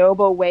the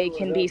bonobo way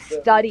can be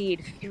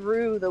studied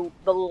through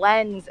the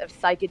lens of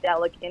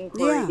psychedelic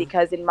inquiry. Yeah.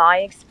 Because in my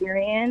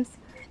experience,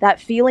 that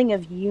feeling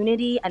of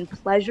unity and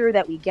pleasure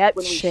that we get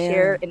when we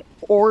share an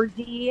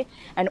orgy,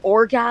 an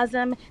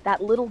orgasm,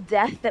 that little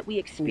death that we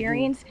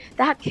experience,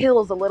 that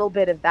kills a little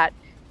bit of that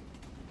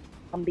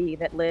zombie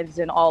that lives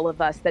in all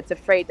of us, that's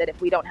afraid that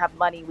if we don't have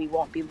money, we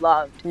won't be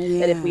loved.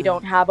 That if we Yeah.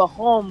 don't have a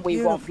home,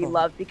 we won't be Beautiful.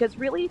 loved. Because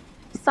really,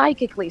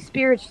 psychically,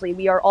 spiritually,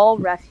 we are all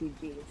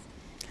refugees.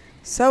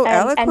 So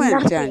eloquent,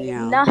 nothing,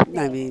 Danielle. Nothing,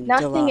 I mean,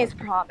 nothing Delilah. is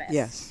promised.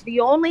 Yes. The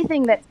only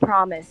thing that's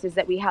promised is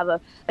that we have a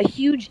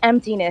huge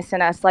emptiness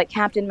in us. Like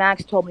Captain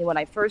Max told me when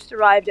I first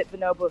arrived at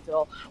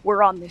Bonoboville,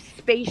 we're on this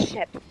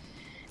spaceship,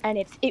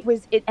 and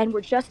and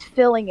we're just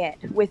filling it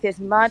with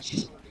as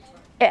much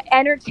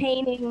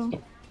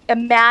entertaining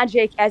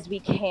magic as we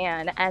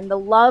can. And the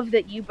love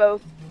that you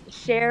both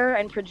share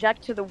and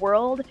project to the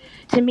world,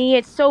 to me,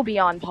 it's so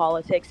beyond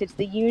politics. It's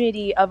the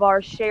unity of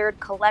our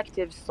shared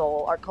collective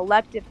soul, our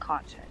collective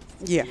conscience.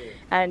 Yeah.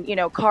 And, you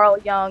know, Carl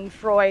Jung,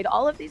 Freud,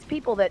 all of these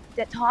people that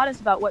taught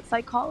us about what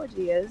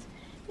psychology is,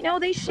 you know,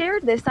 they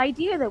shared this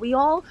idea that we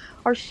all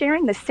are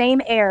sharing the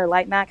same air,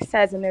 like Max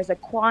says, and there's a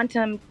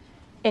quantum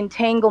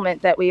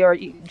entanglement that we are,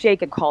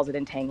 Jacob calls it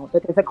entanglement,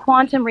 but there's a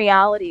quantum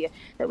reality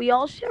that we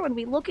all share. When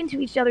we look into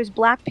each other's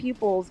black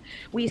pupils,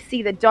 we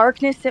see the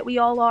darkness that we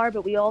all are,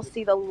 but we all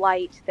see the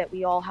light that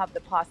we all have the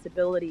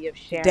possibility of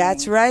sharing.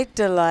 That's right,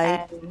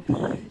 Delight.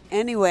 And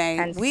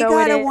Anyway, we so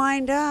got it to is,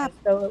 wind up. and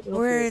so it will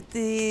We're be. at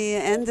the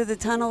end of the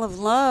tunnel of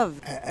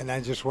love. And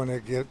I just want to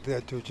give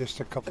that to just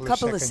a couple A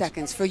couple of of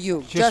seconds. seconds for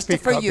you. Just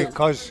for you.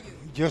 Because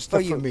just For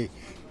for you. me.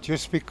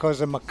 just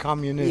because I'm a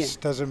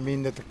communist doesn't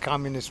mean that the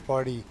Communist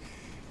Party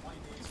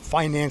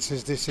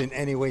finances this in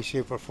any way,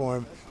 shape, or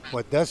form.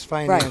 What does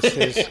finance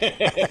this?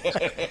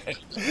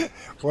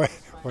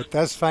 What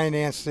does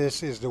finance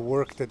this is the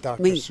work that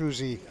Dr.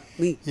 Susie,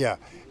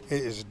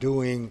 is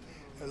doing,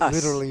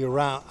 literally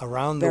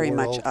around the Very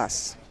world. much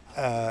us.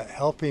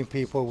 Helping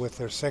people with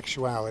their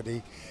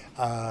sexuality.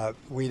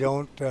 We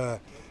don't.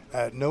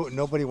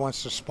 Nobody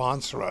wants to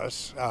sponsor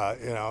us,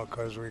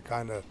 because we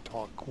kind of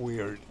talk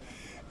weird,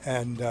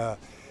 and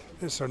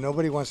so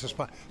nobody wants to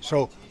sponsor.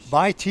 So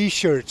buy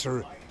T-shirts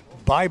or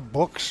buy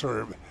books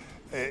or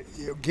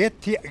get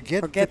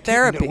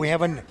therapy. We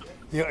haven't.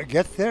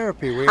 Get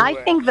therapy. I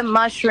think the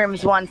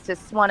mushrooms want to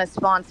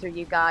sponsor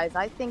you guys.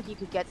 I think you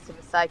could get some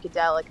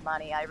psychedelic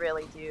money. I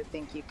really do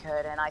think you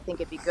could, and I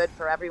think it'd be good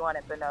for everyone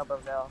at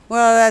Bonoboville.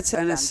 Well, that's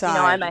an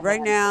aside.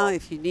 Right now,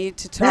 if you need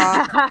to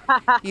talk,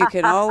 you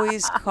can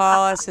always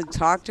call us and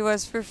talk to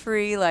us for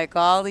free, like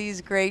all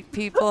these great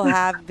people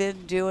have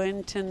been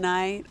doing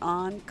tonight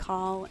on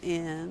Call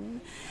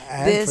In.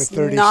 And this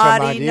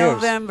naughty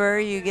November,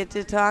 you get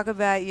to talk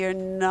about your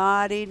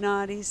naughty,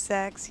 naughty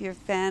sex, your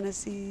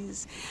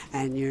fantasies,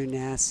 and your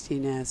nasty,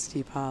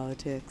 nasty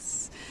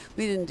politics.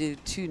 We didn't do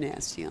too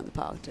nasty on the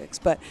politics,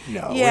 but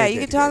you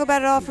can talk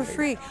about it all for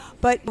free.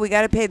 But we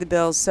got to pay the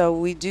bills, so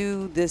we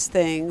do this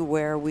thing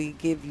where we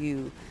give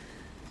you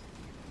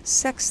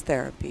sex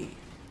therapy,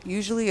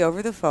 usually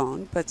over the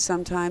phone, but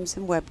sometimes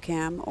in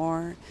webcam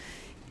or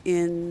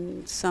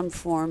in some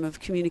form of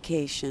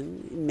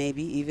communication,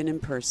 maybe even in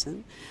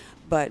person.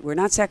 But we're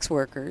not sex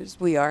workers.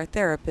 We are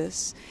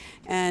therapists.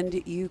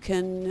 And you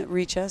can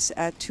reach us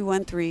at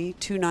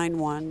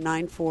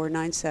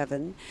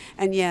 213-291-9497.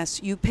 And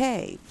yes, you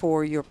pay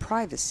for your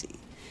privacy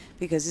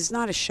because it's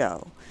not a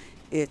show.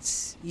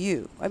 It's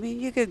you. I mean,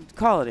 you could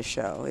call it a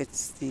show.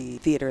 It's the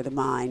theater of the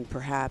mind,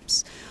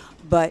 perhaps.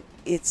 But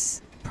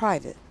it's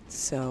private.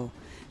 So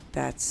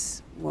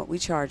that's what we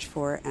charge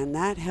for, and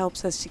that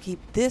helps us to keep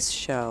this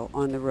show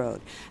on the road.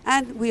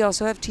 And we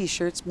also have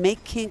T-shirts,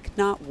 Make Kink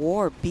Not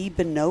War, Be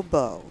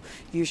Bonobo.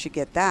 You should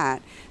get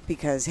that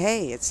because,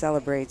 hey, it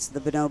celebrates the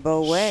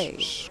Bonobo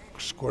way.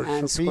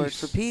 Squirt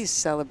for Peace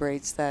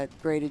celebrates that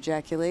great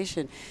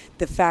ejaculation.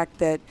 The fact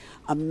that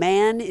a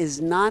man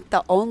is not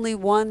the only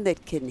one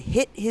that can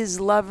hit his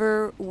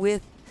lover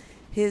with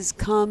his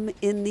cum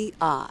in the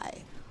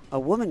eye. A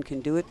woman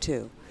can do it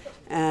too.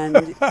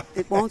 And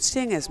it won't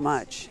sting as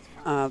much.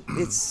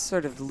 It's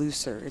sort of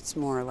looser. It's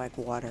more like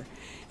water.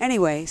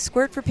 Anyway,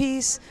 Squirt for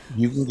Peace.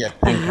 You can get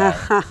pink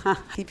eye.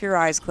 Keep your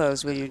eyes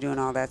closed when you're doing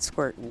all that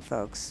squirting,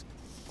 folks.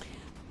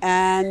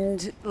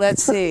 And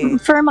let's see.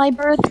 For my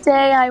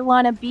birthday, I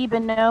want a Be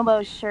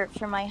Bonobo shirt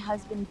for my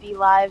husband, Be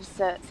Live,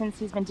 since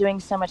he's been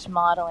doing so much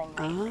modeling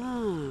lately.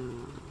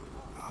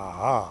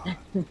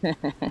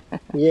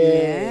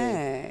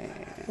 Yeah.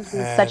 This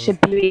is such a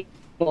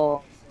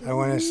beautiful... I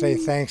want to say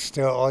thanks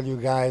to all you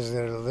guys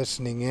that are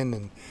listening in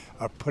and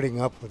are putting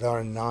up with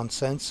our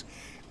nonsense.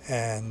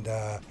 And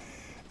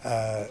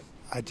I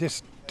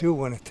just do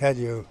want to tell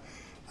you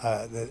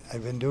that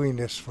I've been doing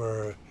this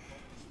for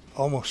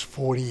almost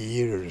 40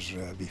 years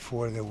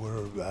before there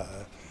were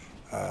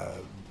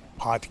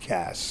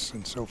podcasts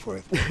and so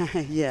forth.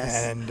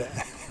 Yes. And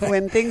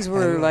when things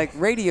were like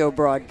radio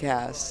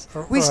broadcasts.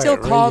 We still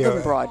call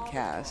them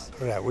broadcasts.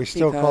 Right, we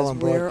still call them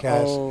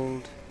broadcasts. We're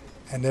old.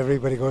 And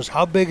everybody goes,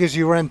 how big is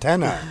your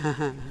antenna?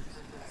 I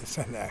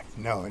said,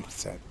 no,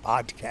 it's a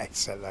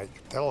podcast, like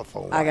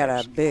telephone wires. I got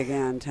a big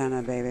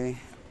antenna, baby.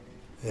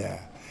 Yeah.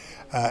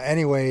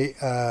 Anyway,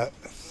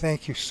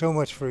 thank you so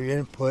much for your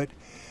input.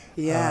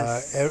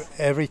 Yes.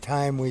 Every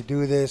time we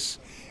do this,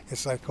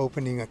 it's like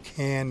opening a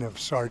can of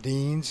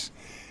sardines.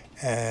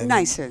 And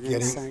nicer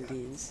than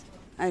sardines.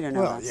 I don't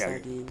know about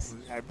sardines.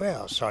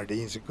 Well,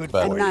 sardines are good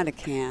but for you. Not a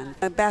can.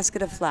 A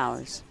basket of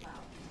flowers.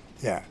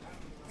 Yeah.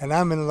 And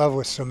I'm in love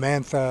with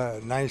Samantha,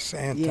 a nice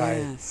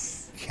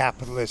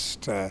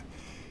anti-capitalist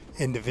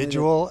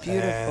individual.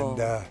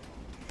 Beautiful and,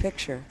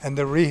 picture. And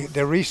the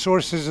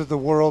resources of the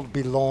world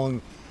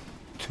belong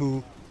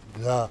to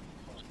the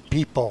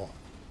people.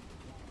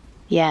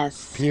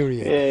 Yes.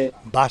 Period.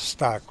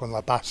 Basta con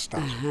la pasta.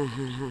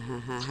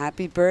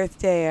 Happy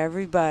birthday,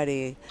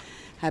 everybody.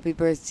 Happy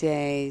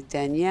birthday,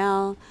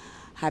 Danielle.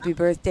 Happy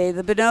birthday,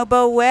 the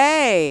Bonobo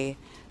Way.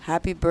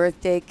 Happy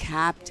birthday,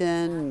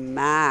 Captain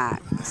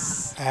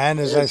Max. And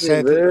as I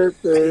said,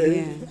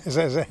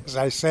 as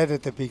I said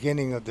at the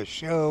beginning of the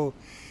show,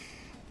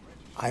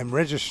 I'm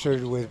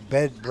registered with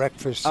Bed,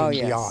 Breakfast, and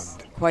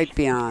Beyond. Quite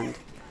beyond.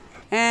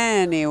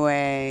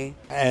 Anyway,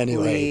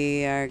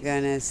 we are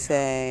going to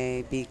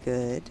say be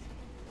good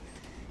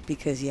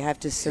because you have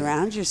to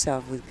surround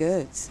yourself with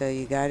good. So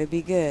you got to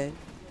be good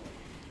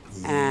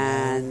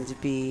and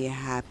be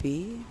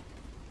happy.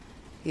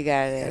 You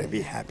got to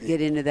be happy. Get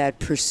into that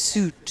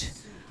pursuit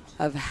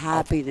of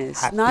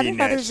happiness. Not at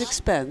others'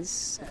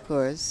 expense, of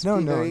course. No,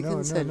 no,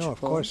 of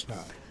course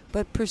not.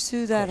 But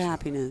pursue that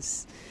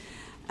happiness.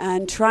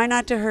 And try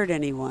not to hurt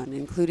anyone,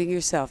 including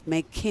yourself.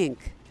 Make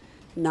kink,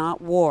 not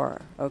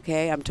war,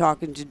 okay? I'm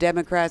talking to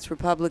Democrats,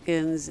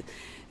 Republicans,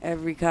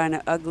 every kind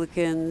of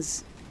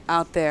uglikins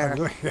out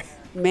there.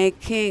 Make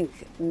kink,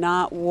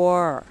 not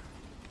war.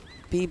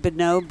 Be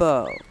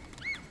bonobo.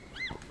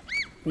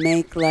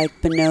 Make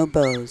like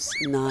bonobos,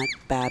 not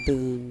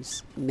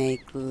baboons.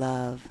 Make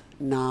love,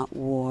 not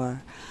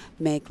war.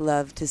 Make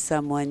love to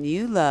someone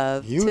you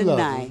love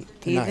tonight,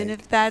 even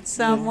if that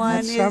someone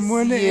is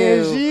someone you.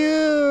 is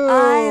you.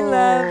 I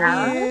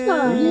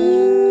love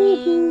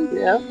you.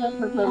 Yeah.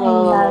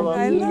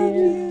 I love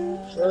you.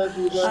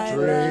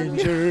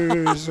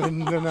 Strangers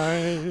in the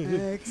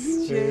night.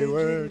 They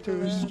were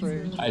two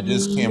strangers. I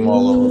just came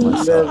all over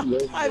myself.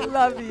 I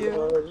love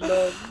you.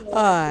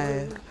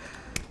 I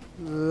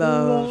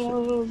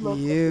love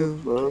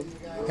you.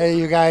 Hey,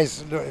 you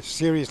guys,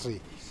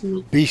 seriously,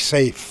 be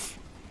safe.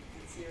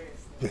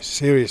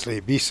 Seriously,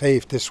 be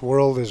safe. This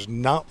world is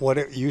not what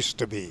it used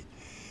to be.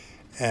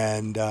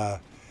 And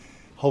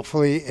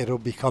hopefully it'll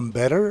become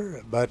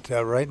better. But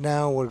right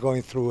now we're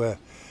going through a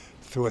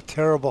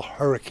terrible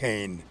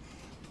hurricane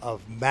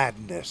of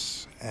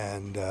madness.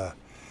 And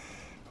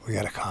we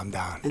got to calm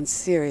down. And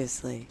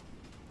seriously,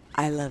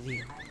 I love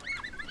you.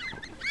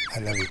 I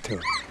love you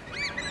too.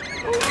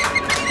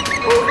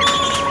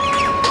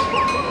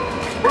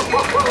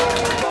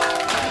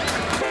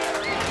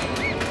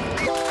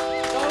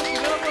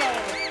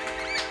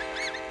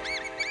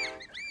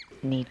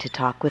 Need to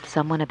talk with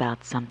someone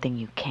about something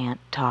you can't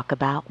talk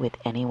about with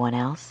anyone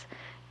else?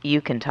 You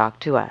can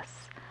talk to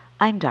us.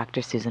 I'm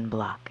Dr. Susan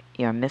Block,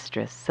 your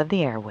mistress of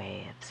the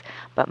airwaves,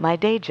 but my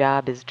day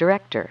job is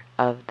director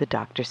of the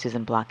Dr.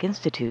 Susan Block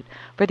Institute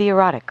for the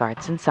Erotic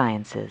Arts and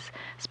Sciences,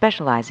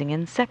 specializing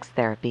in sex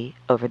therapy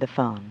over the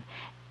phone.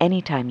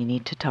 Anytime you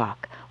need to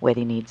talk,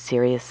 whether you need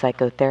serious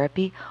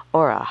psychotherapy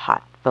or a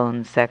hot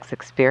phone sex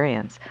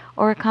experience,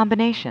 or a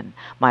combination,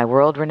 my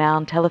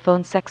world-renowned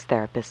telephone sex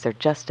therapists are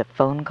just a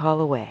phone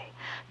call away.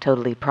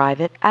 Totally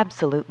private,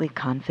 absolutely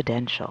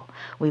confidential.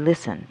 We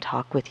listen,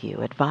 talk with you,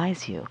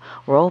 advise you,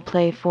 role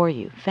play for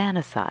you,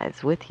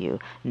 fantasize with you.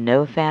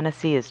 No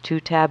fantasy is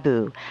too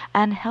taboo,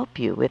 and help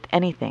you with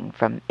anything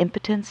from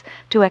impotence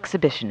to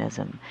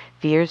exhibitionism,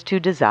 fears to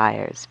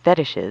desires,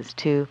 fetishes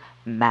to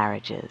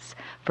marriages.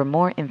 For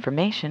more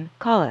information,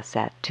 call us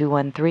at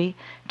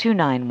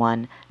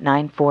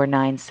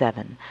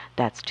 213-291-9497.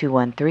 That's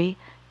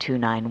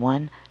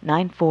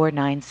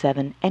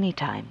 213-291-9497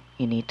 anytime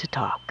you need to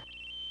talk.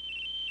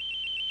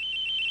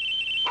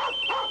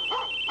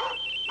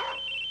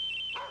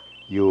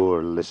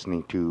 You're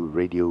listening to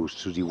Radio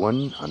Susie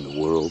One on the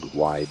World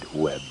Wide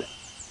Web.